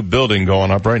beautiful new building going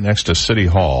up right next to City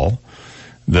Hall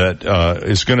that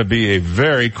is going to be a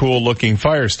very cool-looking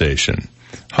fire station.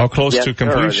 How close to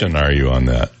completion are you on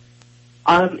that?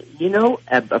 You know,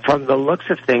 from the looks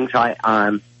of things,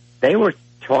 they were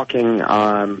talking,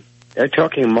 they're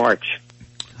talking March.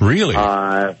 Really?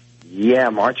 Yeah,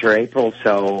 March or April,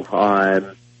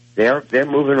 so, they're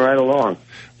moving right along.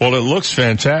 Well, it looks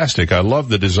fantastic. I love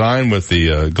the design with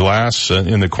the glass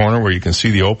in the corner where you can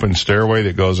see the open stairway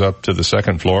that goes up to the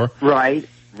second floor. Right.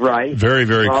 Very,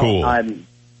 very cool.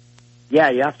 Yeah,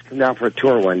 you have to come down for a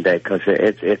tour one day because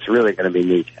it's really going to be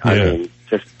neat. I mean,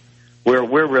 just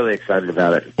we're really excited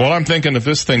about it. Well, I'm thinking if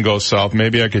this thing goes south,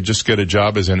 maybe I could just get a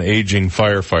job as an aging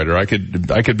firefighter. I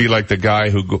could be like the guy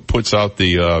who puts out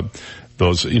the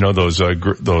those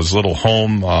little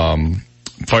home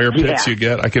fire pits you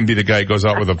get. I can be the guy who goes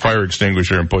out with a fire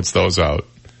extinguisher and puts those out.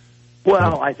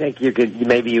 Well, I think you could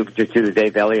just do the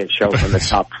Dave Elliott show from the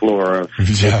top floor of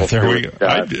there we go.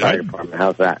 Fire department.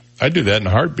 How's that? I'd do that in a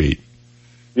heartbeat.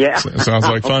 Yeah. Sounds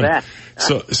like fun.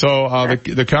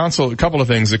 The council, a couple of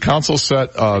things. The council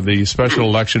set the special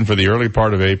election for the early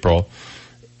part of April.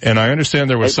 And I understand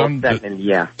there was some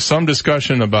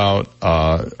discussion about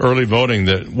early voting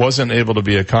that wasn't able to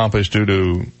be accomplished due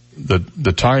to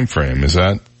the time frame. Is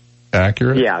that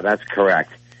accurate? Yeah, that's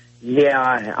correct.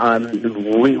 Yeah,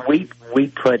 we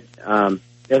put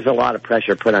there's a lot of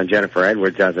pressure put on Jennifer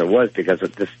Edwards as it was because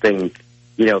this thing,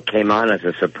 came on as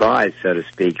a surprise, so to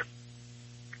speak.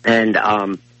 And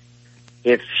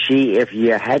if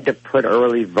you had to put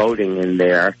early voting in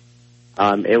there,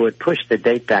 it would push the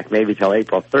date back maybe till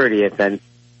April 30th, and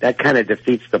that kind of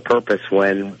defeats the purpose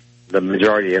when the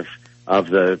majority of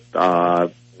the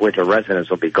winter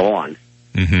residents will be gone.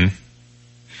 Mm-hmm.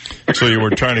 So you were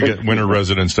trying to get winter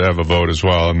residents to have a vote as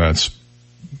well, and that's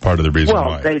part of the reason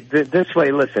why. Well, this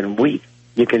way, listen,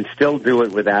 you can still do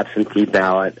it with absentee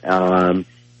ballot, and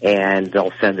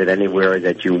they'll send it anywhere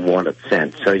that you want it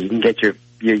sent. So you can get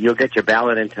you'll get your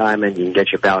ballot in time, and you can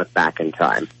get your ballot back in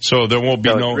time. So there won't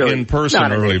be no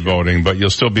in-person early voting, but you'll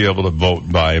still be able to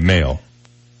vote by mail.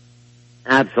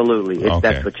 Absolutely, if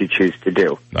that's what you choose to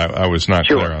do. I was not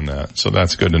clear on that, so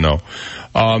that's good to know.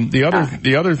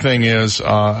 The other thing is,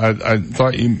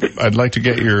 I'd like to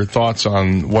get your thoughts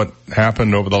on what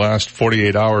happened over the last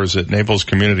 48 hours at Naples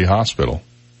Community Hospital.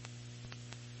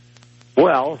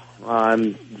 Well,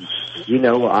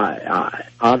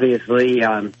 obviously,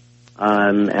 Alan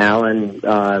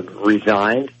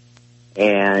resigned,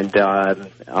 and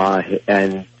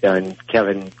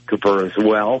Kevin Cooper as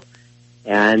well.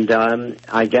 And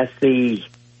I guess the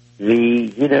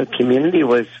community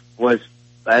was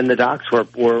and the docs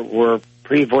were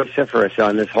pretty vociferous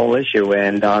on this whole issue,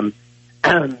 and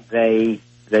they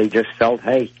just felt,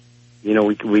 hey,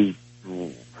 we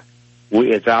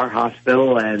it's our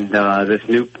hospital, and this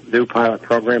new pilot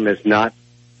program is not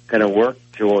going to work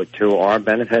to our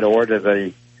benefit or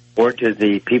to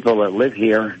the people that live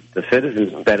here, the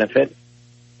citizens' benefit.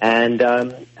 And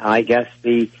I guess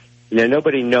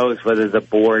nobody knows whether the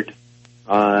board,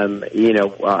 whether it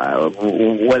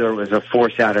was a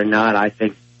force out or not. I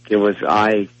think it was,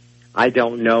 I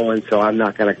don't know, and so I'm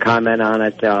not going to comment on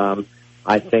it.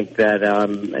 I think that,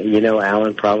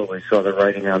 Alan probably saw the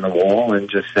writing on the wall and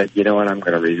just said, you know what, I'm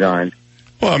going to resign.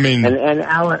 Well, I mean, and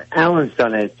Alan's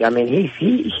done it. I mean,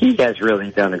 he has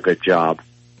really done a good job.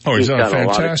 Oh, he's done a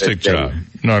fantastic job.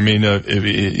 No, I mean,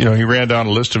 he ran down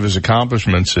a list of his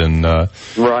accomplishments in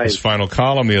his final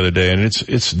column the other day, and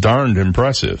it's darned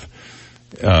impressive.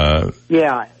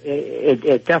 Yeah,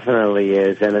 it definitely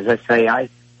is. And as I say,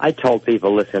 I told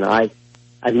people, listen, I've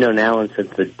known Alan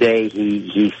since the day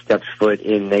he stepped foot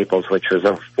in Naples, which was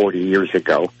over 40 years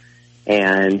ago,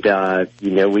 and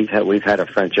we've had a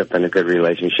friendship and a good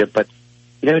relationship. But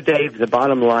Dave, the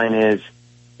bottom line is,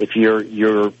 if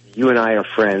you and I are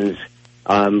friends,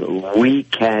 we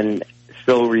can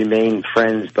still remain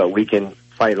friends, but we can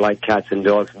fight like cats and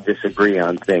dogs and disagree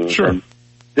on things. Sure. And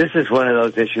this is one of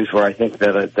those issues where I think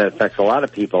that affects a lot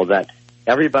of people, that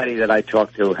everybody that I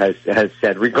talk to has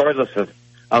said, regardless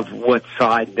of what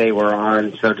side they were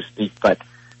on, so to speak, but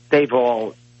they've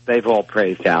all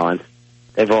praised Alan.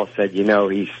 They've all said,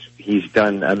 he's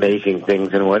done amazing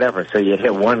things and whatever. So you hit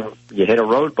a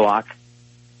roadblock.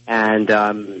 And,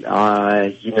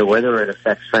 whether it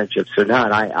affects friendships or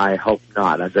not, I hope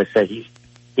not. As I said,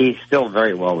 he's still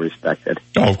very well respected.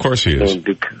 Oh, of course he is.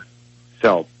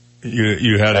 So.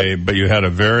 You had a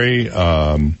very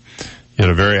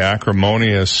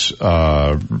acrimonious,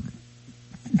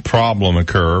 problem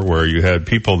occur where you had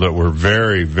people that were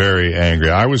very, very angry.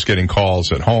 I was getting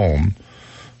calls at home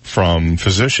from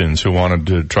physicians who wanted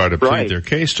to try to plead their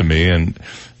case to me, and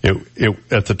it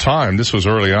at the time, this was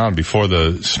early on before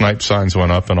the snipe signs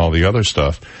went up and all the other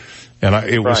stuff. And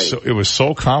it was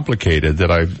so complicated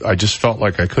that I just felt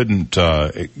like I couldn't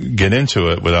get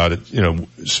into it without it,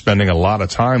 spending a lot of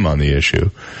time on the issue.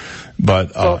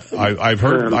 But I've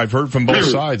heard from both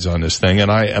sides on this thing,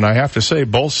 and I have to say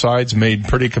both sides made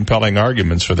pretty compelling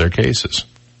arguments for their cases.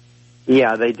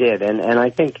 Yeah, they did, and I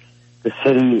think the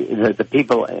city, the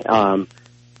people,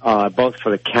 both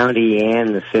for the county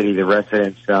and the city, the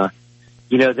residents,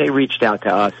 they reached out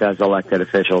to us as elected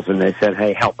officials, and they said,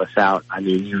 "Hey, help us out. I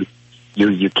mean,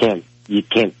 you can't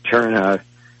turn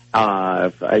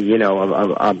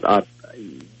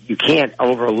you can't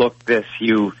overlook this.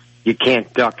 You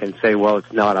can't duck and say, well,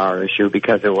 it's not our issue,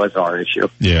 because it was our issue.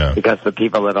 Yeah. Because the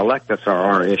people that elect us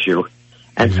are our issue."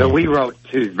 And so we wrote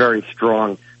two very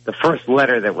strong. The first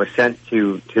letter that was sent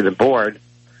to the board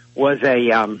was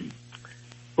a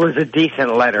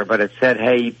decent letter, but it said,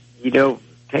 "Hey,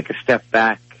 take a step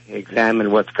back, examine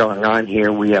what's going on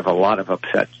here. We have a lot of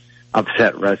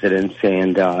upset residents,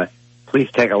 and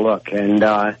please take a look." And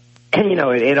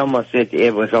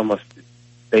it was almost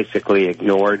basically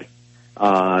ignored.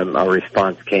 A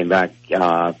response came back,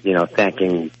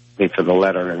 thanking me for the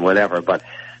letter and whatever. But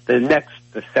the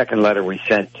second letter we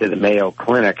sent to the Mayo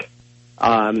Clinic,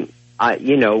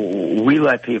 we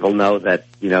let people know that,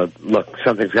 look,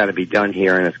 something's got to be done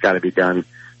here, and it's got to be done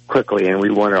quickly. And we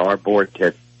wanted our board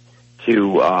to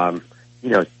you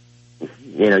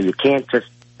can't just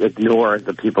ignore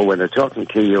the people when they're talking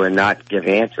to you and not give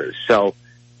answers. So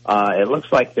it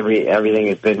looks like everything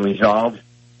has been resolved.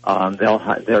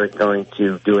 They're going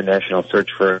to do a national search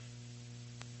for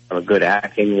a good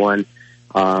acting one.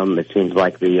 It seems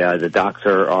like the docs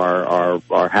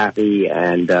are happy,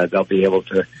 and they'll be able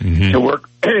to work.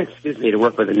 To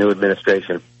work with the new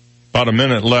administration. About a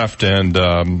minute left, and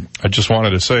I just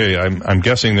wanted to say I'm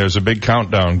guessing there's a big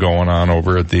countdown going on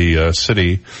over at the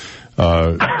city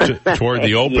toward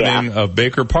the opening of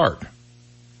Baker Park.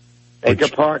 Baker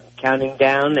Park counting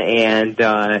down, and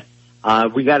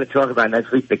we got to talk about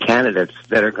next week the candidates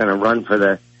that are going to run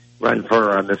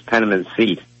for Miss Penniman's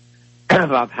seat.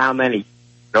 About how many?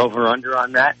 Over under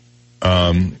on that?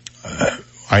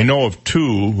 I know of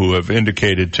two who have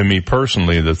indicated to me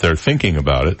personally that they're thinking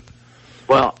about it.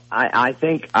 Well, I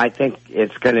think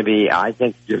it's going to be. I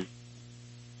think there's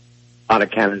a lot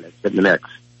of candidates in the mix.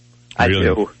 Really?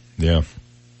 I do. Yeah.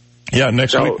 Yeah,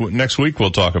 next week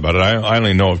we'll talk about it. I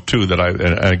only know of two that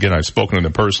and again, I've spoken to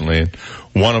them personally, and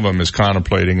one of them is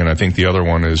contemplating, and I think the other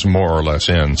one is more or less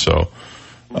in, so.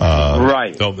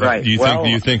 Right. What do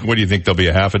you think? There'll be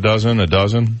a half a dozen, a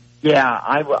dozen? Yeah,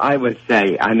 I would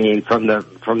say, I mean, from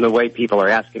the way people are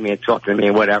asking me and talking to me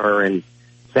and whatever, and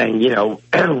saying,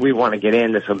 we want to get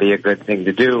in, this will be a good thing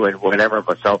to do and whatever,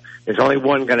 but so there's only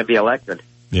one going to be elected.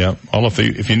 Yeah. Well,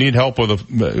 if you need help with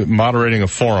moderating a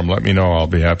forum, let me know. I'll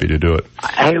be happy to do it.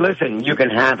 Hey, listen, you can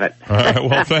have it. All right.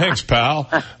 Well, thanks, pal.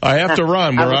 I have to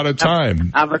run. We're out of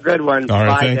time. Have a good one. All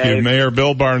right. Bye, Thank Dave. you. Mayor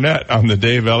Bill Barnett on the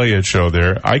Dave Elliott Show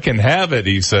there. I can have it,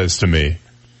 he says to me.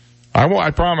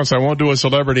 I promise I won't do a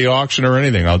celebrity auction or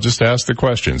anything. I'll just ask the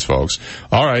questions, folks.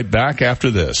 All right. Back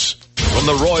after this. From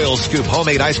the Royal Scoop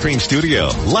Homemade Ice Cream Studio,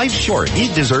 life's short,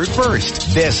 eat dessert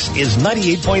first. This is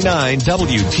 98.9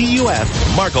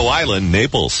 WTUF, Marco Island,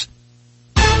 Naples.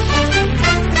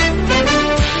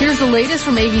 Here's the latest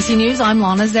from ABC News. I'm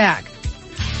Lana Zach.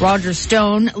 Roger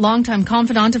Stone, longtime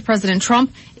confidant of President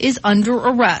Trump, is under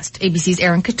arrest. ABC's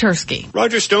Aaron Katursky.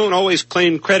 Roger Stone always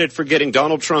claimed credit for getting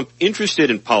Donald Trump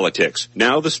interested in politics.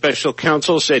 Now the special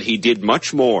counsel said he did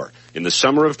much more. In the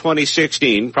summer of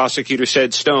 2016, prosecutors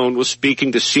said Stone was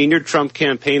speaking to senior Trump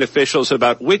campaign officials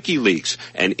about WikiLeaks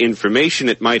and information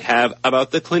it might have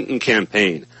about the Clinton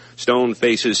campaign. Stone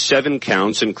faces 7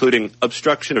 counts, including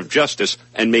obstruction of justice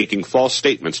and making false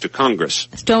statements to Congress.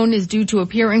 Stone is due to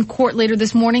appear in court later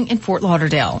this morning in Fort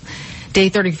Lauderdale. Day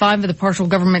 35 of the partial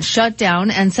government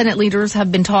shutdown, and Senate leaders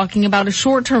have been talking about a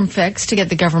short-term fix to get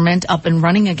the government up and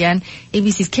running again.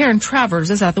 ABC's Karen Travers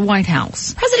is at the White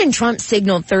House. President Trump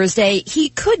signaled Thursday he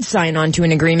could sign on to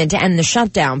an agreement to end the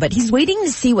shutdown, but he's waiting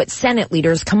to see what Senate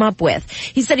leaders come up with.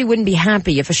 He said he wouldn't be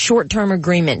happy if a short-term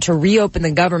agreement to reopen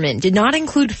the government did not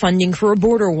include funding for a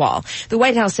border wall. The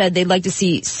White House said they'd like to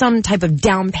see some type of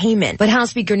down payment, but House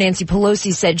Speaker Nancy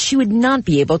Pelosi said she would not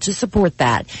be able to support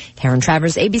that. Karen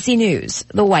Travers, ABC News.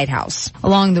 The White House.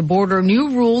 Along the border,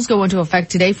 new rules go into effect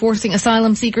today, forcing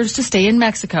asylum seekers to stay in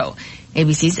Mexico.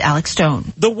 ABC's Alex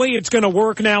Stone. The way it's going to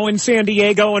work now in San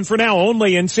Diego, and for now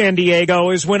only in San Diego,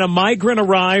 is when a migrant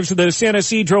arrives at the San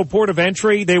Ysidro port of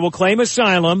entry, they will claim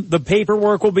asylum. The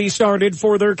paperwork will be started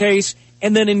for their case.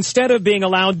 And then instead of being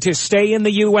allowed to stay in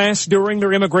the U.S. during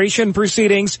their immigration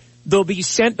proceedings, they'll be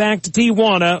sent back to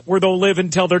Tijuana, where they'll live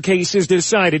until their case is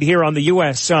decided here on the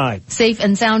U.S. side. Safe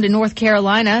and sound in North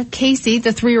Carolina, Casey,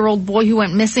 the 3-year-old boy who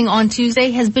went missing on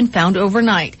Tuesday, has been found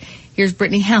overnight. Here's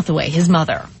Brittany Hathaway, his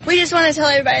mother. We just want to tell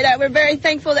everybody that we're very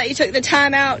thankful that you took the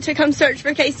time out to come search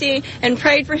for Casey and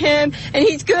prayed for him. And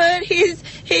he's good. He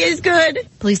is good.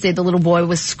 Police say the little boy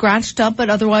was scratched up but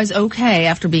otherwise okay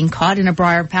after being caught in a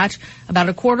briar patch about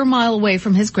a quarter mile away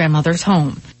from his grandmother's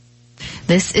home.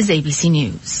 This is ABC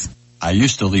News. I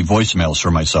used to leave voicemails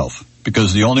for myself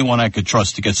because the only one I could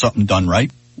trust to get something done right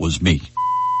was me.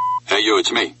 Hey, you,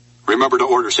 it's me. Remember to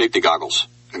order safety goggles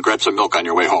and grab some milk on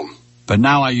your way home. But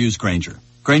now I use Grainger.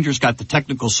 Grainger's got the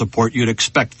technical support you'd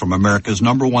expect from America's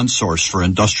 #1 source for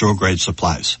industrial-grade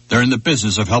supplies. They're in the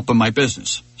business of helping my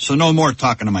business, so no more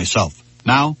talking to myself.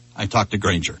 Now, I talk to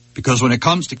Grainger, because when it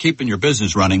comes to keeping your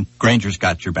business running, Grainger's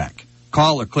got your back.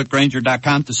 Call or click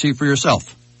Grainger.com to see for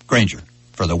yourself. Grainger,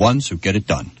 for the ones who get it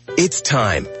done. It's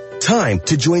time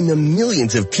to join the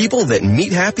millions of people that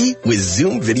meet happy with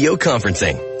Zoom video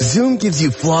conferencing. Zoom gives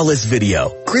you flawless video,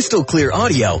 crystal clear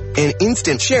audio, and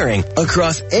instant sharing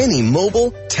across any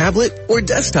mobile, tablet, or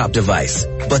desktop device.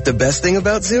 But the best thing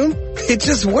about Zoom? It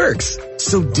just works.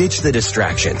 So ditch the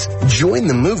distractions, join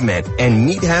the movement, and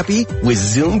meet happy with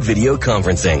Zoom video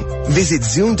conferencing. Visit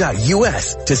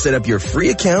Zoom.us to set up your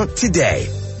free account today.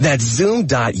 That's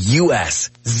Zoom.us.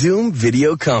 Zoom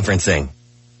video conferencing.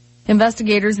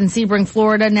 Investigators in Sebring,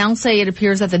 Florida now say it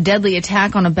appears that the deadly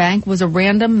attack on a bank was a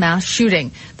random mass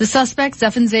shooting. The suspect,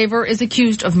 Zephan Zaver, is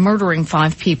accused of murdering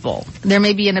 5 people. There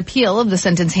may be an appeal of the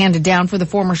sentence handed down for the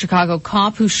former Chicago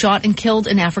cop who shot and killed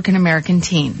an African-American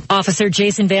teen. Officer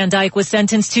Jason Van Dyke was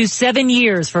sentenced to 7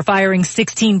 years for firing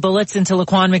 16 bullets into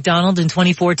Laquan McDonald in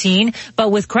 2014.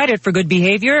 But with credit for good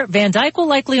behavior, Van Dyke will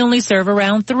likely only serve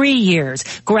around 3 years.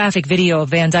 Graphic video of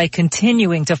Van Dyke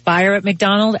continuing to fire at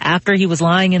McDonald after he was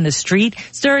lying in the street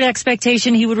stirred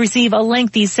expectation he would receive a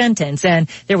lengthy sentence, and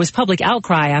there was public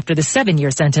outcry after the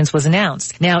 7-year sentence was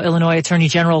announced. Now Illinois Attorney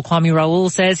General Kwame Raoul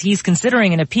says he's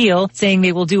considering an appeal, saying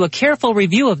they will do a careful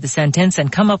review of the sentence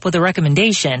and come up with a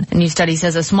recommendation. A new study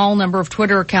says a small number of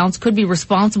Twitter accounts could be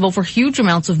responsible for huge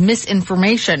amounts of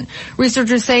misinformation.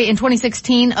 Researchers say in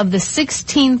 2016, of the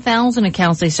 16,000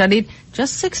 accounts they studied,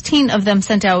 just 16 of them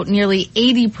sent out nearly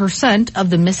 80% of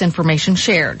the misinformation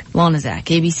shared. Lana Zach,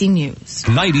 ABC News.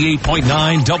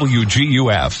 98.9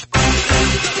 WGUF.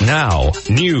 Now,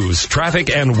 news, traffic,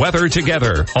 and weather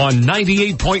together on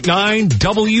 98.9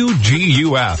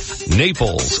 WGUF.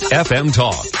 Naples FM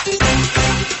Talk.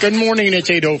 Good morning. It's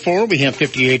 8:04. We have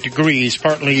 58 degrees,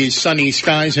 partly sunny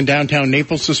skies in downtown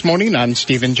Naples this morning. I'm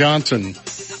Stephen Johnson.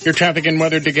 Your traffic and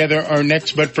weather together are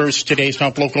next, but first, today's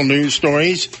top local news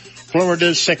stories.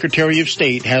 Florida's Secretary of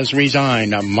State has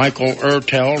resigned. Michael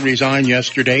Ertel resigned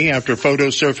yesterday after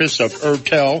photos surfaced of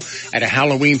Ertel at a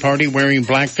Halloween party wearing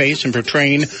blackface and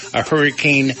portraying a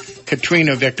Hurricane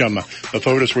Katrina victim. The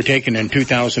photos were taken in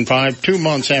 2005, 2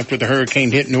 months after the hurricane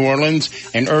hit New Orleans,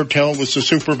 and Ertel was the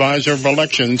supervisor of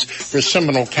elections for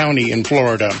Seminole County in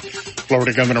Florida.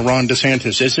 Florida Governor Ron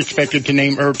DeSantis is expected to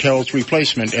name Ertel's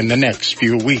replacement in the next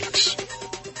few weeks.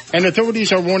 And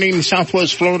authorities are warning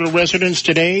Southwest Florida residents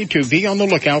today to be on the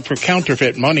lookout for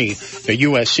counterfeit money. The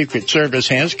U.S. Secret Service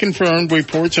has confirmed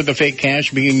reports of the fake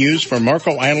cash being used from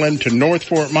Marco Island to North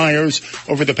Fort Myers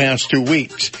over the past 2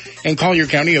 weeks. In Collier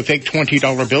County, a fake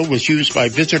 $20 bill was used by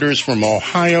visitors from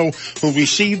Ohio who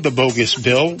received the bogus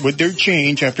bill with their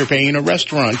change after paying a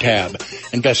restaurant tab.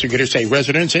 Investigators say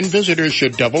residents and visitors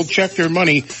should double-check their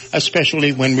money,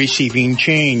 especially when receiving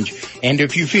change. And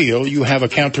if you feel you have a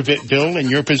counterfeit bill in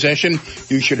your possession,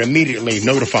 you should immediately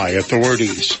notify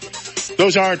authorities.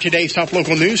 Those are today's top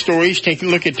local news stories. Taking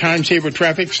a look at time-saver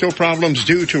traffic. Still problems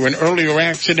due to an earlier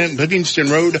accident. Livingston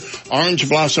Road, Orange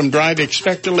Blossom Drive.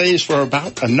 Expect delays for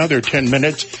about another 10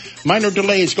 minutes. Minor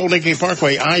delays, Golden Gate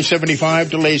Parkway,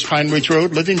 I-75 delays, Pine Ridge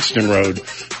Road, Livingston Road.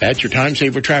 That's your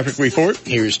time-saver traffic report.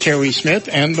 Here's Terry Smith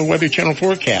and the Weather Channel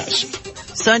forecast.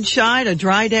 Sunshine, a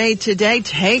dry day today.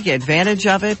 Take advantage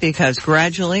of it because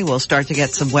gradually we'll start to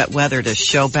get some wet weather to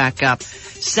show back up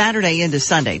Saturday into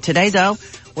Sunday. Today, though,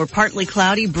 we're partly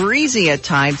cloudy, breezy at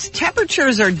times.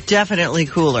 Temperatures are definitely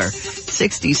cooler.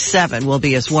 67 will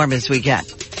be as warm as we get.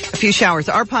 A few showers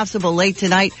are possible late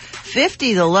tonight.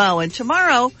 50 the low, and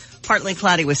tomorrow, partly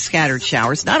cloudy with scattered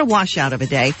showers. Not a washout of a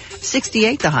day.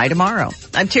 68 the high tomorrow.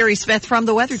 I'm Terry Smith from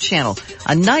the Weather Channel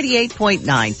on 98.9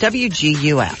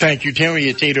 WGUF. Thank you, Terry.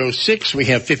 It's 8:06. We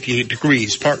have 58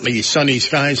 degrees, partly sunny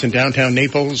skies in downtown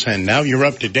Naples, and now you're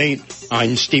up to date.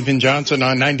 I'm Stephen Johnson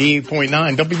on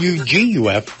 98.9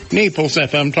 WGUF, Naples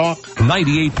FM Talk.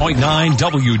 98.9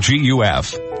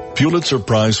 WGUF. Pulitzer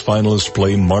Prize finalists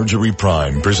play Marjorie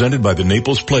Prime, presented by the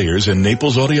Naples Players and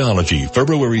Naples Audiology,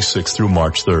 February 6th through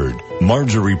March 3rd.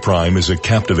 Marjorie Prime is a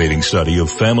captivating study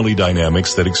of family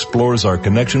dynamics that explores our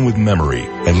connection with memory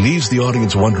and leaves the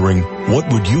audience wondering,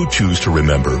 what would you choose to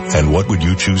remember and what would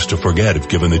you choose to forget if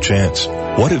given the chance?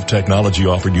 What if technology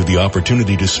offered you the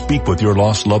opportunity to speak with your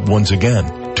lost loved ones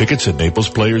again? Tickets at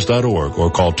naplesplayers.org or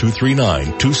call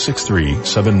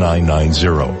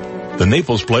 239-263-7990. The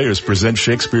Naples Players present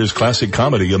Shakespeare's classic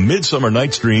comedy A Midsummer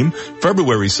Night's Dream,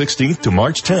 February 16th to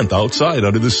March 10th outside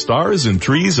under the stars and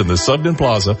trees in the Sugden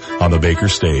Plaza on the Baker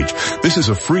stage. This is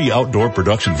a free outdoor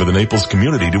production for the Naples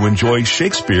community to enjoy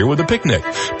Shakespeare with a picnic.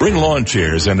 Bring lawn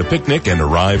chairs and a picnic and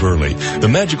arrive early. The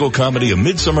magical comedy A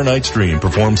Midsummer Night's Dream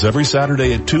performs every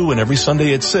Saturday at 2 and every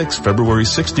Sunday at 6, February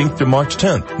 16th to March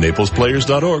 10th.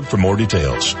 NaplesPlayers.org for more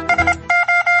details.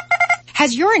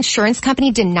 Has your insurance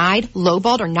company denied,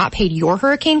 lowballed, or not paid your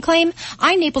hurricane claim?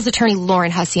 I'm Naples attorney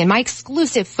Lauren Hussey, and my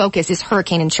exclusive focus is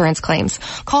hurricane insurance claims.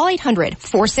 Call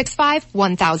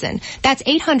 800-465-1000. That's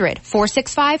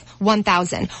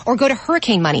 800-465-1000. Or go to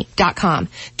hurricanemoney.com.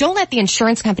 Don't let the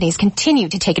insurance companies continue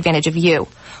to take advantage of you.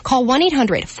 Call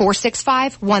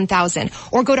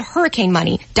 1-800-465-1000 or go to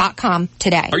hurricanemoney.com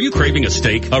today. Are you craving a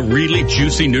steak, a really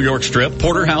juicy New York strip,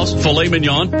 porterhouse, filet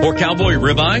mignon, or cowboy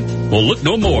ribeye? Well, look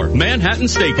no more. Manhattan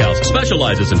Steakhouse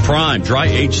specializes in prime,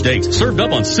 dry-aged steaks served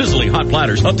up on sizzling hot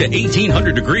platters up to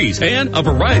 1,800 degrees and a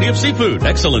variety of seafood.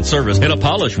 Excellent service in a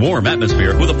polished, warm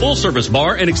atmosphere with a full-service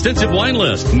bar and extensive wine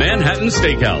list. Manhattan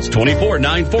Steakhouse,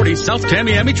 24940 South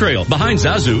Tamiami Trail, behind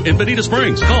Zazu in Bonita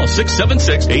Springs. Call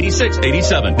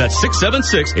 676-8687. That's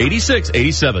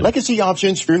 676-8687. Legacy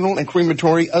Options Funeral and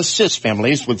Crematory assists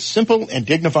families with simple and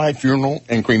dignified funeral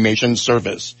and cremation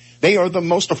service. They are the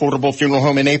most affordable funeral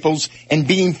home in Naples, and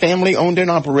being family-owned and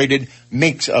operated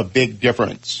makes a big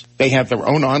difference. They have their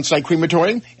own on-site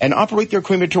crematory and operate their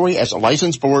crematory as a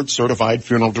licensed board-certified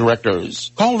funeral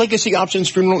directors. Call Legacy Options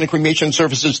Funeral and Cremation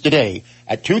Services today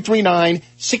at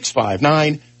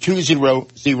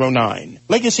 239-659-2009.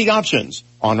 Legacy Options.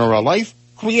 Honor a life.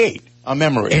 Create a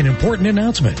memory. An important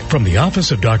announcement from the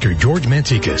office of Dr. George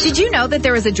Mantikas. Did you know that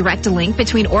there is a direct link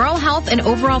between oral health and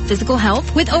overall physical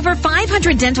health? With over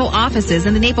 500 dental offices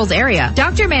in the Naples area,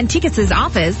 Dr. Mantikas'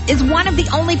 office is one of the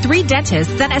only 3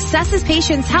 dentists that assesses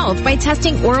patients' health by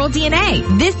testing oral DNA.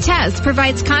 This test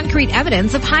provides concrete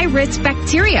evidence of high-risk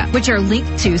bacteria, which are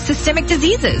linked to systemic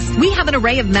diseases. We have an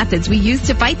array of methods we use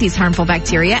to fight these harmful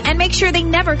bacteria and make sure they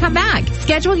never come back.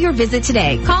 Schedule your visit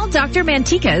today. Call Dr.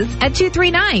 Mantikas at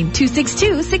 239-262-6000.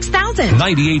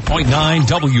 98.9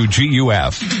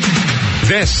 WGUF.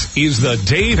 This is the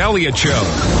Dave Elliott Show.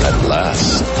 At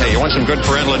last. Hey, you want some good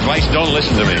parental advice? Don't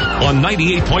listen to me. On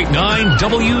 98.9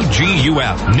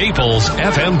 WGUF, Naples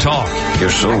FM Talk. You're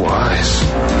so wise.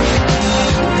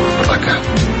 Like a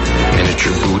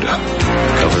miniature Buddha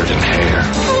covered in hair.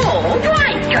 Oh,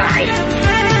 right, guys.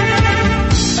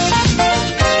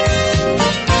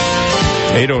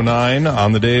 8:09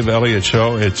 on the Dave Elliott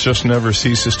Show. It just never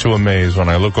ceases to amaze when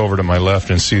I look over to my left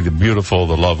and see the beautiful,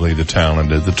 the lovely, the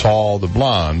talented, the tall, the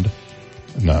blonde.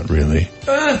 Not really.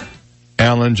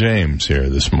 Alan James here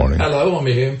this morning. Hello, I'm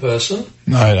here in person.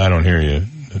 I don't hear you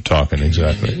talking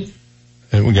exactly.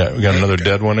 And we got another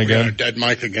dead one again? We got a dead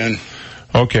mic again.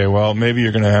 Okay, well, maybe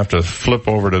you're going to have to flip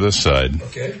over to this side.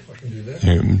 Okay, I can do that.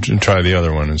 You can try the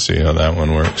other one and see how that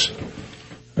one works.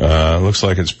 Looks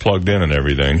like it's plugged in and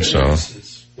everything, so.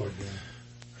 It's plugged in.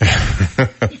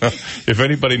 If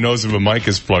anybody knows if a mic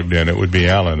is plugged in, it would be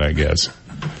Alan, I guess.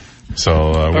 So,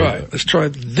 all right, let's try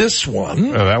this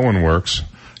one. That one works.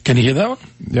 Can you hear that one?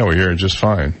 Yeah, we hear it just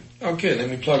fine. Okay, let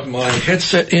me plug my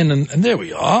headset in, and there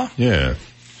we are. Yeah.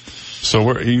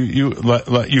 So you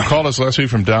called us last week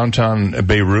from downtown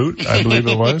Beirut, I believe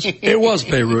it was? It was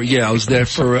Beirut, yeah. I was there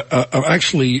for,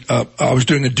 I was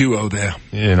doing a duo there.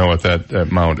 You know what,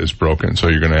 that mount is broken, so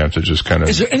you're going to have to just kind of...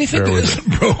 Is there anything that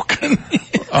isn't broken?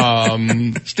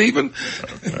 Stephen?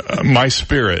 My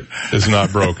spirit is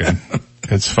not broken.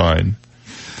 It's fine.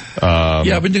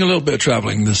 Yeah, I've been doing a little bit of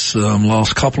traveling this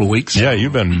last couple of weeks. Yeah,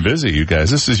 you've been busy, you guys.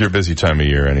 This is your busy time of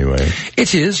year anyway.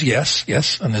 It is, yes,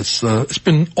 and it's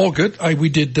been all good. We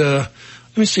did a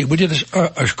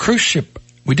cruise ship.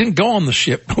 We didn't go on the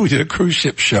ship, but we did a cruise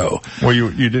ship show. Well, you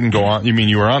didn't go on, you mean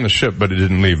you were on the ship, but it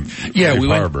didn't leave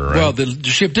harbor, right? Well, the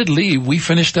ship did leave. We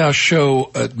finished our show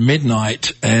at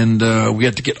midnight, and we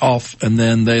had to get off, and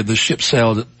then the ship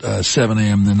sailed at 7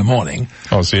 a.m. in the morning.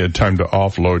 Oh, so you had time to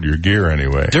offload your gear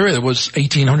anyway. There was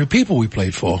 1,800 people we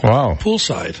played for. Wow.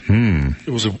 Poolside.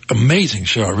 It was an amazing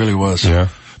show, it really was. Yeah.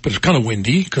 But it was kind of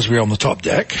windy, because we were on the top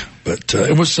deck, but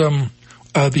it was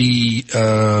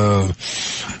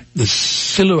the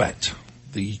Silhouette,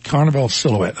 the Carnival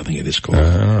Silhouette, I think it is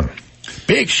called.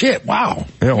 Big ship, wow.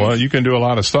 Yeah, well, you can do a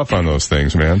lot of stuff on those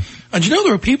things, man. And you know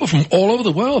there are people from all over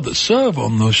the world that serve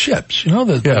on those ships. You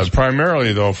know,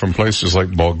 primarily though from places like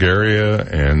Bulgaria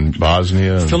and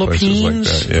Bosnia and Philippines.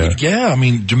 Places like that. Yeah, I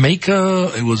mean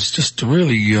Jamaica. It was just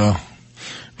really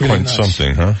quite nice.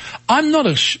 Something, huh? I'm not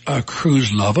a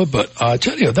cruise lover, but I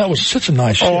tell you, that was such a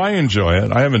nice ship. Oh, I enjoy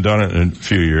it. I haven't done it in a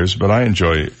few years, but I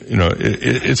enjoy it. You know,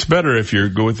 it's better if you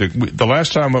go with the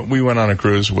last time we went on a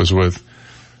cruise was with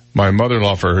my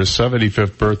mother-in-law for her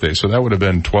 75th birthday, so that would have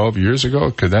been 12 years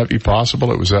ago. Could that be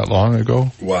possible? It was that long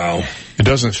ago? Wow. It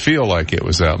doesn't feel like it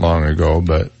was that long ago,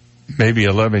 but maybe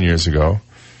 11 years ago.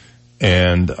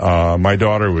 And my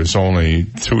daughter was only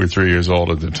 2 or 3 years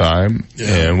old at the time.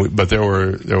 Yeah. But there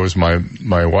was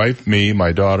my wife, me,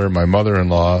 my daughter, my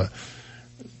mother-in-law,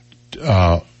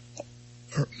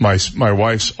 my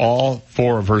wife's all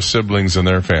 4 of her siblings and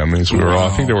their families. I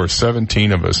think there were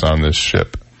 17 of us on this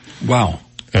ship. Wow.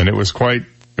 And it was quite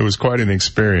an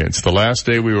experience. The last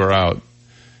day we were out,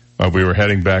 we were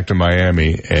heading back to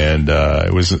Miami, and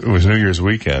it was New Year's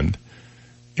weekend.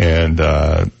 And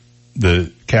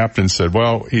the captain said,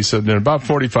 he said, in about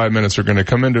 45 minutes we're going to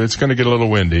come into, it's going to get a little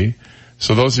windy.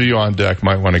 So those of you on deck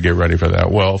might want to get ready for that.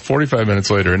 Well, 45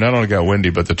 minutes later, it not only got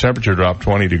windy, but the temperature dropped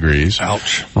 20 degrees.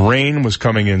 Ouch. Rain was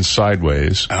coming in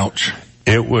sideways. Ouch.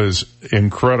 It was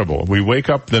incredible. We wake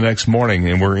up the next morning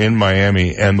and we're in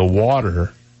Miami, and the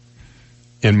water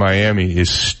in Miami is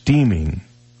steaming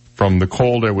from the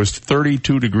cold. It was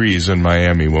 32 degrees in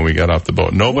Miami when we got off the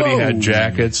boat. Nobody had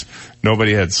jackets.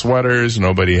 Nobody had sweaters.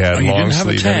 Nobody had long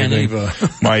sleeve anything.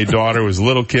 My daughter was a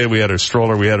little kid. We had her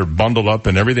stroller. We had her bundled up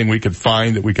in everything we could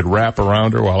find that we could wrap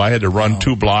around her while I had to run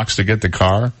 2 blocks to get the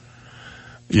car.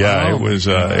 Yeah, it was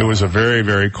a very,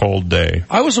 very cold day.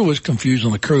 I was always confused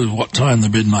on the cruise what time the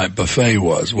midnight buffet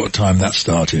was, what time that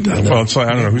started. Well, it's like,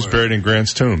 I don't know who's buried in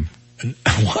Grant's tomb.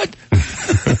 What?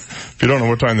 If you don't know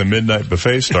what time the midnight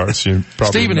buffet starts, you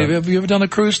probably Stephen, have you ever done a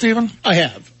cruise, Stephen? I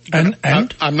have. And?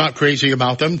 I'm not crazy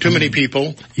about them. Too many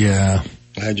people. Yeah.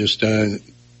 I just don't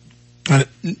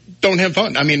have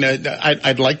fun. I mean,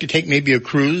 I'd like to take maybe a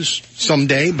cruise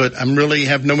someday, but I really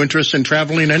have no interest in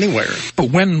traveling anywhere. But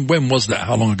when was that?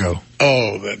 How long ago?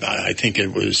 Oh, I think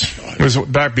it was... It was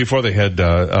back before they had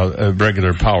a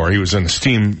regular power. He was in a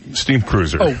steam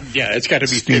cruiser. Oh, yeah, it's got to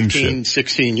be 15,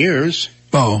 16 years.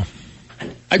 Oh.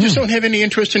 I just don't have any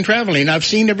interest in traveling. I've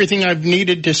seen everything I've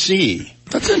needed to see.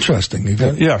 That's interesting.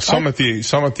 Yeah, some at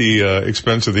the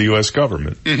expense of the U.S.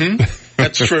 government. Mm-hmm.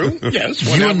 That's true. Yes.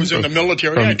 When I was in the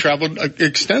military, I traveled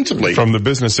extensively. From the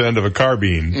business end of a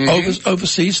carbine. Mm-hmm.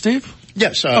 Overseas, Steve?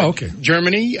 Yes. Okay.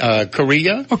 Germany,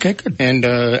 Korea. Okay, good. And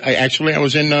I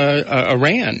was in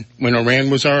Iran when Iran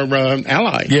was our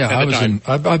ally. Yeah,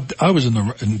 I was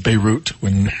in Beirut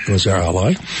when it was our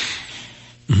ally.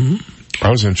 Mm-hmm. I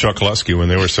was in Choklusky when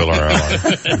they were still our ally.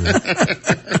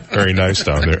 Very nice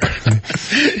down there.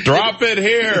 Drop it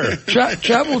here.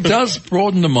 Travel does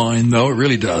broaden the mind, though. It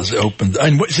really does. It opens.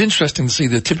 And it's interesting to see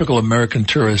the typical American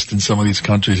tourist in some of these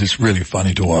countries. It's really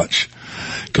funny to watch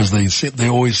because they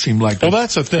always seem like. Well,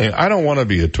 that's the thing. I don't want to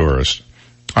be a tourist.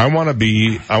 I want to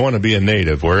be a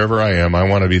native wherever I am. I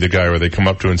want to be the guy where they come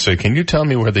up to and say, "Can you tell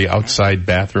me where the outside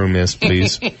bathroom is,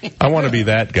 please?" I want to be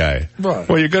that guy. Right.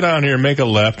 Well, you go down here and make a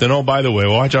left, and oh, by the way,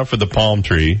 watch out for the palm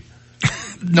tree.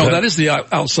 No, that is the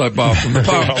outside bathroom. The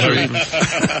palm tree.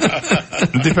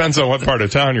 It depends on what part of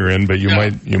town you're in, but you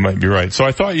might be right. So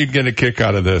I thought you'd get a kick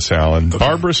out of this, Alan. Okay.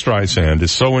 Barbra Streisand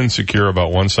is so insecure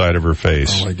about one side of her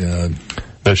face. Oh my God.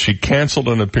 That she canceled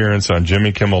an appearance on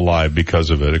Jimmy Kimmel Live because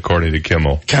of it, according to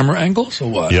Kimmel. Camera angles or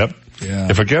what? Yep.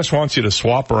 Yeah. If a guest wants you to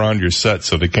swap around your set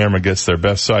so the camera gets their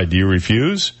best side, do you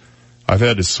refuse? I've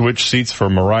had to switch seats for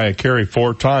Mariah Carey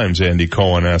 4 times, Andy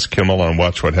Cohen asked Kimmel on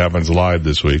Watch What Happens Live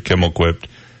this week. Kimmel quipped,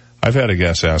 I've had a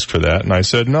guest ask for that, and I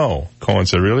said no. Cohen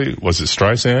said, really? Was it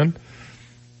Streisand?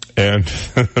 And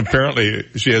apparently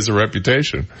she has a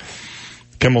reputation.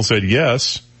 Kimmel said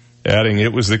yes, adding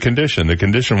it was the condition. The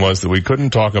condition was that we couldn't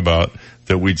talk about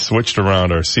that we'd switched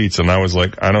around our seats, and I was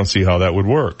like, I don't see how that would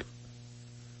work.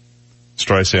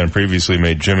 Streisand previously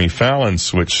made Jimmy Fallon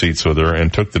switch seats with her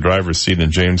and took the driver's seat in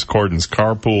James Corden's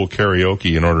carpool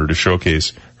karaoke in order to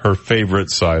showcase her favorite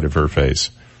side of her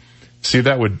face. See,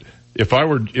 that would, if I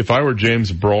were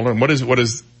James Brolin, what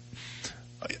is,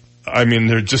 I mean,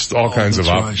 there are just all kinds of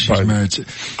options.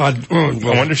 I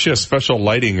wonder if she has special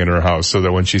lighting in her house so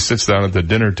that when she sits down at the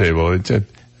dinner table, it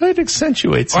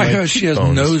accentuates. I heard she has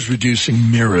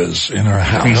nose-reducing mirrors in her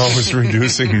house.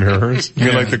 Nose-reducing mirrors? You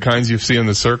mean like the kinds you see in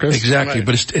the circus? Exactly, right.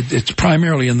 But it's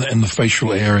primarily in the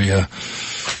facial area.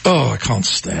 Oh, I can't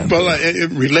stand Well,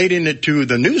 relating it to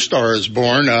the new Star is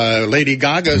Born, Lady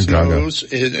Gaga's nose,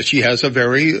 she has a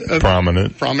very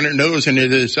prominent nose, and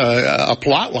it is a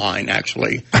plot line,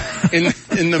 actually,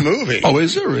 in the movie. Oh,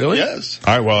 is it really? Yes.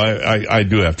 I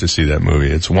do have to see that movie.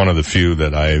 It's one of the few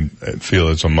that I feel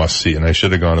is a must-see, and I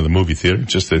should have gone to the movie theater,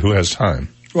 just that who has time?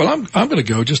 Well, I'm going to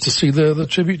go just to see the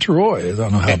tribute to Roy. I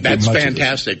don't know how That's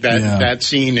fantastic. That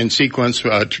scene in sequence,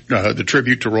 the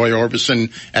tribute to Roy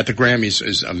Orbison at the Grammys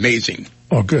is amazing.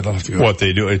 Oh, good. I'll have to go. What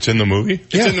they do? It's in the movie?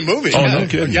 It's in the movie. Oh, no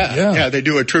kidding. Yeah. They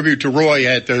do a tribute to Roy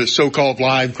at the so-called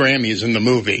live Grammys in the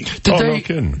movie. No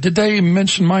kidding. Did they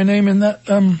mention my name in that?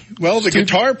 Well, the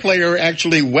guitar player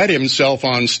actually wet himself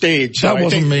on stage. So that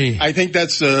wasn't me. I think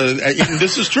that's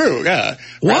this is true. Yeah.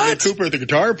 What? Bradley Cooper, the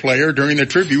guitar player, during the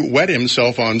tribute, wet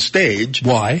himself on stage.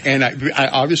 Why? And I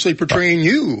obviously portraying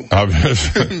you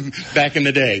back in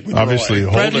the day. Obviously,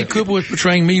 Bradley Cooper was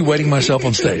portraying me wetting myself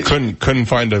on stage. Couldn't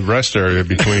find a rest area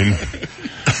between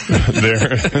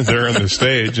there and the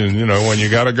stage, and when you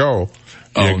gotta go,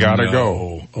 you gotta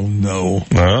go. Oh no.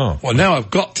 No. Well, now I've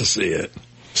got to see it.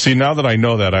 See, now that I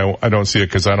know that, I don't see it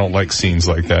because I don't like scenes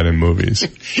like that in movies.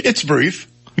 It's brief.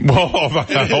 Well,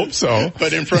 I hope so.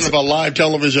 But in front of a live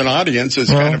television audience, it's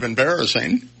kind of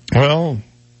embarrassing. Well,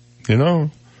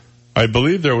 I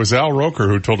believe there was Al Roker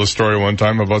who told a story one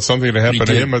time about something that happened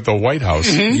to him at the White House.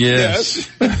 Mm-hmm. Yes.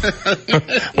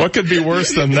 What could be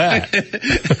worse than that?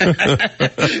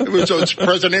 It was those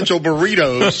presidential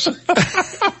burritos.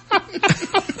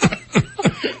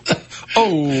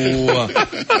 Oh.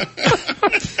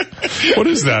 What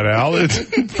is that, Al? It's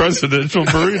presidential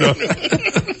burrito.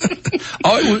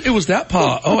 Oh, it was that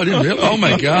part. Oh, I didn't realize. Oh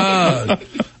my God.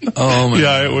 Oh my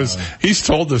God. It was, he's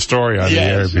told the story on the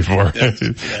air before.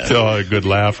 Still had a good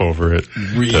laugh over it.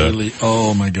 Really?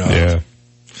 Oh my God. Yeah.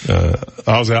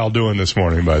 How's Al doing this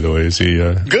morning, by the way? Is he,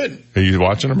 good. Are you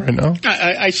watching him right now?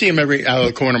 I see him out of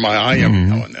the corner of my eye every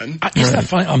now and then. Isn't that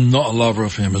funny? I'm not a lover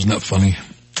of him. Isn't that funny?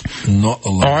 Not a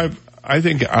lover. I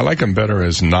think I like him better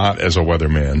not as a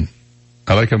weatherman.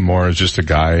 I like him more as just a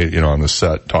guy, on the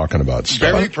set talking about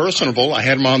stuff. Very personable. I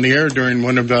had him on the air during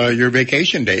one of your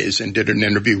vacation days and did an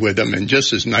interview with him, and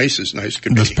just as nice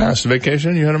could be. This past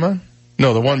vacation, you had him on?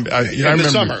 No, the one I remember. The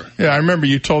summer. Yeah, I remember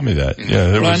you told me that.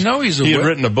 Yeah, I know he had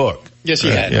written a book. Yes, he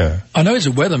had. Yeah. I know he's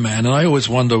a weatherman, and I always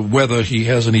wonder whether he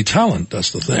has any talent. That's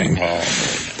the thing.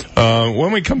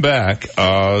 When we come back,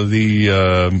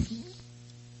 the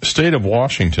state of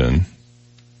Washington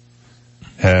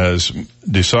has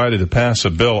decided to pass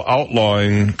a bill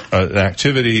outlawing an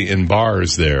activity in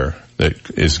bars there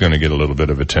that is going to get a little bit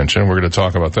of attention. We're going to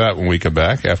talk about that when we come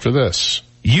back after this.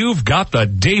 You've got the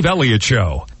Dave Elliott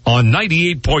Show on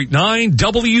 98.9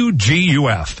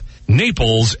 WGUF,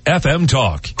 Naples FM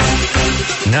Talk.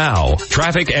 Now,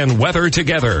 traffic and weather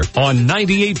together on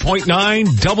 98.9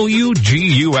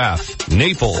 WGUF,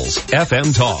 Naples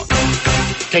FM Talk.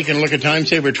 Taking a look at time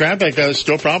saver traffic,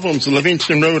 still problems.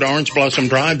 Livingston Road, Orange Blossom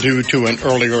Drive due to an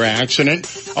earlier accident.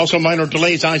 Also minor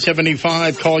delays,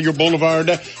 I-75, Collier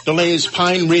Boulevard. Delays,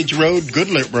 Pine Ridge Road,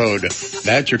 Goodlet Road.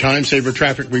 That's your time saver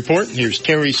traffic report. Here's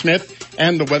Terry Smith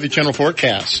and the Weather Channel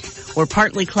forecast. We're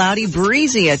partly cloudy,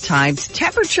 breezy at times.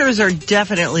 Temperatures are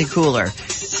definitely cooler.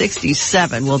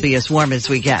 67 will be as warm as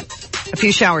we get. A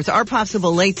few showers are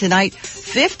possible late tonight.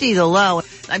 50 the low.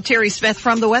 I'm Terry Smith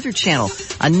from the Weather Channel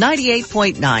on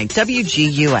 98.9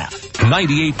 WGUF.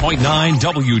 98.9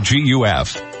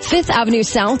 WGUF. Fifth Avenue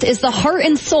South is the heart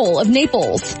and soul of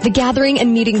Naples, the gathering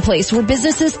and meeting place where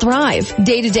businesses thrive,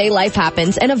 day-to-day life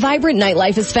happens, and a vibrant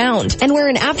nightlife is found, and where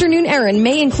an afternoon errand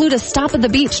may include a stop at the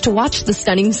beach to watch the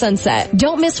stunning sunset.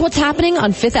 Don't miss what's happening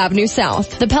on Fifth Avenue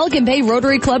South. The Pelican Bay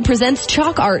Rotary Club presents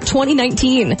Chalk Art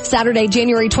 2019, Saturday,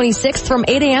 January 26th from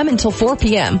 8 a.m. until 4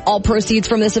 p.m. All proceeds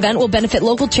from this event will benefit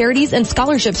local charities and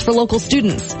scholarships for local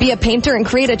students. Be a painter and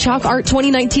create a Chalk Art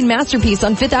 2019 masterpiece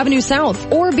on Fifth Avenue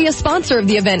South, or be a sponsor of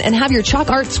the event and have your Chalk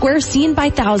Art Square seen by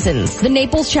thousands. The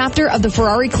Naples chapter of the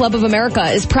Ferrari Club of America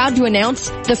is proud to announce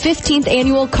the 15th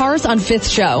annual Cars on Fifth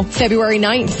show, February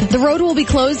 9th. The road will be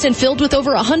closed and filled with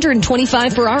over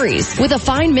 125 Ferraris, with a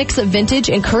fine mix of vintage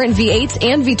and current V8s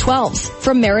and V12s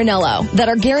from Maranello that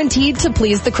are guaranteed to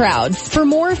please the crowds. For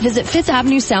more, visit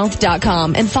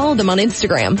FifthAvenueSouth.com and follow them on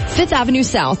Instagram. Fifth Avenue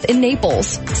South in Naples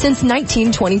since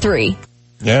 1923.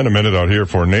 And a minute out here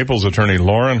for Naples attorney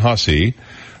Lauren Hussey,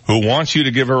 who wants you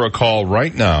to give her a call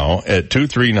right now at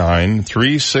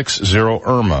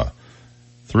 239-360-IRMA.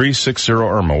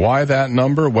 360-IRMA. Why that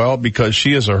number? Well, because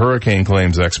she is a hurricane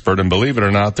claims expert, and believe it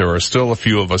or not, there are still a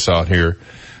few of us out here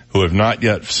who have not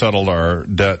yet settled our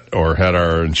debt or had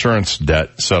our insurance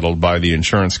debt settled by the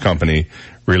insurance company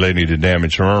relating to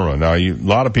damage from Irma. Now, a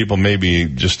lot of people may be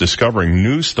just discovering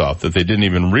new stuff that they didn't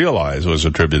even realize was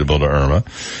attributable to Irma.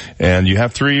 And you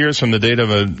have 3 years from the date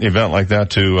of an event like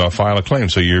that to file a claim.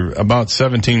 So you're about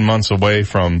 17 months away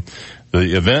from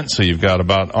the event, so you've got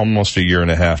about almost a year and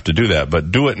a half to do that.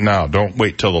 But do it now. Don't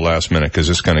wait till the last minute, because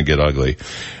it's going to get ugly.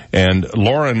 And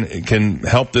Lauren can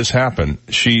help this happen.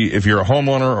 If you're a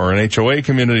homeowner or an HOA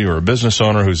community or a business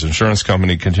owner whose insurance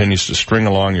company continues to string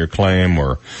along your claim,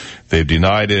 or they've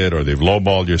denied it, or they've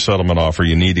lowballed your settlement offer,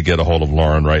 you need to get a hold of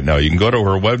Lauren right now. You can go to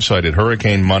her website at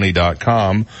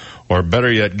hurricanemoney.com, or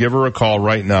better yet, give her a call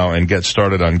right now and get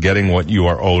started on getting what you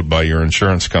are owed by your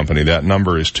insurance company. That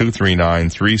number is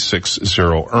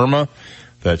 239-360-IRMA.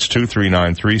 That's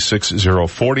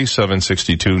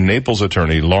 239-360-4762. Naples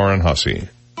attorney Lauren Hussey.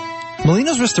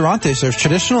 Molino's Ristorante serves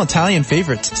traditional Italian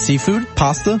favorites: seafood,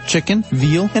 pasta, chicken,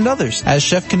 veal, and others. As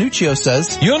Chef Canuccio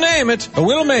says, "You name it,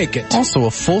 we'll make it." Also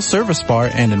a full-service bar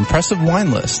and an impressive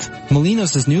wine list.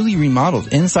 Molino's is newly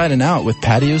remodeled inside and out with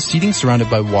patio seating surrounded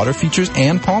by water features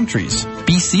and palm trees.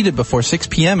 Be seated before 6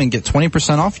 p.m. and get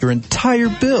 20% off your entire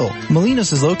bill.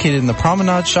 Molino's is located in the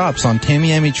Promenade Shops on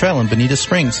Tamiami Trail in Bonita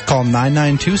Springs. Call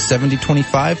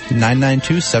 992-7025,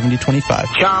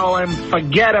 992-7025. Ciao and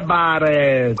forget about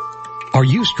it. Are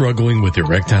you struggling with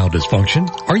erectile dysfunction?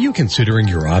 Are you considering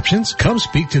your options? Come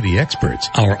speak to the experts,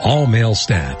 our all-male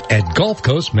staff at Gulf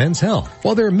Coast Men's Health.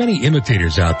 While there are many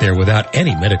imitators out there without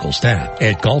any medical staff,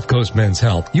 at Gulf Coast Men's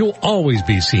Health, you'll always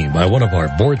be seen by one of our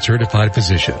board-certified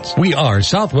physicians. We are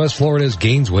Southwest Florida's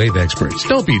Gaineswave experts.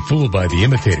 Don't be fooled by the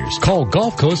imitators. Call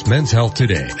Gulf Coast Men's Health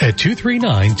today at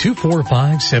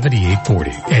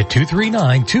 239-245-7840. At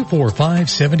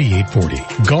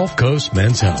 239-245-7840. Gulf Coast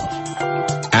Men's Health.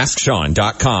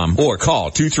 AskSean.com or call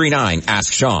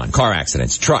 239-ASK-SEAN. Car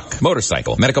accidents, truck,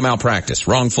 motorcycle, medical malpractice,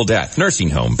 wrongful death, nursing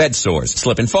home, bed sores,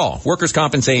 slip and fall, workers'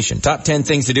 compensation. Top 10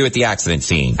 things to do at the accident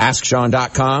scene.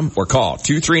 AskSean.com or call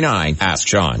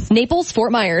 239-ASK-SEAN. Naples,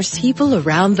 Fort Myers. People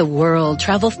around the world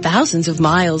travel thousands of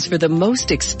miles for the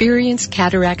most experienced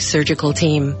cataract surgical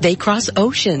team. They cross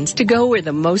oceans to go where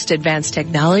the most advanced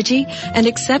technology and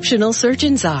exceptional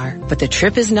surgeons are. But the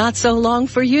trip is not so long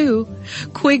for you.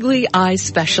 Quigley Eye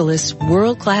Specialist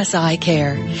world-class eye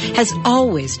care has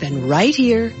always been right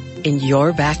here in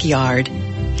your backyard.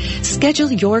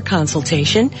 Schedule your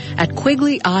consultation at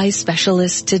Quigley Eye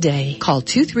Specialist today. Call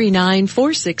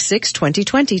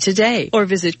 239-466-2020 today or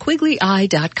visit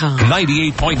QuigleyEye.com.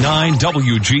 98.9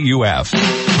 WGUF.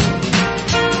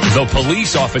 The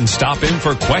police often stop in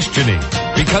for questioning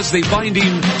because they find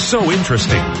him so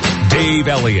interesting. Dave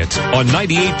Elliott on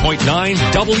 98.9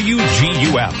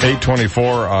 WGUF.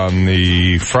 8:24 on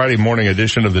the Friday morning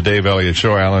edition of the Dave Elliott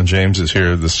Show. Alan James is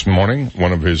here this morning,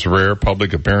 one of his rare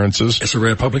public appearances. It's a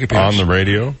rare public appearance. On the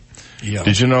radio. Yeah.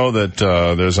 Did you know that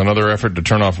there's another effort to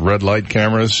turn off red light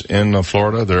cameras in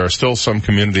Florida? There are still some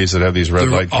communities that have these red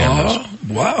light cameras.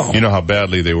 Wow. You know how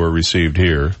badly they were received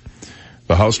here.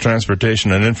 The House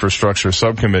Transportation and Infrastructure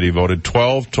Subcommittee voted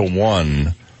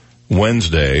 12-1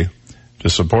 Wednesday to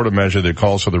support a measure that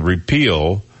calls for the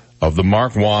repeal of the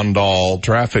Mark Wandall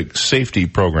Traffic Safety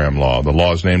Program law. The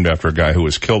law is named after a guy who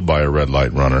was killed by a red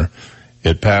light runner.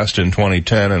 It passed in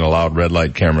 2010 and allowed red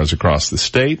light cameras across the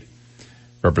state.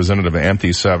 Representative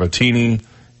Anthony Sabatini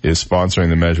is sponsoring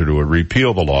the measure to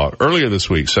repeal the law. Earlier this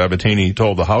week, Sabatini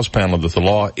told the House panel that the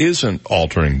law isn't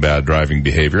altering bad driving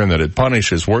behavior and that it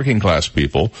punishes working-class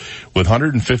people with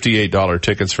 $158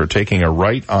 tickets for taking a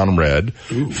right on red,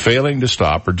 failing to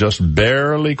stop, or just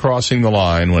barely crossing the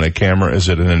line when a camera is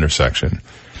at an intersection.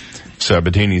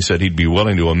 Sabatini said he'd be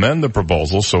willing to amend the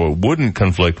proposal so it wouldn't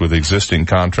conflict with existing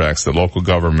contracts that local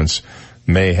governments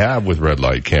may have with red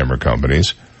light camera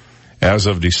companies. As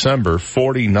of December,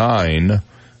 49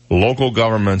 local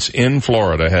governments in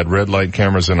Florida had red light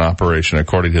cameras in operation,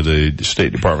 according to the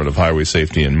State Department of Highway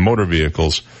Safety and Motor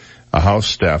Vehicles. A House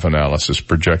staff analysis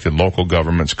projected local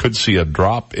governments could see a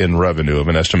drop in revenue of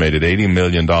an estimated $80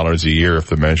 million a year if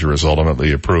the measure is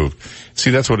ultimately approved.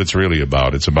 See, that's what it's really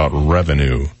about. It's about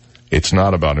revenue. It's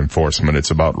not about enforcement.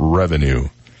 It's about revenue.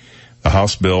 The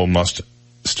House bill must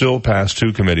still pass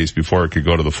two committees before it could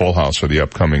go to the full House for the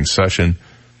upcoming session.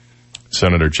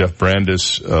 Senator Jeff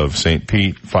Brandes of St.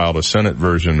 Pete filed a Senate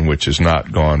version which has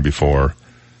not gone before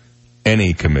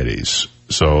any committees.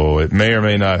 So it may or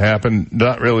may not happen.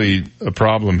 Not really a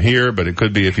problem here, but it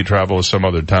could be if you travel to some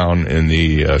other town in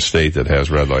the state that has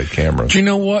red light cameras. Do you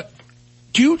know what?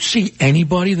 Do you see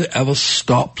anybody that ever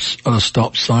stops at a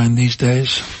stop sign these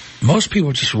days? Most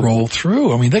people just roll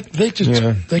through. I mean, they just...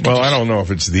 Yeah. I don't know if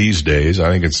it's these days. I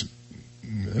think it's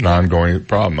an ongoing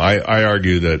problem. I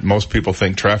argue that most people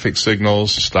think traffic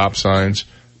signals, stop signs,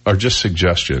 are just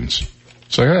suggestions.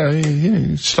 It's like,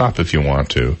 you stop if you want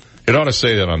to. It ought to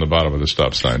say that on the bottom of the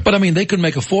stop sign. But I mean, they could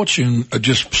make a fortune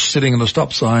just sitting in the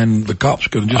stop sign. The cops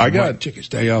could just write tickets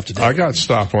day after day. I got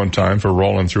stopped one time for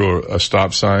rolling through a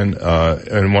stop sign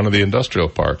in one of the industrial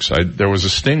parks. There was a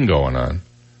sting going on,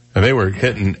 and they were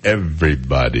hitting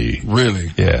everybody.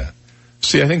 Really? Yeah.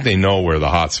 See, I think they know where the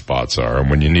hot spots are, and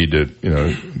when you need to,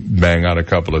 bang out a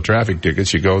couple of traffic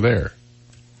tickets, you go there.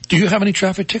 Do you have any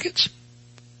traffic tickets?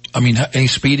 I mean, any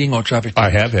speeding or traffic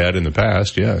tickets? I have had in the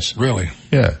past, yes. Really?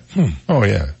 Yeah. Oh,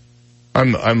 yeah.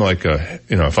 I'm like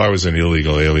if I was an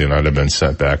illegal alien, I'd have been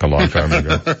sent back a long time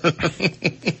ago.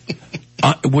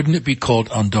 Wouldn't it be called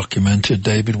undocumented,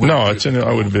 David? No,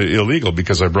 I would be illegal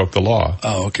because I broke the law.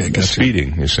 Oh, okay. Gotcha.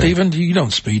 Speeding, you see. Stephen, you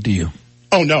don't speed, do you?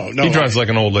 Oh, no. He drives like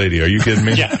an old lady. Are you kidding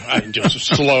me? Yeah, I'm just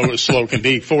slow can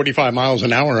be. 45 miles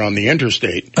an hour on the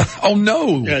interstate. Oh,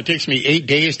 no. Yeah, it takes me 8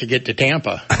 days to get to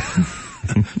Tampa.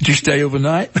 Did you stay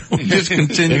overnight? Just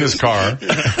continue. In his car.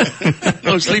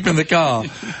 Oh, sleep in the car.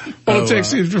 Well, it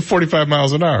takes you 45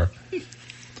 miles an hour.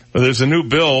 Well, there's a new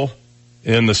bill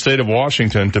in the state of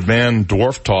Washington to ban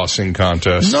dwarf tossing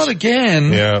contests. Not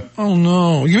again. Yeah. Oh,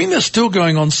 no. You mean they're still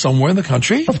going on somewhere in the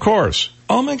country? Of course.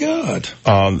 Oh, my God.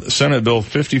 Senate Bill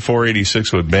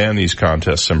 5486 would ban these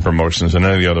contests and promotions and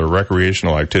any other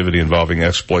recreational activity involving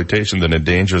exploitation that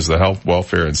endangers the health,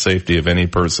 welfare, and safety of any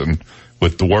person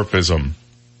with dwarfism.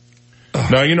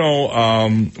 Now,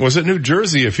 was it New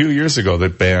Jersey a few years ago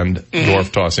that banned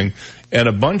dwarf tossing? And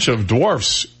a bunch of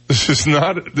dwarfs, this is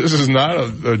not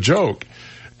a joke,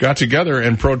 got together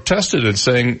and protested it,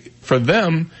 saying for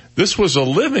them, this was a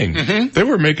living. They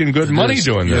were making good money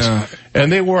doing this. Yeah.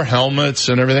 And they wore helmets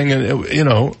and everything, and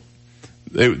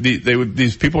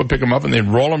these people would pick them up and they'd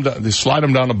roll them down, they'd slide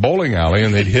them down a bowling alley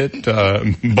and they'd hit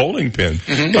bowling pin.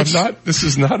 This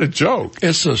is not a joke.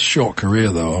 It's a short career,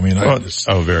 though. I mean,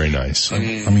 very nice. I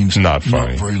mean, it's not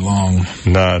funny. Not very long.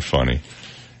 Not funny.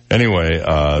 Anyway,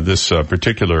 this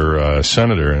particular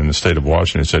senator in the state of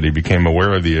Washington said he became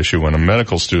aware of the issue when a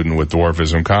medical student with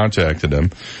dwarfism contacted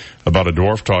him about a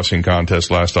dwarf tossing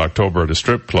contest last October at a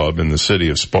strip club in the city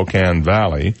of Spokane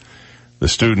Valley. The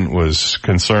student was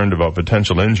concerned about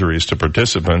potential injuries to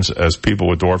participants, as people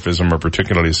with dwarfism are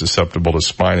particularly susceptible to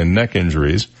spine and neck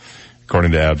injuries,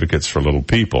 according to advocates for little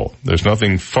people. There's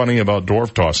nothing funny about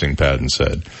dwarf tossing, Patton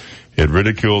said. It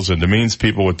ridicules and demeans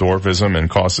people with dwarfism and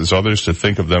causes others to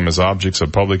think of them as objects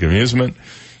of public amusement.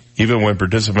 Even when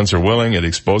participants are willing, it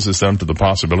exposes them to the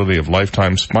possibility of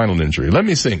lifetime spinal injury. Let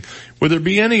me think. Would there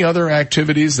be any other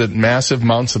activities that massive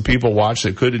amounts of people watch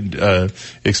that could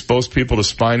expose people to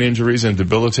spine injuries and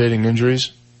debilitating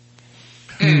injuries?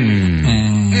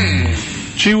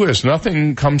 Gee whiz,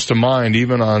 nothing comes to mind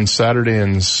even on Saturday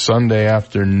and Sunday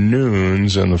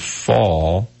afternoons in the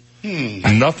fall.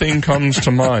 Nothing comes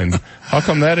to mind. How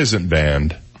come that isn't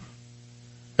banned?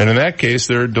 And in that case,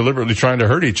 they're deliberately trying to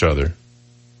hurt each other.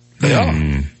 They are.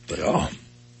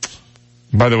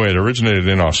 By the way, it originated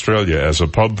in Australia as a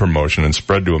pub promotion and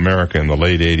spread to America in the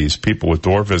late 80s. People with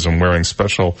dwarfism wearing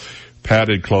special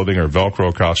padded clothing or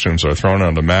Velcro costumes are thrown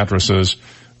onto mattresses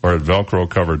or at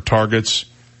Velcro-covered targets.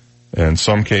 In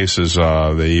some cases,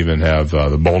 they even have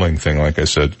the bowling thing, like I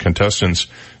said. Contestants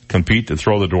compete to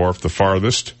throw the dwarf the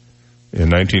farthest. In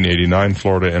 1989,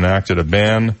 Florida enacted a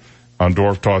ban on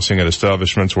dwarf tossing at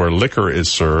establishments where liquor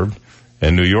is served,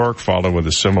 and New York followed with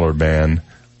a similar ban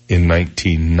in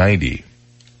 1990.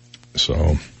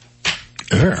 So,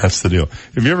 that's the deal.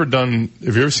 Have you ever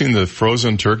seen the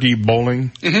frozen turkey bowling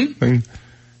thing?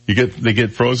 They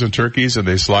get frozen turkeys and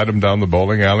they slide them down the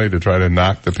bowling alley to try to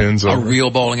knock the pins over. A real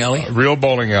bowling alley? Real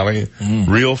bowling alley.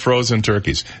 Real frozen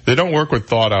turkeys. They don't work with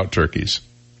thawed out turkeys,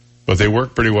 but they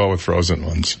work pretty well with frozen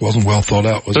ones. Wasn't well thought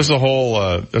out, was it?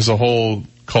 There's a whole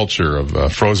culture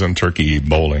of frozen turkey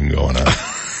bowling going on.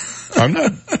 I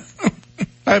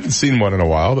haven't seen one in a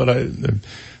while, but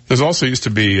there's also used to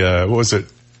be, what was it?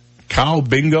 Cow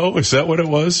bingo? Is that what it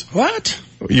was? What?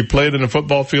 You play it in a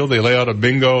football field, they lay out a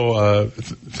bingo,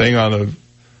 thing on the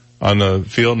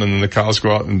field, and then the cows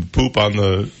go out and poop on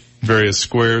the various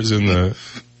squares in the,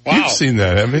 Wow. You've seen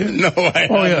that, haven't you? No, I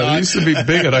have Oh, yeah. not. It used to be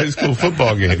big at high school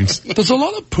football games. There's a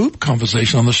lot of poop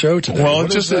conversation on the show today. Well,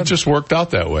 it just worked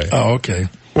out that way. Oh, okay.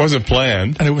 Wasn't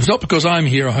planned. And it was not because I'm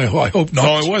here. I hope not.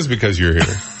 No, it was because you're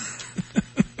here.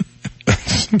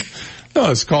 No,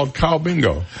 it's called cow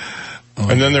bingo.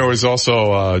 And then there was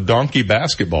also donkey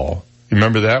basketball. You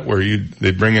remember that, where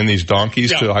they'd bring in these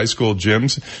donkeys to high school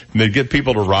gyms, and they'd get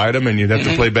people to ride them, and you'd have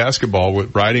to play basketball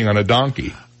with riding on a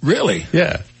donkey. Really?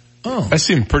 Yeah. Oh. That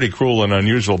seemed pretty cruel and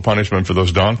unusual punishment for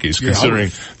those donkeys,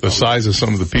 considering the size of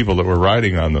some of the people that were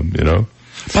riding on them, you know.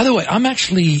 By the way, I'm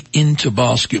actually into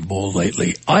basketball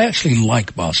lately. I actually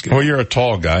like basketball. Well, you're a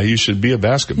tall guy. You should be a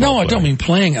basketball player. I don't mean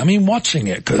playing. I mean watching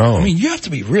it. I mean, you have to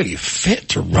be really fit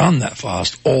to run that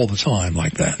fast all the time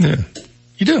like that. Yeah.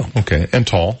 You do. Okay. And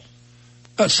tall.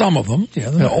 Some of them,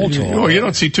 they're all tall. Well, you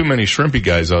don't see too many shrimpy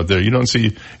guys out there. You don't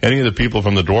see any of the people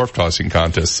from the dwarf tossing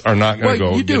contests are not going to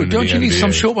go. You do. Don't you need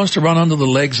some short ones to run under the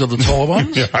legs of the taller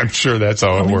ones? Yeah, I'm sure that's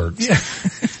how it works. Yeah.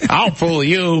 I'll fool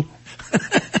you.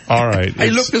 All right. Hey,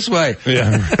 look this way.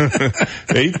 Yeah.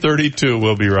 8:32.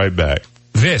 We'll be right back.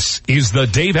 This is the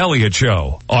Dave Elliott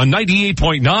Show on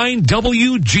 98.9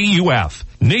 WGUF,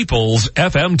 Naples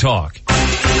FM Talk.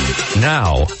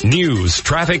 Now, news,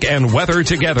 traffic, and weather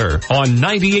together on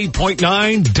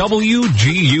 98.9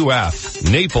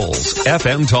 WGUF, Naples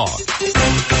FM Talk.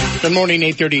 Good morning,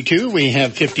 8:32. We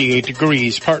have 58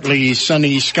 degrees, partly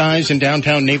sunny skies in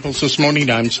downtown Naples this morning.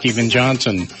 I'm Stephen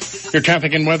Johnson. Your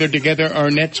traffic and weather together are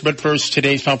next, but first,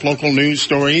 today's top local news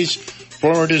stories.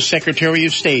 Florida's Secretary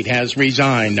of State has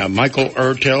resigned. Michael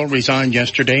Ertel resigned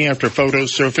yesterday after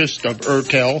photos surfaced of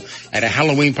Ertel at a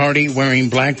Halloween party wearing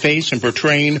blackface and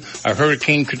portraying a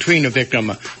Hurricane Katrina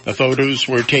victim. The photos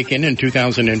were taken in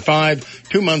 2005,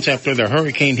 2 months after the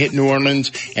hurricane hit New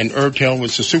Orleans, and Ertel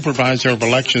was the supervisor of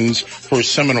elections for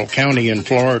Seminole County in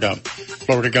Florida.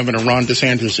 Florida Governor Ron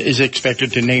DeSantis is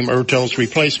expected to name Ertel's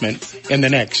replacement in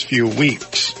the next few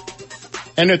weeks.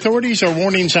 And authorities are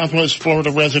warning Southwest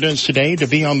Florida residents today to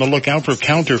be on the lookout for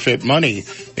counterfeit money.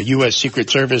 The U.S. Secret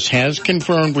Service has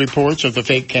confirmed reports of the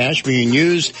fake cash being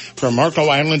used from Marco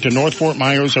Island to North Fort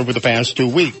Myers over the past 2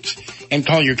 weeks. In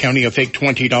Collier County, a fake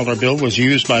 $20 bill was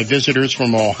used by visitors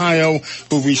from Ohio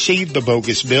who received the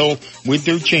bogus bill with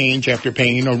their change after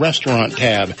paying a restaurant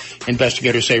tab.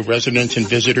 Investigators say residents and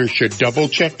visitors should double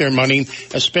check their money,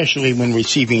 especially when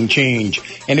receiving change.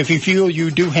 And if you feel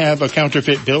you do have a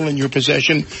counterfeit bill in your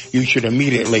possession, you should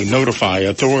immediately notify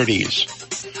authorities.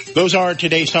 Those are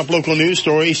today's top local news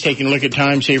stories. Taking a look at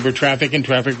time-saver traffic, and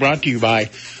traffic brought to you by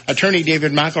Attorney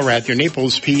David McElrath, your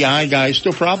Naples PI guy.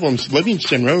 Still problems.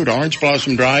 Livingston Road, Orange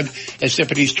Blossom Drive, as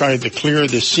deputies tried to clear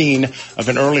the scene of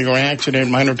an earlier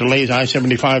accident. Minor delays,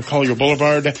 I-75 Collier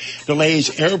Boulevard.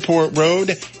 Delays, Airport Road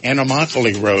and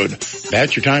Immokalee Road.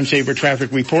 That's your time-saver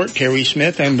traffic report. Terry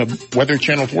Smith and the Weather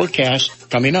Channel forecast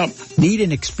coming up. Need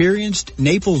an experienced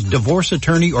Naples divorce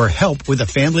attorney or help with a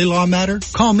family law matter?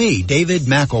 Call me, David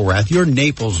McElrath, your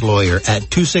Naples lawyer, at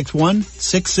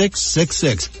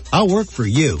 261-6666. I'll work for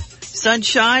you.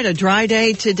 Sunshine, a dry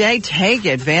day today. Take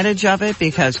advantage of it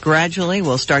because gradually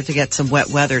we'll start to get some wet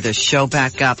weather to show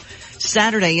back up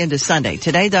Saturday into Sunday.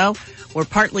 Today, though, we're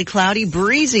partly cloudy,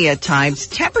 breezy at times.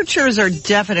 Temperatures are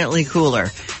definitely cooler.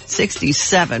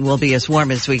 67 will be as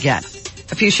warm as we get.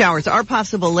 A few showers are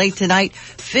possible late tonight,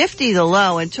 50 the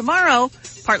low, and tomorrow,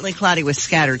 partly cloudy with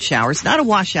scattered showers. Not a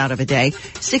washout of a day,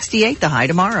 68 the high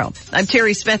tomorrow. I'm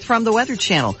Terry Smith from the Weather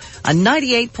Channel on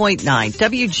 98.9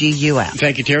 WGUF.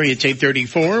 Thank you, Terry. It's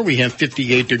 8:34. We have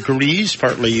 58 degrees,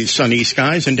 partly sunny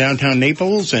skies in downtown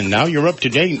Naples, and now you're up to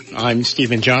date. I'm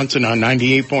Stephen Johnson on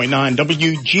 98.9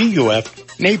 WGUF.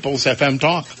 Naples FM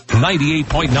Talk.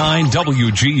 98.9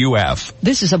 WGUF.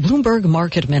 This is a Bloomberg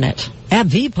Market Minute.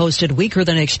 AbbVie posted weaker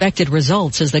than expected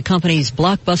results as the company's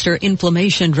blockbuster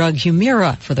inflammation drug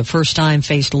Humira for the first time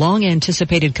faced long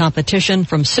anticipated competition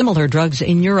from similar drugs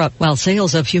in Europe. While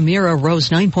sales of Humira rose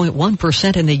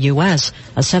 9.1% in the U.S.,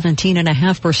 a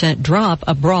 17.5% drop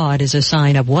abroad is a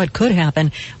sign of what could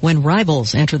happen when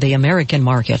rivals enter the American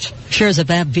market. Shares of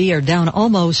AbbVie are down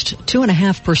almost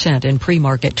 2.5% in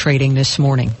pre-market trading this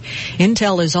morning.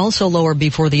 Intel is also lower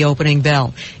before the opening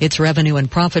bell. Its revenue and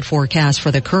profit forecast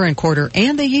for the current quarter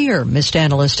and the year missed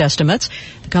analyst estimates.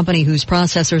 The company, whose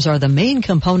processors are the main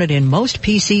component in most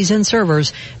PCs and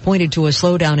servers, pointed to a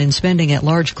slowdown in spending at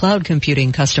large cloud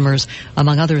computing customers,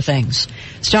 among other things.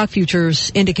 Stock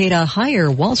futures indicate a higher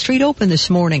Wall Street open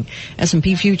this morning.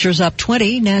 S&P futures up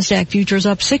 20, NASDAQ futures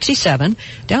up 67,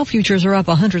 Dow futures are up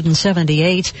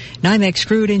 178, NYMEX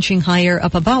crude inching higher,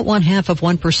 up about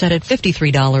 0.5% at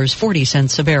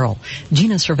 $53.40 a barrel.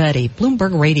 Gina Cervetti,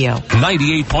 Bloomberg Radio.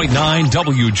 98.9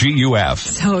 WGUF.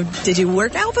 So, did you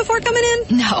work out before coming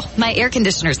in? No, my air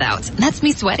conditioner's out. That's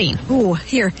me sweating. Ooh,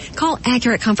 here, call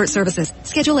Accurate Comfort Services.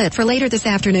 Schedule it for later this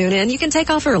afternoon and you can take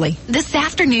off early. This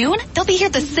afternoon? They'll be here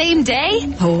the same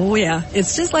day? Oh yeah,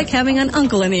 it's just like having an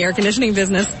uncle in the air conditioning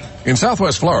business. In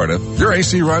Southwest Florida, your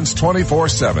AC runs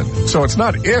 24/7. So it's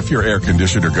not if your air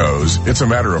conditioner goes, it's a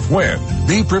matter of when.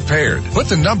 Be prepared. Put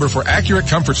the number for Accurate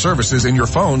Comfort Services in your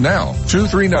phone now.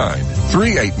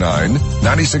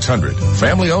 239-389-9600.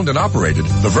 Family owned and operated,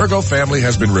 the Virgo family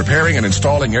has been repairing and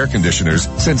installing air conditioners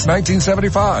since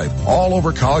 1975, all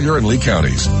over Collier and Lee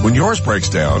counties. When yours breaks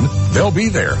down, they'll be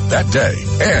there that day.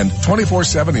 And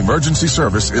 24/7 emergency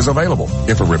service is available.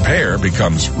 If a repair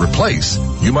becomes replace,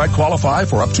 you might qualify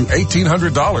for up to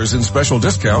 $1,800 in special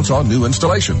discounts on new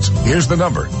installations. Here's the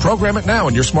number. Program it now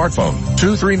on your smartphone.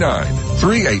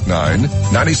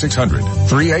 239-389-9600.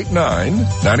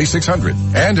 389-9600.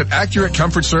 And at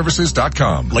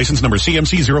AccurateComfortServices.com. License number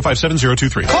CMC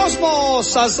 057023.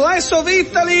 Cosmos, a slice of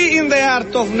Italy in the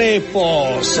heart of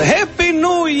Naples. Happy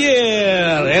New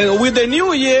Year! And with the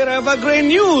New Year, I have a great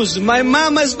news. My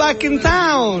mom is back in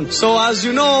town. So as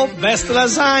you know, best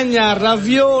lasagna,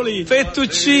 ravioli,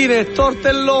 fettuccine,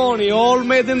 tortelloni, all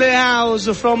made in the house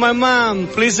from my mom.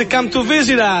 Please come to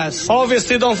visit us.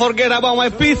 Obviously, don't forget about my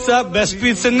pizza. Best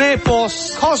pizza in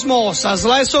Naples. Cosmos, a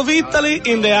slice of Italy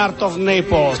in the heart of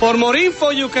Naples. For more info,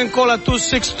 you can call at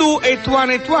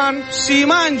 262-8181. Si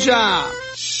mangia!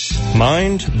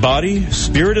 Mind, body,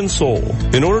 spirit, and soul.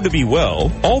 In order to be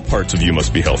well, all parts of you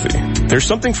must be healthy. There's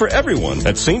something for everyone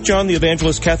at St. John the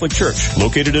Evangelist Catholic Church,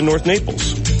 located in North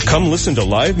Naples. Come listen to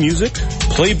live music,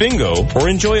 play bingo, or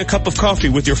enjoy a cup of coffee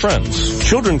with your friends.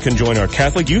 Children can join our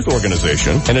Catholic youth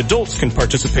organization, and adults can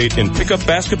participate in pickup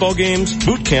basketball games,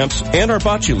 boot camps, and our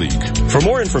bocce league. For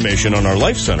more information on our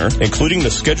Life Center, including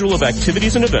the schedule of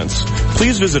activities and events,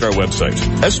 please visit our website,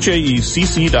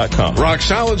 sjecc.com. Rock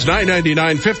Solid's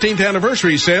 $9.99 15th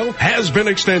anniversary sale has been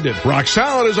extended. Rock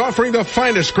Solid is offering the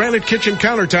finest granite kitchen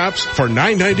countertops for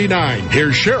 $9.99.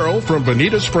 Here's Cheryl from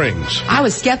Bonita Springs. I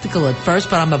was skeptical at first,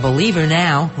 but I'm a believer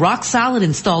now. Rock Solid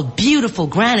installed beautiful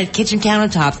granite kitchen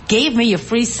countertops, gave me a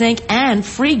free sink and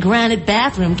free granite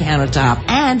bathroom countertop.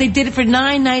 And they did it for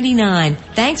 $9.99.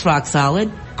 Thanks, Rock Solid.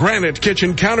 Granite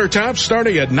kitchen countertops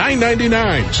starting at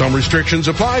 $9.99. Some restrictions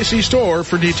apply. See store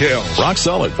for details. Rock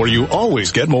Solid, where you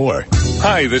always get more.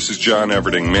 Hi, this is John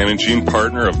Everding, managing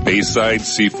partner of Bayside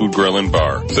Seafood Grill and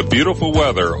Bar. The beautiful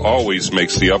weather always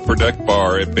makes the Upper Deck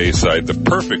Bar at Bayside the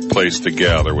perfect place to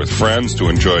gather with friends to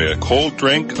enjoy a cold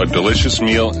drink, a delicious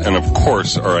meal, and of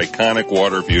course our iconic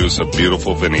water views of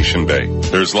beautiful Venetian Bay.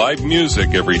 There's live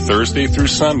music every Thursday through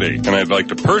Sunday, and I'd like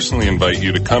to personally invite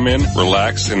you to come in,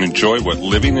 relax, and enjoy what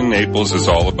living in Naples is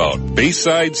all about.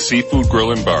 Bayside Seafood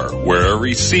Grill and Bar, where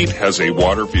every seat has a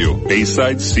water view.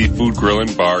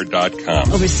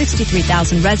 BaysideSeafoodGrillAndBar.com. Over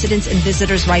 63,000 residents and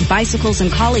visitors ride bicycles in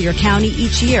Collier County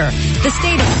each year. The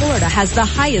state of Florida has the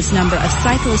highest number of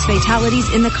cyclist fatalities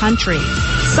in the country.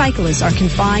 Cyclists are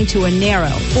confined to a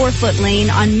narrow, 4-foot lane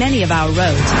on many of our roads,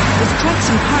 with trucks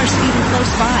and cars speeding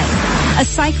close by. A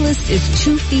cyclist is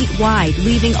 2 feet wide,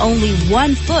 leaving only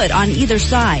 1 foot on either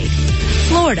side.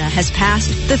 Florida has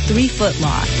passed the 3-foot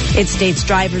law. It states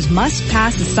drivers must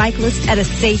pass a cyclist at a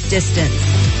safe distance.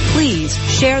 Please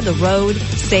share the road,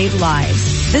 save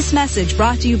lives. This message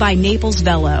brought to you by Naples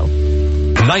Velo.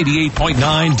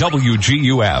 98.9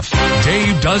 WGUF.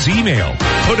 Dave does email.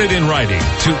 Put it in writing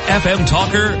to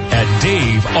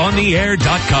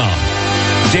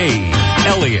fmtalker@daveontheair.com. Dave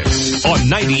Elliott on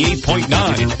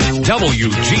 98.9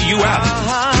 WGUF.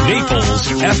 Naples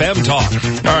FM Talk.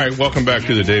 All right, welcome back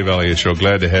to the Dave Elliott Show.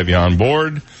 Glad to have you on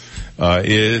board.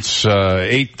 It's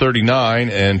 8:39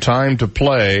 and time to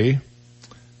play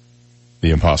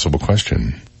the impossible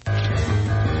question.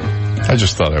 I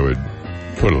just thought I would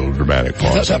put a little dramatic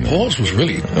pause. That pause was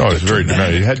really... Oh, it was very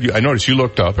dramatic. I noticed you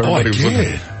looked up. Everybody was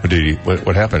looking.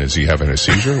 What happened? Is he having a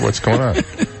seizure? What's going on?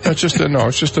 It's just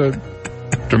a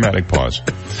dramatic pause.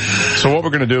 So what we're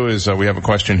going to do is we have a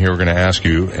question here we're going to ask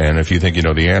you, and if you think you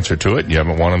know the answer to it, and you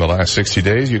haven't won in the last 60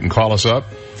 days, you can call us up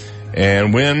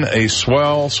and win a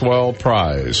swell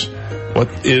prize.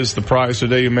 What is the prize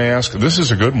today, you may ask? This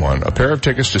is a good one. A pair of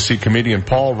tickets to see comedian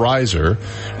Paul Reiser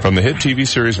from the hit TV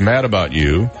series Mad About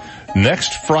You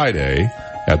next Friday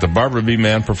at the Barbara B.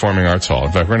 Mann Performing Arts Hall.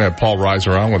 In fact, we're going to have Paul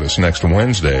Reiser on with us next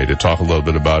Wednesday to talk a little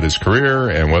bit about his career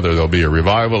and whether there'll be a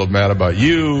revival of Mad About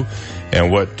You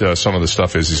and what some of the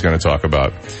stuff is he's going to talk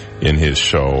about in his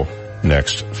show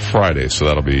next Friday. So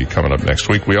that'll be coming up next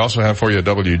week. We also have for you a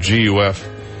WGUF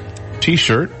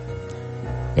T-shirt.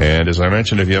 And as I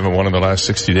mentioned, if you haven't won in the last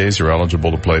 60 days, you're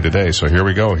eligible to play today. So here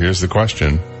we go. Here's the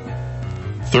question.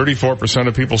 34%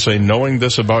 of people say knowing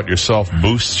this about yourself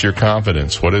boosts your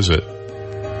confidence. What is it?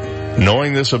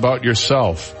 Knowing this about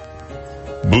yourself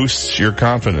boosts your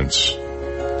confidence.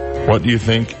 What do you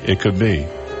think it could be?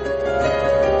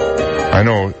 I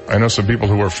know some people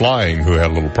who were flying who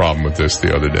had a little problem with this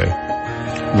the other day.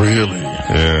 Really?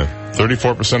 Yeah.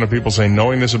 34% of people say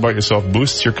knowing this about yourself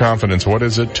boosts your confidence. What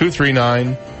is it?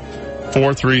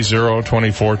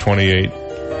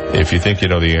 239-430-2428. If you think you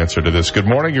know the answer to this. Good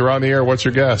morning. You're on the air. What's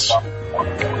your guess?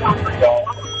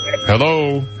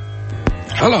 Hello.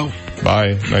 Hello.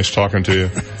 Bye. Nice talking to you.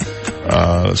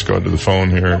 Let's go to the phone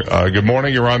here. Good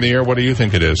morning. You're on the air. What do you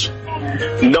think it is?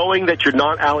 Knowing that you're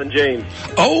not Alan James.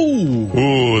 Oh!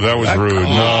 Ooh, that was rude. No,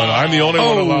 I'm the only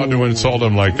one allowed to insult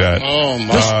him like that. Oh,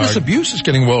 my. This abuse is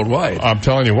getting worldwide. I'm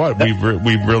telling you what,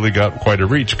 we've really got quite a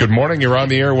reach. Good morning, you're on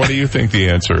the air. What do you think the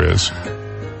answer is?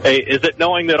 Hey, is it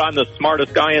knowing that I'm the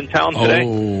smartest guy in town today?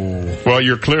 Oh. Well,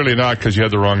 you're clearly not because you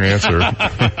had the wrong answer.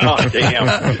 Oh, damn.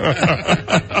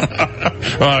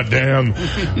 Oh, damn.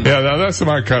 Yeah, that's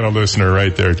my kind of listener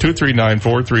right there.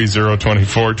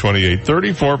 239-430-2428.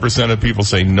 34% of people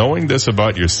say knowing this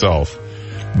about yourself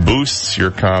boosts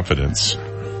your confidence.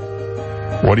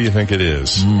 What do you think it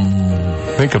is?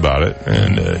 Think about it,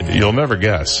 and you'll never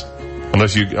guess.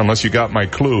 Unless you got my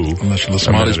clue. Unless you're the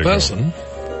smartest person.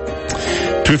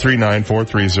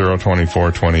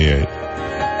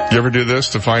 239-430-2428. You ever do this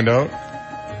to find out?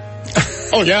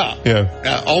 Oh, yeah.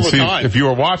 Yeah. All the time. If you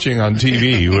were watching on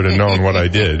TV, you would have known what I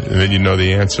did, and then you know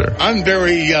the answer. I'm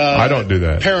very, I don't do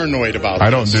that. Paranoid about it. I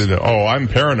don't do that. Oh, I'm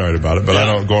paranoid about it, but I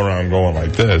don't go around going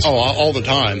like this. Oh, all the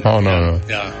time. Oh, no.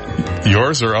 Yeah.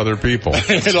 Yours or other people?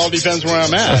 It all depends where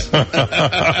I'm at.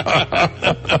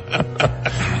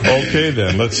 Okay,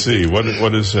 then. Let's see. What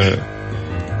is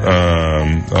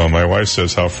my wife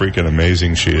says how freaking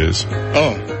amazing she is.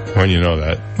 Oh. When you know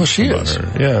that. Well, she is.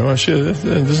 Her. Yeah, well, she is.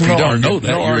 There's no argument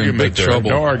there.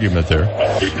 No argument there.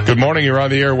 Good morning, you're on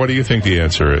the air. What do you think the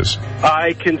answer is?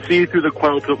 I can see through the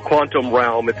quantum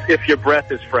realm. It's if your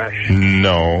breath is fresh.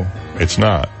 No, it's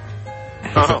not.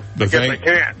 Oh, I guess I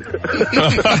can't.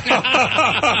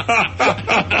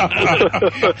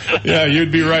 Yeah,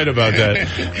 you'd be right about that.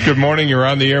 Good morning, you're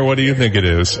on the air. What do you think it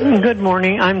is? Good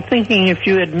morning. I'm thinking if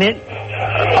you admit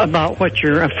about what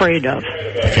you're afraid of.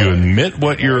 If you admit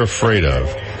what you're afraid of.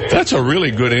 That's a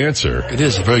really good answer. It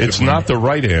is a very good It's not the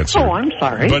right answer. Oh, I'm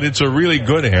sorry. But it's a really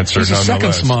good answer nonetheless. She's the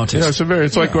second smartest. Yeah,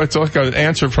 it's like an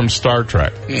answer from Star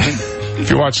Trek. If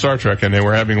you watch Star Trek and they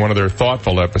were having one of their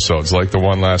thoughtful episodes like the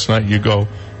one last night, you go,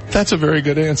 that's a very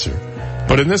good answer.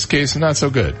 But in this case, not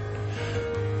so good.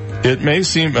 It may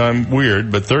seem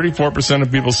weird, but 34%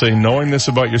 of people say knowing this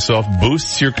about yourself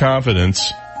boosts your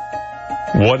confidence.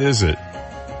 What is it?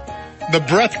 The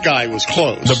breath guy was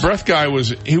close. The breath guy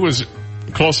was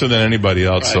closer than anybody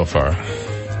else so far. I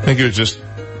think he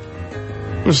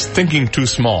was thinking too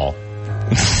small.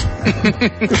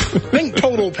 Think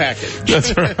total package.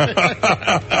 That's right.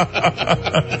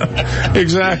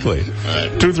 Exactly.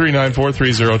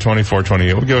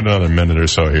 239-430-2428. We'll give it another minute or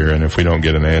so here, and if we don't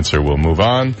get an answer, we'll move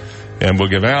on. And we'll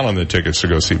give Alan the tickets to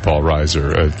go see Paul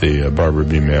Reiser at the Barbara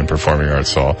B. Mann Performing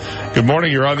Arts Hall. Good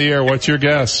morning, you're on the air. What's your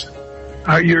guess?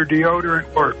 Your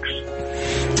deodorant works.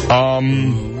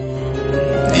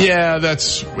 Yeah,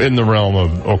 that's in the realm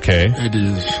of okay. It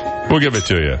is. We'll give it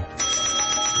to you.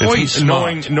 It's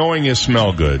knowing you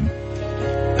smell good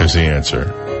is the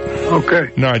answer. Okay.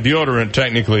 No, deodorant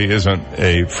technically isn't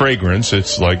a fragrance.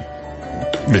 It's like,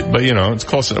 but it's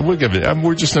close. We'll give it.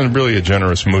 We're just in really a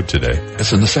generous mood today.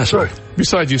 It's a necessity.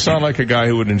 Besides, you sound like a guy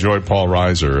who would enjoy Paul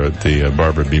Reiser at the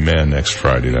Barbara B. Mann next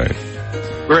Friday night.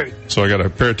 Great. So I got a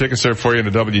pair of tickets there for you and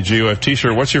a WGUF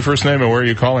t-shirt. What's your first name and where are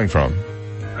you calling from?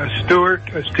 Stuart,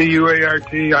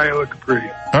 Stuart, Isle of Capri.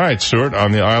 All right, Stuart,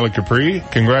 on the Isle of Capri.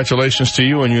 Congratulations to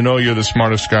you, and you're the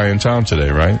smartest guy in town today,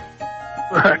 right?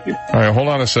 Right. All right, hold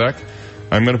on a sec.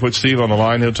 I'm going to put Steve on the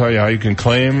line. He'll tell you how you can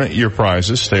claim your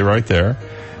prizes. Stay right there.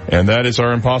 And that is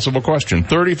our impossible question.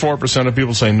 34% of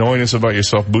people say knowing this about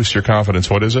yourself boosts your confidence.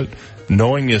 What is it?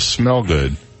 Knowing you smell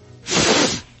good.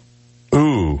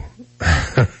 Ooh.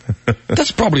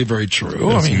 That's probably very true.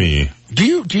 That's me. Do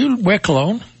you wear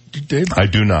cologne? Dave? I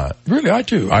do not. Really, I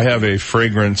do. I have a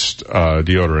fragranced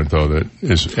deodorant though that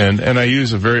is, and I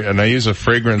use a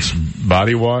fragrance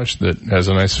body wash that has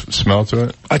a nice smell to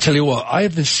it. I tell you what, I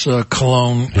have this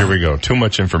cologne. Here we go. Too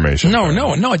much information. No,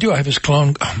 I do. I have this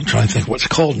cologne. I'm trying to think what it's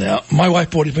called now. My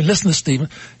wife bought it. But listen to Stephen.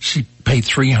 She paid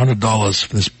 $300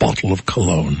 for this bottle of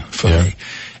cologne for me.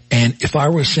 And if I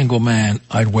were a single man,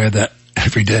 I'd wear that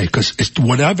every day, because it's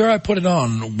whatever I put it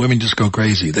on, women just go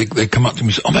crazy. They come up to me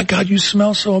and say, "Oh my God, you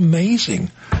smell so amazing."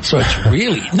 So it's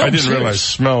really I didn't realize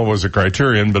smell was a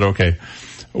criterion, but okay.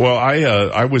 Well,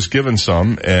 I was given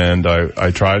some, and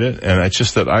I tried it, and it's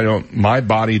just that my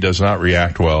body does not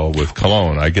react well with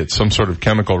cologne. I get some sort of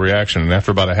chemical reaction, and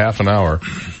after about a half an hour,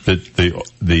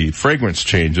 the fragrance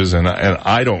changes, and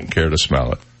I don't care to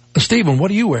smell it. Stephen,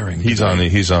 what are you wearing? He's on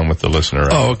with the listener.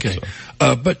 Right now, okay.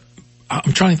 So. But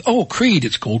I'm trying to, Creed,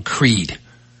 it's called Creed.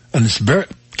 And it's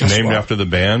named after the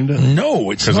band?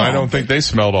 No, it's not. Because I don't think they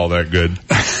smelled all that good.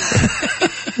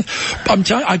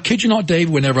 I kid you not, Dave,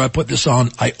 whenever I put this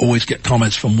on, I always get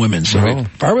comments from women. So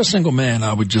if I were a single man,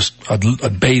 I'd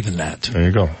bathe in that. There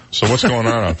you go. So what's going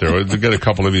on out there? We'll get a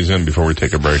couple of these in before we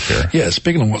take a break here. Yeah,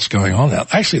 speaking of what's going on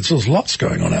actually, there's lots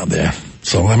going on out there.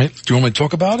 So do you want me to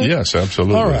talk about it? Yes,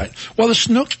 absolutely. All right. Well, the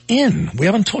Snook Inn. We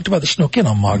haven't talked about the Snook Inn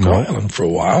on Marco Island for a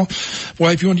while.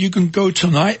 Well, if you want, you can go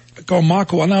tonight. Go on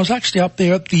Marco Island. I was actually up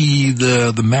there at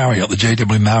the Marriott, the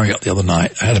JW Marriott the other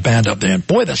night. I had a band up there, and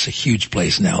boy, that's a huge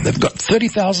place now. They've got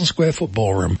 30,000 square foot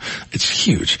ballroom. It's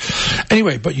huge.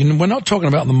 Anyway, but we're not talking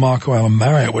about the Marco Island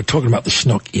Marriott. We're talking about the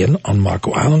Snook Inn on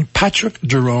Marco Island. Patrick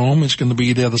Jerome is going to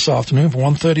be there this afternoon from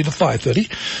 1:30 to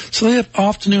 5:30. So they have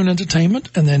afternoon entertainment,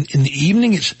 and then in the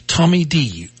evening it's Tommy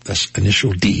D. That's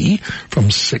initial D, from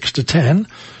 6 to 10.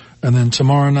 And then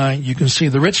tomorrow night you can see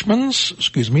the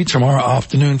Richmonds, tomorrow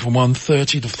afternoon from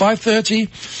 1:30 to 5:30.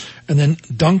 And then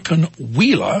Duncan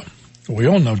Wheeler, we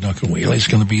all know Duncan Wheeler, he's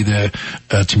going to be there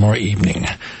tomorrow evening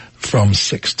from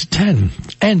 6 to 10.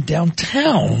 And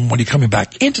downtown, when you're coming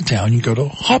back into town, you go to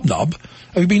Hobnob.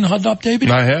 Have you been to Hobnob, David?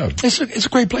 I have. It's a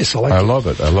great place. I love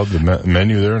it. I love the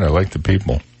menu there, and I like the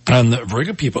people. And they're very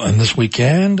good people. And this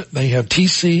weekend, they have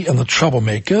TC and the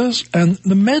Troublemakers and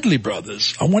the Medley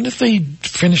Brothers. I wonder if they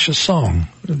finish a song.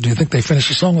 Do you think they finish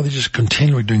a song, or they just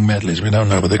continually doing medleys? We don't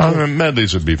know. But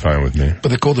medleys would be fine with me. But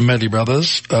they're called the Medley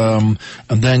Brothers. And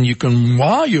then you can,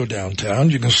 while you're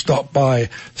downtown, you can stop by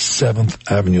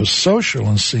 7th Avenue Social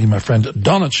and see my friend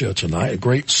Donature tonight, a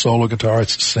great solo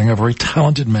guitarist, singer, very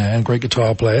talented man, great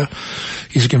guitar player.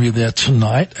 He's going to be there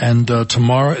tonight. And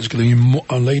tomorrow it's going to be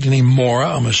a lady named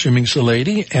Maura. I'm assuming it's a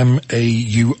lady,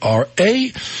 Maura.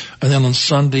 And then on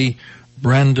Sunday,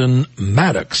 Brandon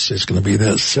Maddox is going to be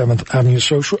there at 7th Avenue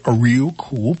Social, a real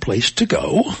cool place to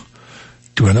go.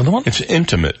 Do another one? It's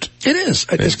intimate. It is.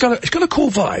 It's got a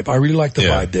cool vibe. I really like the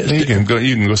vibe there. You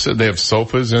can go sit. They have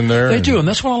sofas in there. They do, and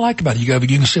that's what I like about it. You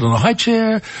can sit on a high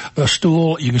chair, a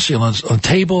stool, you can sit on a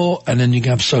table, and then you can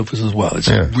have sofas as well. It's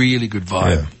a really good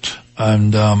vibe. Yeah.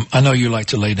 And I know you like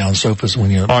to lay down sofas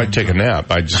when you're... I take a nap.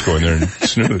 I just go in there and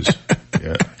snooze.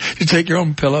 Yeah. You take your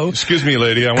own pillow? Excuse me,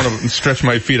 lady. I want to stretch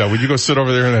my feet out. Would you go sit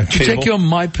over there in that table? You take your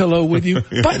My Pillow with you?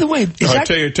 By the way... I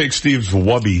take Steve's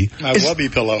Wubby. My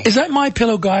Wubby pillow. Is that My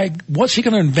Pillow guy, what's he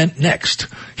going to invent next?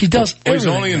 He does everything.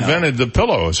 He's only invented the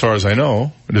pillow, as far as I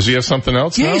know. Does he have something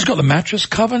else now? He's got the mattress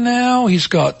cover now. He's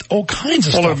got all kinds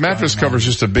of stuff. Well, the mattress cover is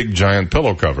just a big, giant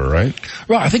pillow cover, right?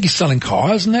 Right. I think he's selling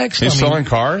cars next. He's selling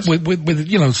cars? With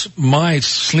my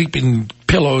sleeping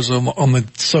pillows on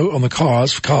the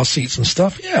cars, car seats and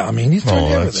stuff. Yeah, I mean, he's doing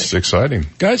everything. That's exciting.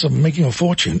 Guys are making a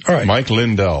fortune. All right. Mike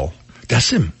Lindell. That's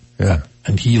him. Yeah.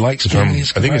 And he likes being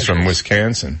these commercials. I think he's from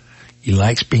Wisconsin. He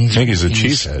likes being... I think he's a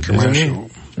cheesehead, isn't he?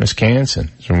 Wisconsin.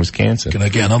 He's from Wisconsin. Can I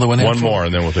get another one in? One more,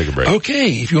 and then we'll take a break.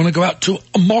 Okay, if you want to go out to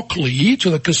Mockley, to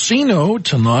the casino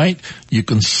tonight, you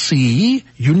can see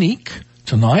Unique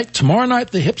tonight. Tomorrow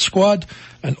night, the Hip Squad.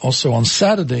 And also on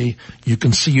Saturday, you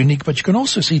can see Unique, but you can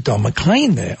also see Don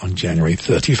McLean there on January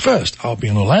 31st. I'll be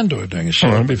in Orlando doing a show.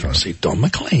 Oh, that'll be fun. See Don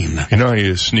McLean. You know how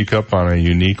you sneak up on a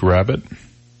Unique rabbit?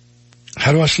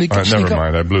 How do I sneak up? Never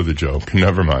mind. I blew the joke.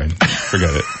 Never mind. Forget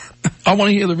it. I want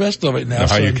to hear the rest of it now.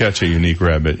 How you catch a unique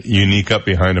rabbit. You sneak up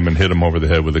behind him and hit him over the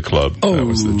head with a club. Oh. That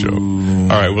was the joke. All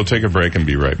right, we'll take a break and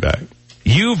be right back.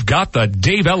 You've got the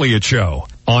Dave Elliott Show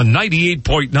on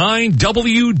 98.9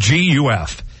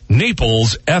 WGUF.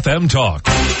 Naples FM Talk.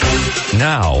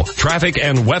 Now, traffic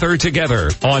and weather together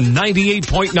on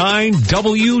 98.9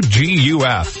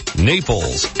 WGUF.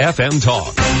 Naples FM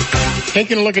Talk.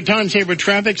 Taking a look at time-saver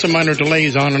traffic, some minor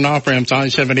delays on and off ramps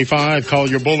I-75,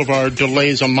 Collier Boulevard,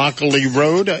 delays on Immokalee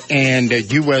Road and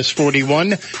US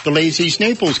 41, delays East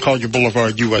Naples, Collier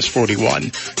Boulevard, US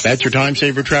 41. That's your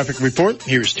time-saver traffic report.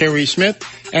 Here's Terry Smith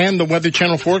and the Weather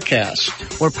Channel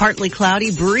forecast. We're partly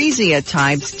cloudy, breezy at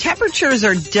times. Temperatures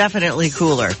are definitely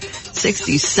cooler.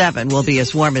 67 will be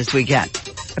as warm as we get.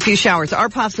 A few showers are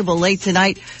possible late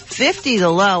tonight. 50 the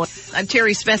low. I'm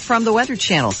Terry Smith from the Weather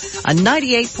Channel on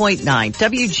 98.9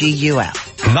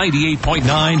 WGUF.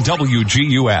 98.9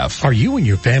 WGUF. Are you and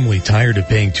your family tired of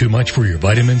paying too much for your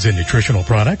vitamins and nutritional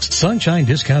products? Sunshine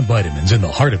Discount Vitamins in the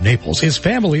heart of Naples is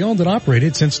family owned and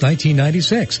operated since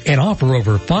 1996 and offer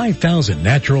over 5,000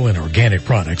 natural and organic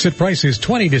products at prices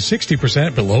 20 to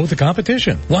 60% below the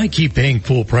competition. Why keep paying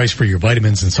full price for your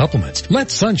vitamins and supplements?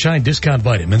 Let Sunshine Discount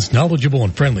Vitamins' knowledgeable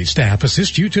and friendly staff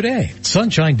assist you today.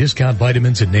 Sunshine Discount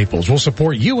Vitamins in Naples will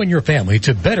support you and your family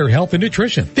to better health and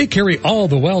nutrition. They carry all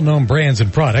the well-known brands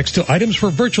and products to items for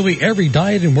virtually every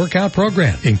diet and workout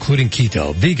program, including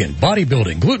keto, vegan,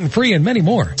 bodybuilding, gluten-free, and many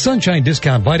more. Sunshine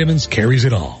Discount Vitamins carries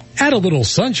it all. Add a little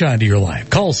sunshine to your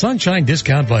life. Call Sunshine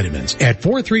Discount Vitamins at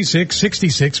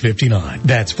 436-6659.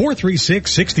 That's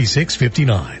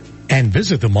 436-6659. And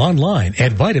visit them online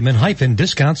at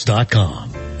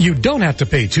vitamin-discounts.com. You don't have to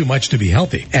pay too much to be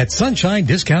healthy at Sunshine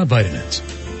Discount Vitamins.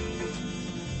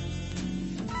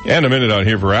 And a minute out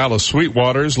here for Alice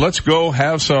Sweetwater's. Let's go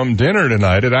have some dinner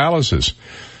tonight at Alice's.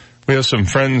 We have some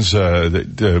friends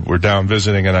that were down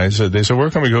visiting, and they said,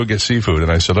 where can we go get seafood?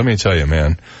 And I said, let me tell you,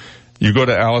 man, you go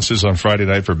to Alice's on Friday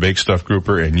night for baked stuffed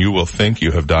grouper, and you will think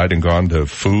you have died and gone to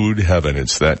food heaven.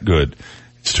 It's that good.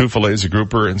 It's 2 fillets of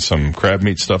grouper and some crab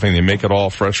meat stuffing. They make it all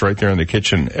fresh right there in the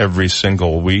kitchen every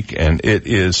single week, and it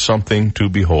is something to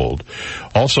behold.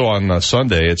 Also on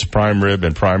Sunday, it's prime rib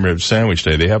and prime rib sandwich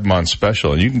day. They have them on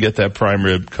special, and you can get that prime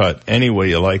rib cut any way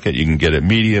you like it. You can get it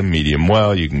medium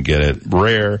well. You can get it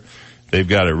rare. They've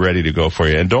got it ready to go for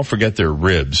you. And don't forget their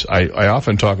ribs. I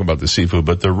often talk about the seafood,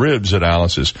 but the ribs at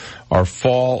Alice's are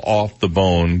fall off the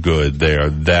bone good. They are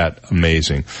that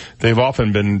amazing. They've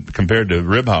often been compared to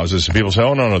rib houses, and people say,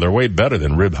 oh, no, they're way better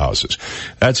than rib houses.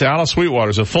 That's Alice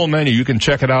Sweetwater's. A full menu. You can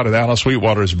check it out at Alice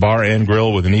Sweetwater's Bar and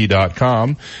Grill with an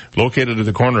E.com, located at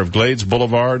the corner of Glades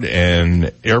Boulevard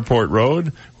and Airport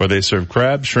Road, where they serve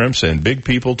crabs, shrimps, and big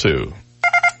people, too.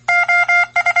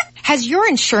 Has your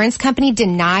insurance company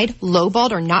denied,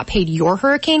 lowballed, or not paid your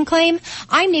hurricane claim?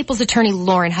 I'm Naples attorney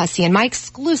Lauren Hussey, and my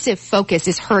exclusive focus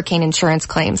is hurricane insurance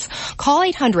claims. Call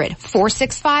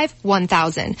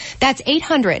 800-465-1000. That's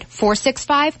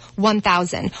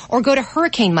 800-465-1000. Or go to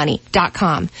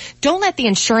hurricanemoney.com. Don't let the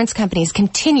insurance companies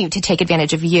continue to take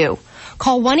advantage of you.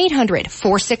 Call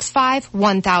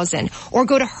 1-800-465-1000 or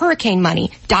go to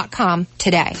hurricanemoney.com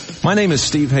today. My name is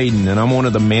Steve Hayden, and I'm one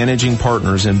of the managing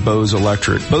partners in Bose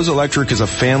Electric. Bose Electric is a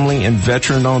family and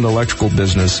veteran-owned electrical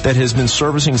business that has been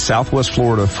servicing Southwest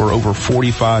Florida for over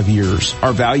 45 years.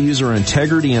 Our values are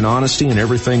integrity and honesty in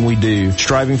everything we do,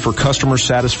 striving for customer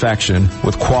satisfaction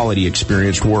with quality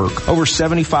experienced work. Over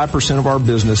 75% of our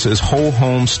business is whole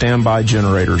home standby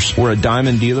generators. We're a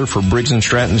diamond dealer for Briggs &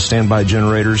 Stratton standby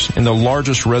generators and the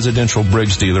largest residential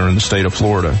Briggs dealer in the state of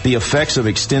Florida. The effects of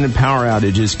extended power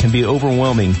outages can be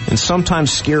overwhelming and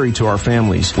sometimes scary to our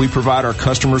families. We provide our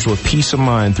customers with peace of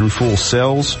mind through full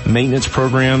sales, maintenance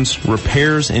programs,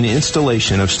 repairs, and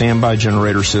installation of standby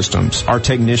generator systems. Our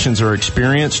technicians are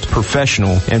experienced,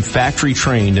 professional, and factory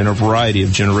trained in a variety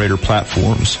of generator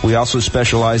platforms. We also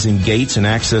specialize in gates and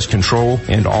access control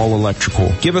and all electrical.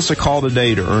 Give us a call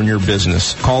today to earn your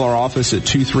business. Call our office at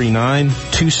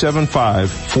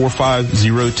 239-275-4502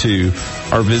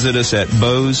 or visit us at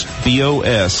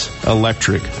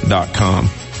boselectric.com.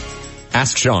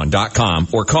 AskSean.com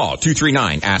or call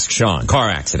 239-ASK-SEAN. Car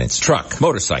accidents, truck,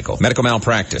 motorcycle, medical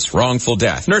malpractice, wrongful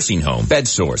death, nursing home, bed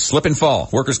sores, slip and fall,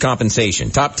 workers' compensation.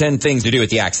 Top 10 things to do at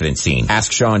the accident scene.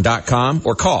 AskSean.com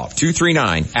or call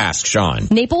 239-ASK-SEAN.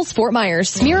 Naples, Fort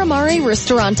Myers. Miramare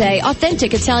Ristorante.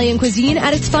 Authentic Italian cuisine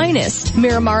at its finest.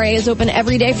 Miramare is open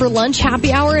every day for lunch,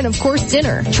 happy hour, and of course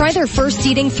dinner. Try their first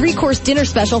seating 3-course dinner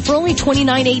special for only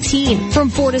 $29.18 from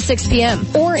 4 to 6 p.m.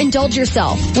 Or indulge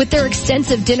yourself with their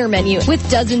extensive dinner menu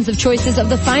with dozens of choices of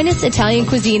the finest Italian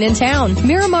cuisine in town.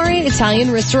 Miramare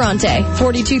Italian Ristorante,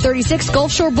 4236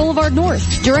 Gulf Shore Boulevard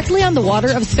North, directly on the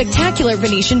water of spectacular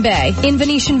Venetian Bay in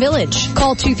Venetian Village.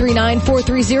 Call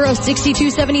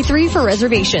 239-430-6273 for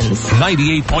reservations.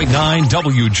 98.9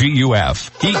 WGUF.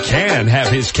 He can have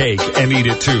his cake and eat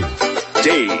it too.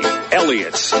 Dave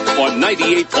Elliott on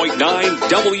 98.9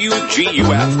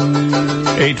 WGUF.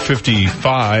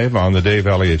 8:55 on the Dave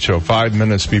Elliott Show. 5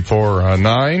 minutes before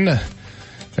 9.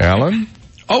 Alan?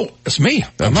 Oh, it's me.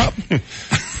 I'm up.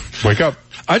 Wake up.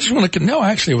 I just want to know,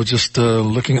 actually, I was just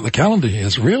looking at the calendar here.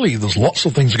 There's lots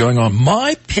of things going on.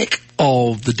 My pick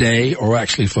of the day, or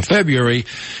actually for February,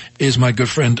 is my good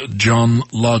friend John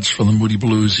Lodge from the Moody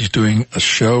Blues. He's doing a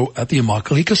show at the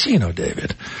Immokalee Casino,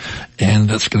 David. And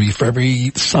that's going to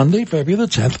be Sunday, February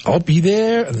the 10th. I'll be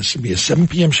there, and this will be a 7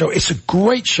 p.m. show. It's a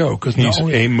great show because he's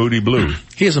a Moody Blue.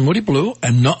 He is a Moody Blue,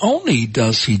 and not only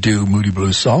does he do Moody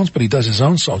Blues songs, but he does his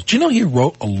own songs. Do you know he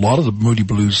wrote a lot of the Moody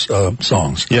Blues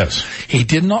songs? Yes. He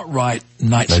did not write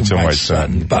Nights in White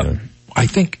Satin, but I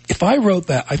think if I wrote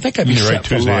that, I think I'd be set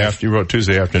for life. You wrote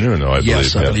Tuesday Afternoon, though, I believe.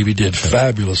 Yes, I believe he did.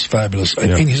 Fabulous.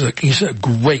 And he's a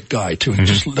great guy, too. He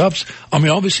just loves,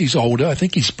 obviously he's older. I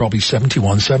think he's probably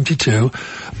 71, 72,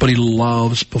 but he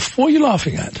loves, before you're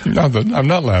laughing at. I'm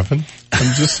not laughing.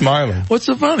 I'm just smiling. What's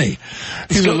so funny?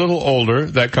 He's a little older.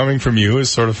 That coming from you is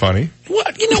sort of funny.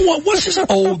 What? You know what? What's this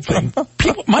old thing?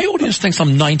 People, my audience thinks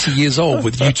I'm 90 years old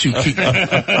with you two.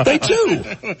 They do.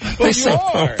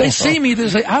 They see me, they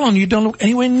say, Alan, you don't look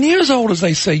anywhere near as old as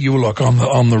they say you look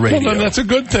on the radio. Well, then that's a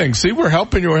good thing. See, we're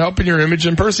helping you. We're helping your image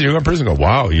in person. You go in person and go,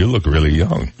 wow, you look really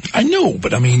young. I know,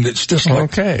 but it's just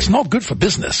like, it's not good for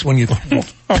business when you, people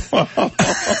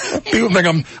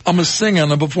think I'm a singer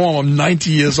and before I'm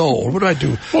 90 years old. What do I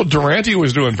do? Well, Durante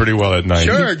was doing pretty well at 90.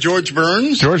 Sure, George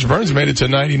Burns made it to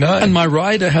 99. And my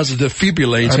rider has a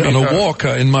defibrillator and a walker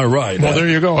in my rider. Well, there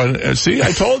you go. And see,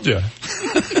 I told you.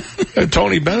 And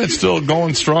Tony Bennett's still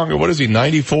going stronger. What is he,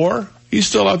 94? He's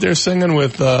still out there singing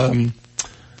with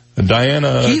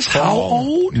Diana. He's how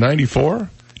old? 94.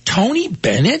 Tony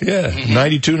Bennett? Yeah,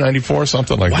 92, 94,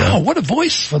 something like that. Wow, what a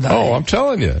voice for that. Oh, I'm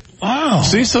telling you. Wow.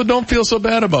 See, so don't feel so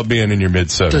bad about being in your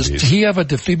mid-70s. Does he have a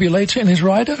defibrillator in his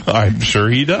rider? I'm sure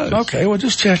he does. Okay, well,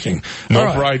 just checking.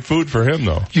 No fried food for him,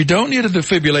 though. You don't need a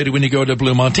defibrillator when you go to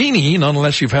Blue Martini, not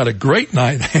unless you've had a great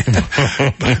night.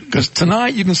 Because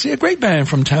tonight you can see a great band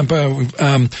from Tampa.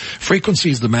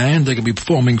 Frequency's the band. They're going to be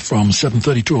performing from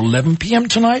 7:30 to 11 p.m.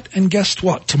 tonight. And guess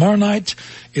what? Tomorrow night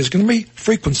is going to be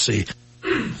Frequency.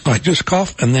 I just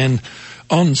cough. And then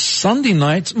on Sunday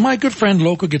night, my good friend,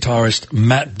 local guitarist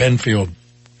Matt Benfield,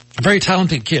 a very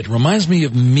talented kid, reminds me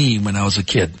of me when I was a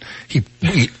kid. He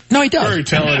does. Very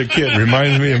talented kid,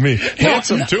 reminds me of me.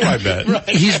 Handsome too, I bet. Right.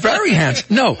 He's very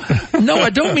handsome. No, I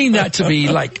don't mean that to be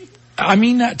like, I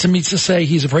mean that to say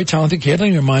he's a very talented kid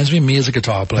and he reminds me of me as a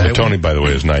guitar player. Well, Tony, by the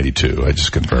way, is 92. I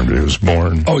just confirmed it. He was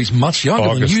born. Oh, he's much younger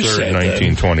August than you 3rd, said.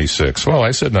 1926. Well, I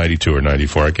said 92 or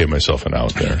 94. I gave myself an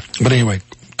out there. But anyway,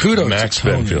 kudos Max to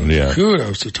Tony. Benfield, yeah.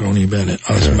 Kudos to Tony Bennett.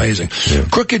 Oh, that's amazing. Yeah.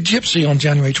 Crooked Gypsy on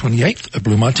January 28th at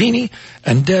Blue Martini,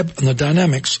 and Deb and the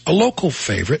Dynamics, a local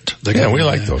favorite. Yeah, we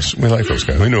like those. We like those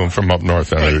guys. We knew them from up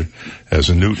north as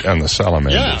Newt and the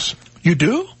Salamanders. Yeah. You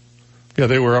do? Yeah,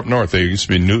 they were up north. They used to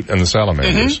be Newt and the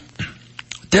Salamanders.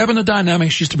 Mm-hmm. Deb and the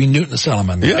Dynamics used to be Newt and the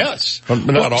Salamanders. Yeah. Yes.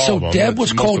 Not all so of them. Deb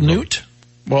was called Newt?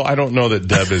 Well, I don't know that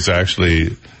Deb was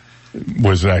actually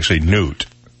Newt.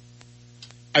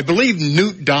 I believe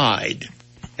Newt died.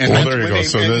 And well, there you go.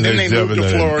 Then they moved to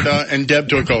Florida, and Deb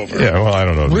took over. Yeah, well, I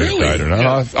don't know if really? Newt died or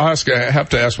not. Yeah. I have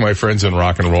to ask my friends in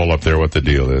rock and roll up there what the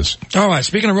deal is. All right,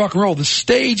 speaking of rock and roll, the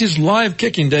stage is live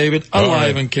kicking, David.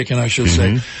 Alive and kicking, I should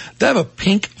say. They have a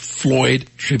Pink Floyd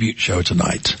tribute show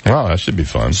tonight. Wow, that should be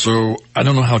fun. So, I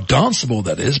don't know how danceable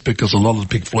that is, because a lot of the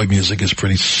Pink Floyd music is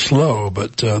pretty slow,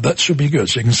 but that should be good.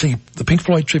 So you can see the Pink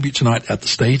Floyd tribute tonight at the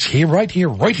stage, right here,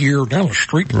 down the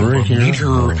street. Right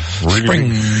here.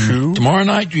 Spring. Tomorrow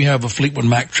night, you have a Fleetwood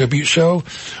Mac tribute show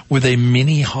with a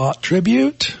mini Heart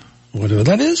tribute, whatever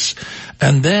that is.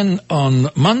 And then on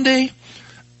Monday,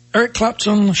 Eric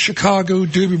Clapton, Chicago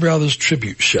Doobie Brothers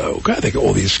tribute show. God, I think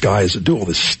all these guys that do all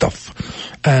this stuff.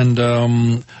 And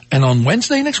on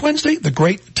next Wednesday, the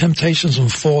Great Temptations and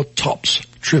Four Tops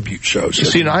tribute show. So,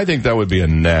 see, I think that would be a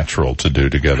natural to do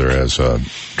together as a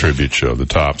tribute show, the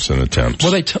Tops and the Temps.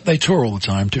 Well, they tour all the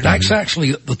time too. That's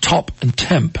actually the Top and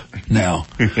Temp now.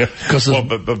 Well,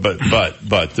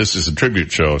 but this is a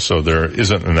tribute show, so there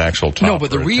isn't an actual top. No, but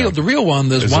the real one,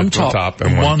 there's one top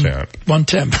and one temp. One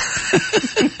temp.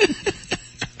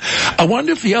 I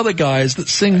wonder if the other guys that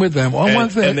sing with them,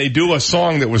 and they do a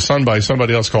song that was sung by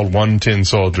somebody else called One Tin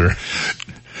Soldier.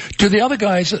 Do the other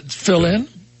guys that fill in?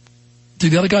 Do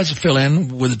the other guys that fill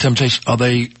in with the Temptation, are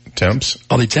they temps?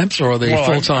 Are they temps or are they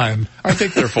full-time? I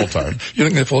think they're full-time. You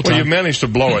think they're full-time? Well, you managed to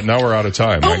blow it. Now we're out of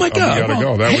time. Oh, my God. We gotta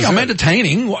go. Hey, I'm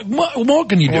entertaining. What more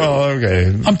can you do? Well,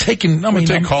 okay. I'm taking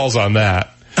calls on that.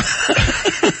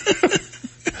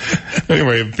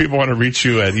 Anyway, if people want to reach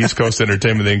you at East Coast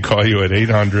Entertainment, they can call you at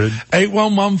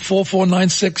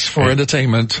 811-4496 for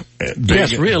entertainment.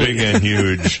 Yes, really. Big and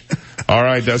huge. All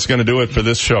right, that's going to do it for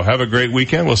this show. Have a great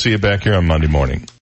weekend. We'll see you back here on Monday morning.